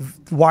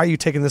 why are you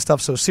taking this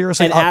stuff so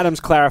seriously? And Adams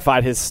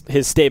clarified his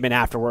statement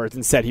afterwards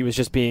and said he was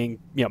just being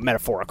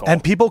metaphorical.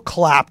 And people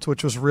clapped,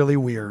 which was really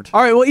weird.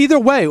 All right, well, either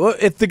way,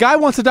 if the guy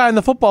wants to die on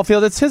the football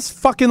field, it's his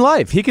fucking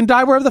life. He can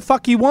die wherever the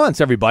fuck he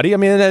wants, everybody. I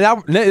mean,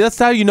 that's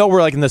how you know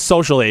we're like in the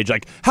social age.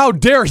 Like, how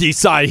dare he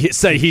say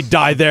he'd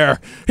die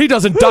there? He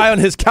doesn't die on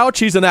his couch.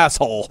 He's an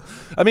asshole.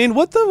 I mean,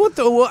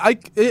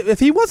 if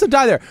he wants to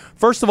die there,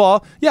 first of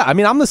all, yeah, I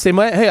mean, I'm the same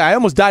way. Hey, I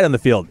almost died on the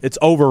field. It's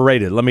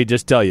overrated. Let me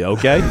just tell you,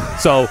 okay?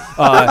 So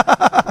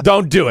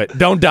don't do it.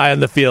 Don't die on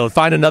the field.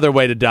 Find another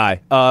way to die.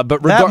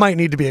 But that might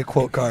need to be a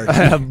quote card.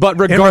 But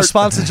in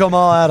response to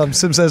Jamal Adams,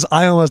 Sim says,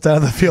 I almost died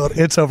on the field.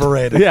 It's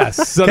overrated.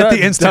 Yes. So get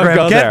the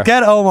Instagram.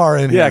 Get Omar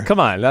in here. Yeah,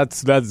 come on.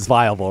 That's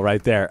viable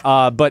right there.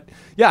 But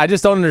yeah, I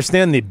just don't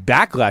understand the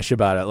backlash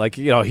about it. Like,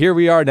 here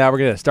we are now. We're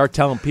going to start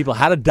telling people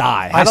how to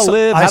die, how to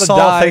live, how to die. I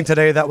saw a thing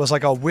today that was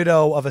like a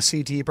widow of a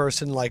CT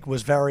person,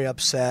 was very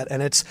upset.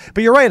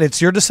 But you're right.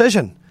 It's your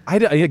decision.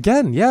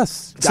 Again,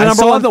 yes. I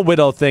saw the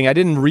widow thing. I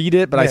didn't read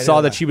it, but I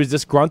saw that she was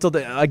disgruntled.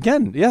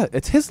 Again, yeah,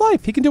 it's his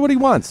life. He can do what he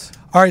wants.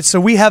 All right,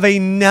 so we have a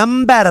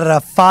number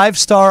of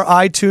 5-star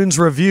iTunes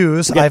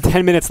reviews. We have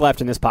 10 minutes left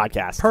in this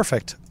podcast.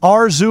 Perfect.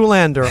 R.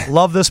 Zoolander,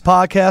 love this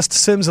podcast.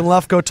 Sims and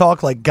Lefko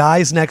talk like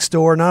guys next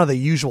door. None of the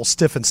usual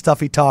stiff and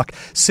stuffy talk.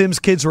 Sims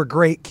kids were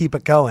great. Keep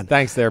it going.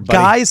 Thanks there, buddy.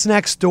 Guys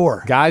next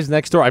door. Guys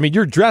next door. I mean,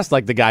 you're dressed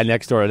like the guy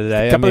next door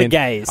today. Couple of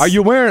gays. Are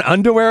you wearing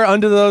underwear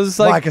under those?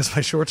 Why? Because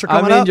my shorts are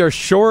coming up? Your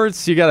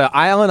shorts. You got an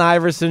Allen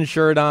Iverson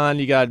shirt on.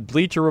 You got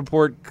Bleacher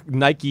Report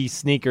Nike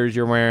sneakers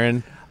you're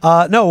wearing.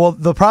 No, well,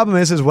 the problem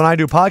is when I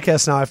do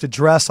podcasts now, I have to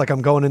dress like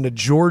I'm going into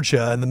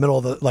Georgia in the middle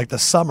of the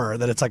summer,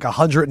 that it's like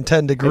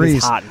 110 degrees.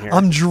 It's hot in here.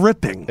 I'm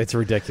dripping. It's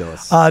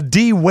ridiculous.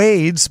 D.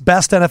 Wade's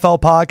best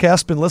NFL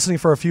podcast. Been listening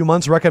for a few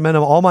months. Recommend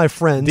him all my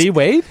friends. D.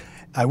 Wade?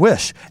 I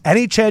wish.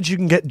 Any chance you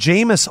can get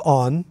Jameis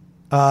on?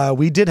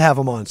 We did have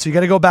him on. So you got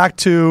to go back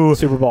to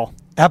Super Bowl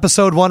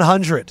episode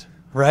 100,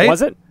 right?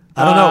 Was it?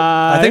 I don't know.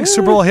 I think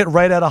Super Bowl hit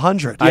right at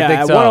 100. Yeah, I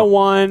think so.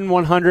 101,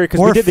 100, because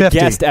we did 50. The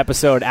guest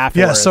episode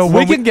afterwards. Yeah, so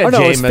we can get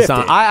Jameis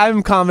on.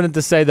 I'm confident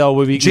to say, though,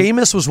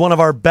 Jameis was one of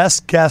our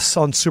best guests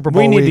on Super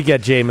Bowl week. We need week. to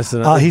get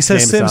Jameis on. He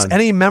says, Sims,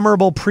 any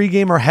memorable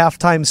pregame or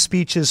halftime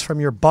speeches from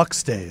your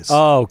Bucks days?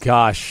 Oh,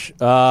 gosh.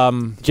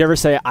 Did you ever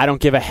say, I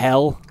don't give a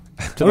hell?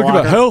 I don't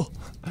give a hell?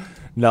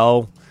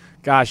 No.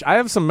 Gosh, I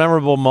have some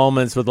memorable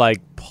moments with,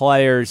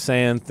 players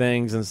saying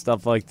things and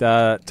stuff like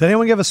that. Did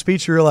anyone give a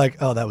speech where you're like,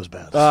 oh, that was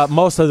bad?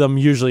 Most of them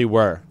usually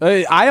were.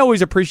 I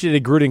always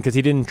appreciated Gruden because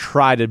he didn't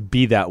try to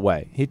be that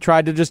way. He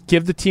tried to just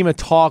give the team a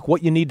talk,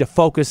 what you need to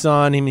focus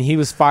on. I mean, he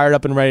was fired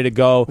up and ready to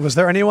go. Was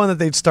there anyone that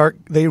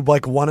they'd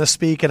want to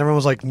speak and everyone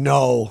was like,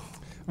 no?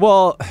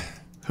 Well,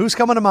 who's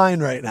coming to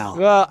mind right now?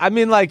 Well, I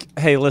mean,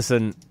 hey,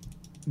 listen,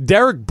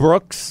 Derek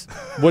Brooks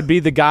would be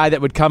the guy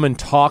that would come and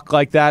talk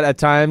like that at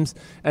times,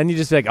 and you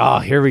just be like, oh,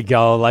 here we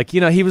go.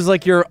 He was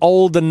like your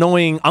old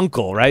annoying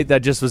uncle, right?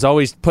 That just was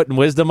always putting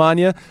wisdom on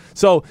you.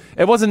 So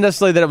it wasn't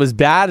necessarily that it was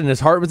bad and his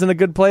heart was in a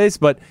good place,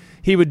 but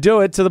he would do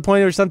it to the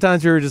point where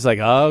sometimes we were just like,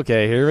 oh,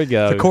 okay, here we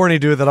go. The corny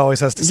dude that always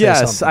has to say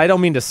something. Yes, I don't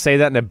mean to say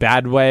that in a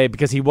bad way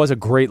because he was a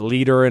great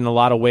leader in a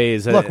lot of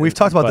ways. Look, we've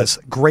talked about this.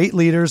 Great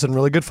leaders and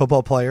really good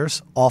football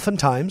players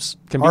oftentimes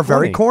are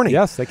very corny.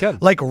 Yes, they can.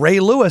 Like Ray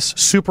Lewis,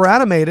 super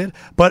animated,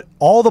 but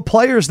all the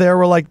players there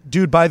were like,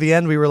 dude, by the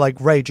end we were like,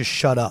 Ray, just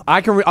shut up.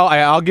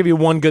 I'll give you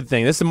one good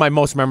thing. This is my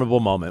most memorable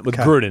moment with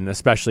Gruden,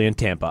 especially in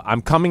Tampa.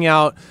 I'm coming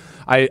out.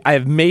 I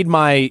have made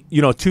my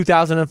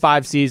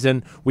 2005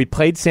 season. We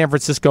played San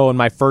Francisco in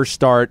my first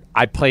start.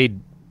 I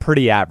played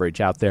pretty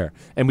average out there,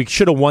 and we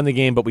should have won the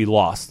game, but we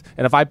lost.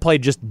 And if I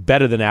played just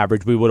better than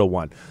average, we would have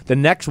won. The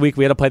next week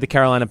we had to play the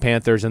Carolina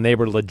Panthers, and they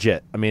were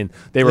legit. I mean,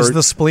 they were. This is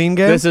the spleen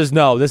game? This is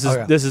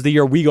the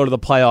year we go to the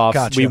playoffs.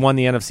 Gotcha. We won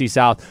the NFC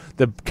South.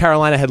 The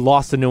Carolina had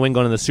lost to New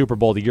England in the Super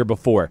Bowl the year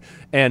before,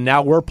 and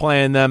now we're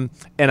playing them.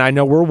 And I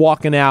know we're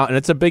walking out, and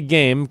it's a big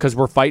game because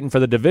we're fighting for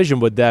the division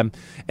with them.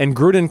 And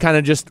Gruden kind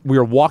of we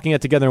were walking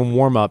it together in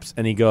warm-ups,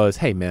 and he goes,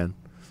 "Hey, man."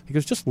 He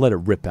goes, just let it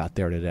rip out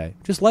there today.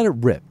 Just let it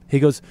rip. He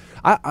goes,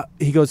 I'm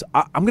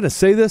going to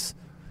say this.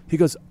 He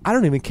goes, I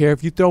don't even care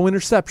if you throw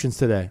interceptions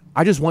today.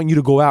 I just want you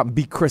to go out and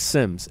beat Chris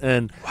Sims.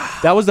 And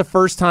that was the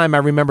first time I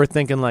remember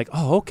thinking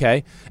oh,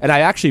 okay. And I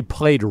actually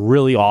played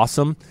really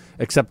awesome,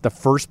 except the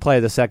first play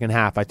of the second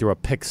half, I threw a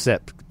pick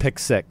six.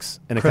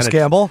 And Chris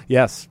Campbell?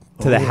 Yes,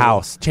 to the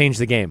house. Changed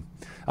the game.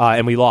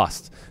 And we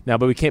lost. Now,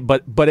 but we can't.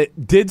 But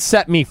it did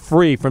set me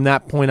free from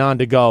that point on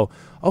to go,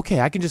 okay,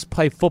 I can just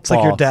play football. It's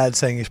like your dad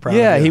saying he's proud of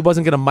you. Yeah, he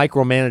wasn't going to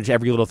micromanage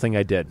every little thing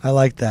I did. I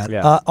like that.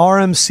 Yeah.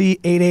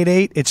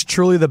 RMC888, it's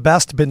truly the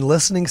best. Been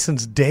listening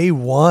since day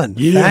one.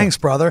 Yeah. Thanks,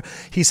 brother.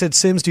 He said,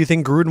 Sims, do you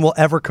think Gruden will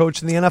ever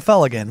coach in the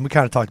NFL again? We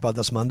kind of talked about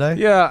this Monday.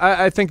 Yeah,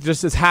 I think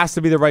just this has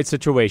to be the right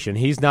situation.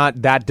 He's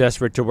not that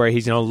desperate to where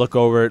he's going to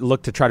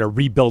look to try to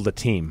rebuild a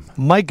team.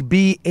 Mike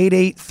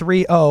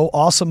B8830,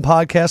 awesome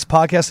podcast.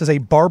 Podcast has a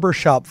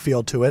barbershop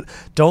feel to it.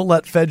 Don't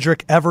let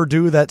Fedrick ever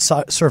do that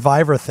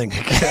Survivor thing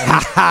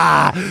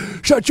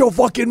again. Shut your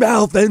fucking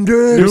mouth,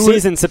 Ender. New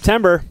season,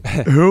 September.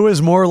 Who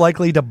is more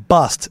likely to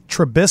bust,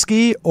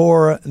 Trubisky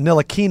or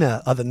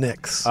Ntilikina of the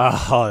Knicks?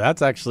 Oh,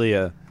 that's actually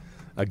a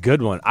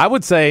good one. I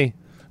would say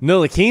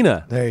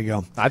Ntilikina. There you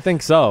go. I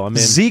think so. I mean,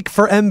 Zeke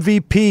for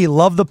MVP.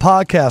 Love the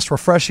podcast.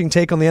 Refreshing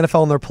take on the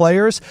NFL and their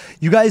players.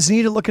 You guys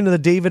need to look into the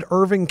David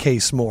Irving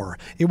case more.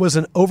 It was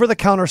an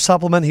over-the-counter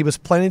supplement he was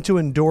planning to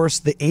endorse.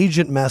 The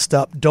agent messed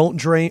up. Don't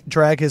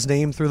drag his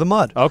name through the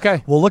mud.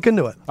 Okay. We'll look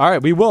into it. All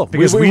right, we will.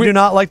 Because we do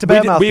not like to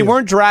badmouth We you.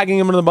 weren't dragging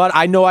him into the mud.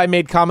 I know I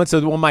made comments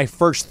of what my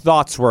first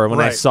thoughts were when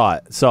I saw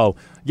it. So,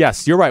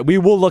 yes, you're right. We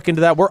will look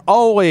into that. We're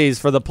always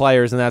for the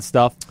players and that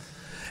stuff.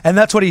 And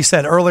that's what he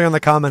said earlier in the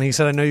comment. He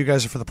said, I know you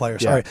guys are for the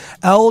players. Yeah. All right.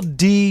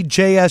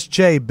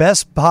 LDJSJ,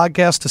 best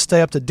podcast to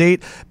stay up to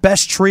date,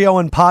 best trio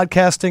in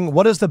podcasting.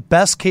 What is the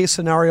best case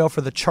scenario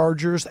for the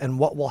Chargers and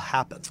what will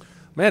happen?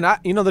 Man,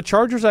 the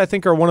Chargers, I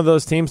think, are one of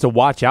those teams to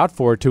watch out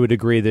for to a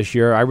degree this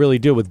year. I really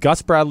do. With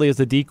Gus Bradley as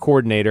the D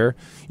coordinator,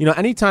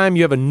 anytime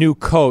you have a new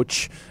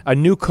coach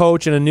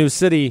in a new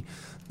city,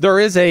 there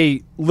is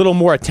a little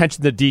more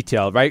attention to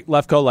detail, right,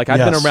 Lefko? Like, I've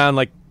been around,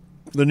 like,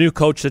 the new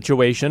coach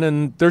situation,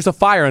 and there's a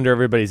fire under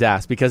everybody's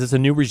ass because it's a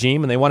new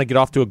regime, and they want to get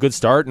off to a good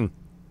start and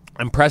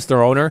impress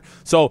their owner.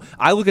 So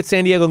I look at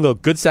San Diego and go,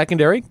 good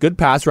secondary, good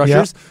pass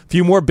rushers,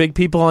 few more big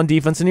people on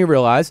defense than you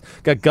realize.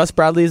 Got Gus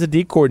Bradley as a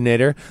D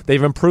coordinator.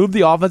 They've improved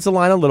the offensive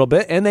line a little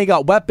bit, and they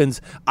got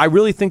weapons. I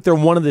really think they're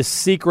one of the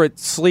secret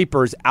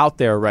sleepers out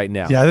there right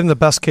now. Yeah, I think the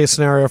best case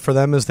scenario for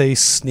them is they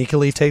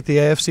sneakily take the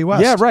AFC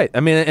West. Yeah, right. I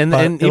mean,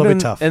 and even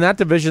in that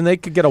division, they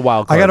could get a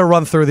wild card. I got to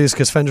run through these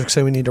because Fendrick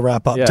said we need to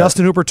wrap up. Yeah.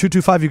 Justin Hooper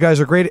 225, you guys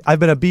are great. I've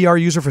been a BR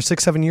user for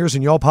 6-7 years,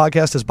 and y'all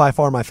podcast is by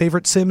far my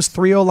favorite. Sims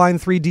 3-0 line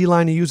 3D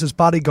line to use as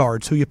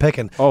bodyguards. Who you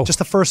picking? Oh. Just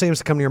the first names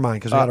to come to your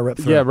mind because we got to rip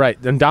through. Yeah, right.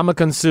 And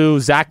Ndamukong Suh,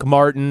 Zach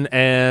Martin,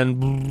 and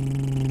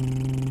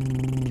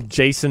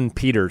Jason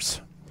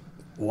Peters.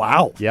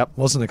 Wow. Yep.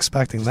 Wasn't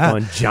expecting that.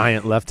 One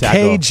giant left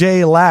tackle.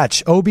 KJ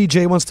Latch.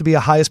 OBJ wants to be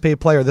a highest paid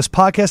player. This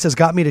podcast has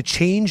got me to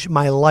change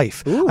my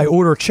life. Ooh. I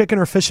order chicken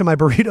or fish in my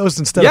burritos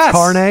instead of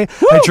carne.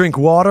 Woo! I drink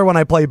water when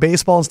I play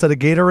baseball instead of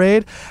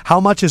Gatorade. How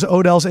much is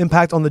Odell's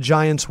impact on the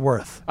Giants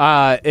worth?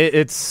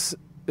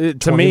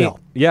 To me,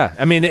 yeah.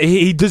 I mean,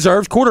 he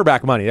deserves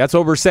quarterback money. That's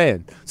what we're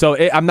saying. So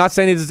I'm not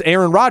saying it's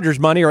Aaron Rodgers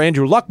money or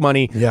Andrew Luck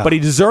money, but he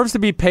deserves to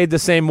be paid the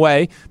same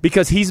way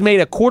because he's made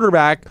a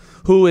quarterback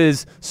who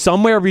is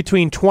somewhere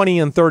between 20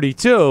 and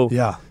 32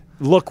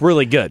 look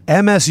really good.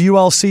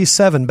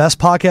 MSULC7, best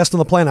podcast on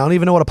the planet. I don't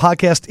even know what a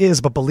podcast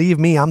is, but believe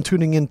me, I'm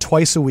tuning in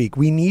twice a week.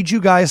 We need you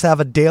guys to have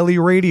a daily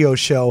radio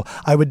show.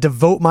 I would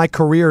devote my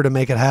career to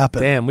make it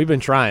happen. Damn, we've been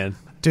trying.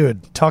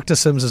 Dude, talk to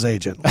Sims'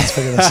 agent. Let's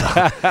figure this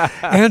out.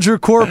 Andrew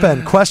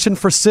Corpen, question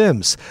for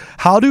Sims.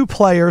 How do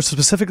players,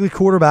 specifically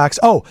quarterbacks,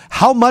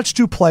 how much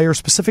do players,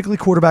 specifically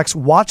quarterbacks,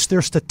 watch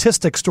their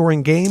statistics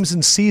during games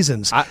and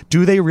seasons?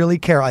 Do they really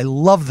care? I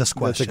love this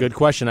question. That's a good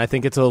question. I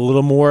think it's a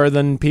little more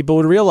than people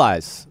would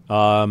realize.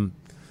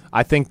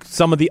 I think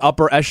some of the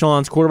upper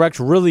echelons quarterbacks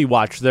really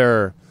watch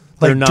their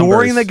numbers.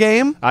 During the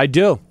game? I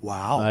do.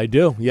 Wow. I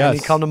do, yes.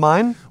 Any come to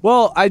mind?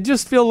 Well, I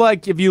just feel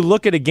like if you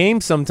look at a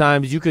game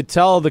sometimes, you could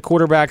tell the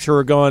quarterbacks who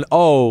are going,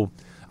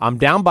 I'm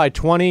down by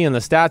 20 and the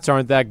stats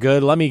aren't that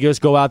good. Let me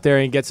just go out there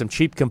and get some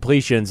cheap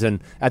completions.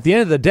 And at the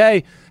end of the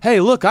day, hey,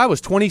 look, I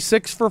was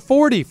 26 for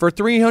 40 for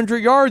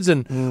 300 yards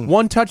and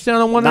one touchdown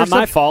and one interception.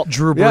 Not my fault.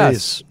 Drew Brees.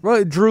 Yes.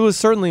 Right, Drew is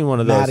certainly one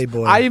of those. Matty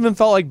boy. I even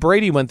felt like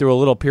Brady went through a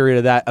little period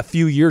of that a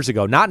few years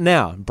ago. Not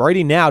now.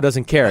 Brady now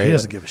doesn't care. He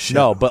doesn't give a shit.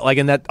 No, but like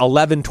in that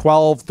 11,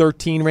 12,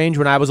 13 range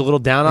when I was a little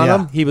down on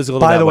him, he was a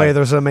little By the way, way.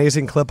 there's an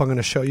amazing clip I'm going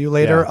to show you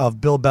later of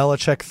Bill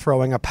Belichick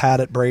throwing a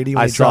pad at Brady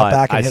when he dropped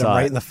back and hit him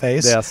right in the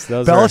face. Yes,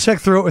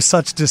 Belichick threw it with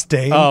such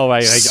disdain. Oh,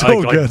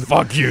 so good.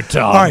 Fuck you,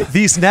 Tom. All right,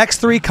 these next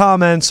three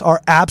comments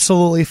are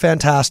absolutely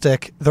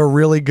fantastic. They're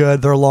really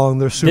good. They're long.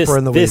 They're super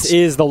in the weeds. This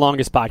is the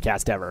longest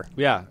podcast ever.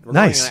 Yeah.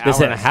 Nice. An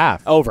hour and a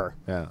half. Over.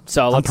 Yeah.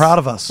 So I'm proud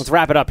of us. Let's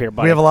wrap it up here,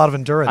 buddy. We have a lot of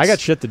endurance. I got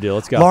shit to do.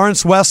 Let's go.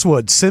 Lawrence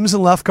Westwood. Sims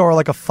and Lefko are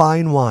like a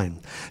fine wine.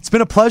 It's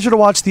been a pleasure to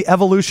watch the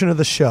evolution of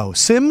the show.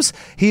 Sims,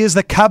 he is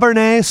the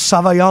Cabernet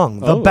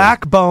Sauvignon, the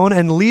backbone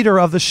and leader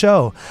of the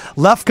show.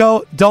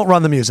 Lefko, don't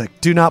run the music.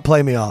 Do not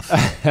play me off.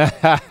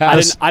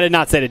 I did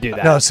not say to do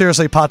that. No,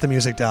 seriously, pot the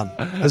music down.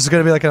 This is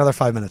going to be like another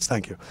 5 minutes.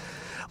 Thank you.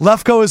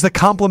 Lefko is the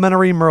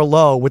complimentary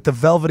Merlot with the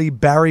velvety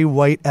Barry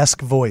White-esque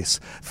voice.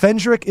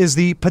 Fendrick is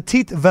the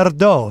Petit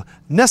Verdot,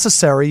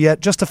 necessary yet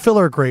just a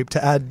filler grape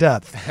to add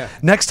depth.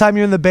 Next time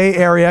you're in the Bay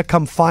Area,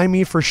 come find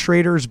me for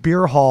Schrader's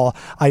Beer Hall.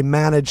 I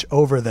manage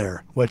over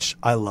there, which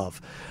I love.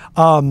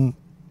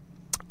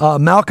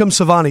 Malcolm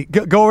Savani,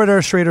 go over there,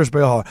 Schrader's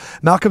Bayhar.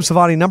 Malcolm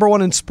Savani, number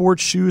 1 in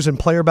sports shoes and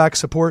player back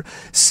support.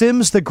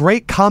 Sims, the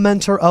great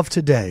commenter of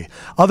today.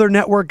 Other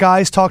network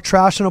guys talk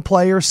trash on a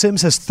player.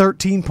 Sims has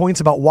 13 points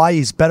about why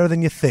he's better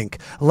than you think.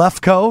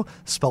 Lefko,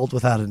 spelled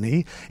without an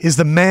E, is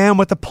the man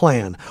with a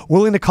plan,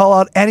 willing to call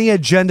out any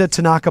agenda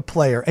to knock a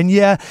player. And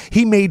yeah,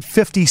 he made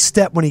 50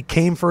 step when he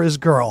came for his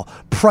girl.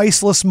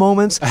 Priceless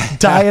moments,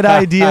 diet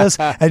ideas,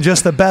 and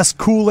just the best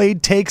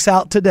Kool-Aid takes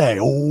out today.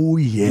 Oh,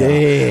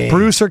 yeah.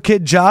 Producer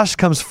Kid Josh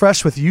comes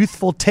fresh with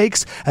youthful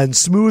takes and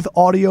smooth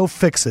audio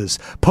fixes.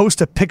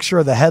 Post a picture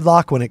of the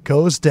headlock when it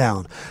goes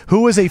down.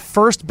 Who is a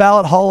first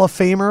ballot Hall of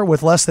Famer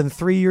with less than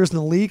 3 years in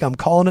the league? I'm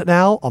calling it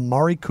now,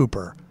 Amari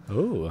Cooper.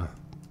 Ooh.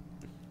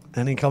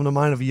 Any come to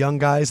mind of young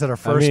guys that are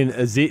first? I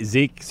mean,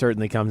 Zeke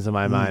certainly comes to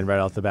my mind right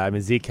off the bat. I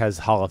mean, Zeke has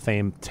Hall of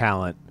Fame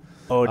talent.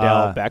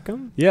 Odell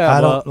Beckham?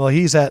 Yeah.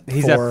 He's at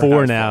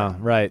 4 now,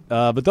 right.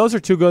 But those are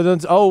two good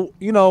ones. Oh,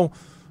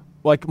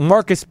 like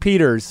Marcus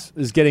Peters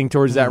is getting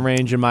towards that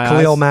range in my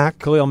eyes.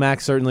 Khalil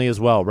Mack certainly as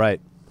well, right.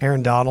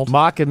 Aaron Donald.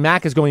 Mack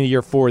is going to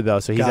year 4, though,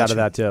 so he's out of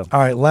that, too. All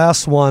right,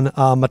 last one.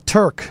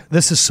 Maturk.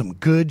 This is some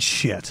good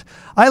shit.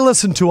 I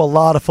listen to a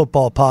lot of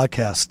football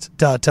podcasts. ...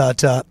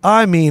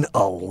 I mean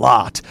a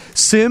lot.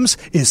 Sims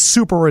is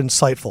super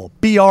insightful.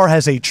 BR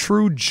has a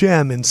true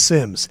gem in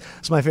Sims.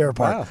 That's my favorite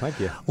part. Wow, thank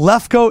you.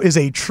 Lefko is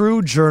a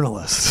true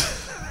journalist.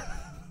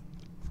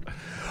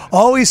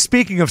 Always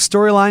speaking of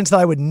storylines that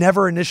I would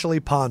never initially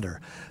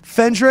ponder.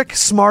 Fendrick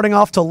smarting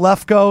off to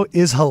Lefko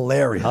is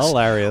hilarious.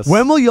 Hilarious.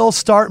 When will y'all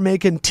start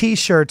making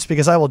T-shirts?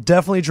 Because I will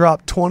definitely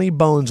drop 20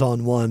 bones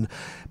on one.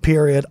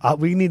 Period.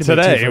 We need to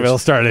today. We're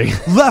starting.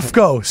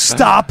 Lefko,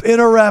 stop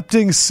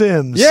interrupting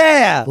Sims.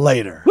 Yeah.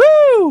 Later.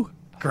 Woo.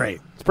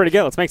 Great. It's pretty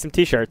good. Let's make some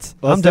T-shirts.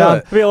 I'm done.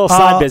 It'll be a little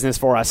side business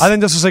for us. I think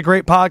this was a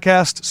great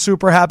podcast.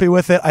 Super happy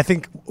with it. I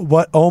think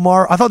I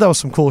thought that was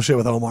some cool shit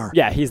with Omar.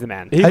 Yeah, he's the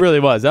man. He really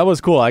was. That was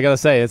cool. I got to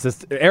say, it's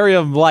this area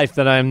of life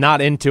that I'm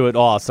not into at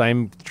all, so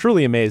I'm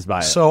truly amazed by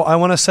it. So I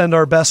want to send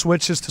our best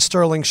wishes to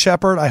Sterling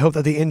Shepard. I hope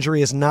that the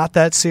injury is not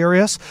that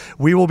serious.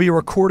 We will be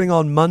recording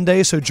on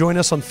Monday, so join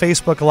us on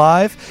Facebook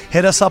Live.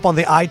 Hit us up on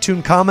the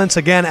iTunes comments.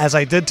 Again, as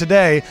I did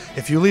today,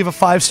 if you leave a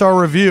 5-star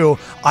review,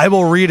 I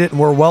will read it, and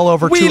we're well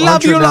over 200 We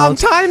love you a now. long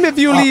time if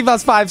you leave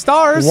us 5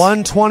 stars.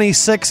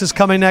 126 is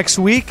coming next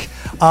week.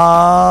 We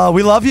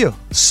love you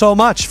so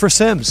much. For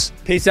Sims.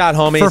 Peace out,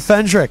 homies. For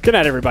Fendrick. Good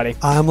night, everybody.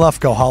 I'm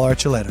Lefko. Holler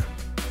at you later.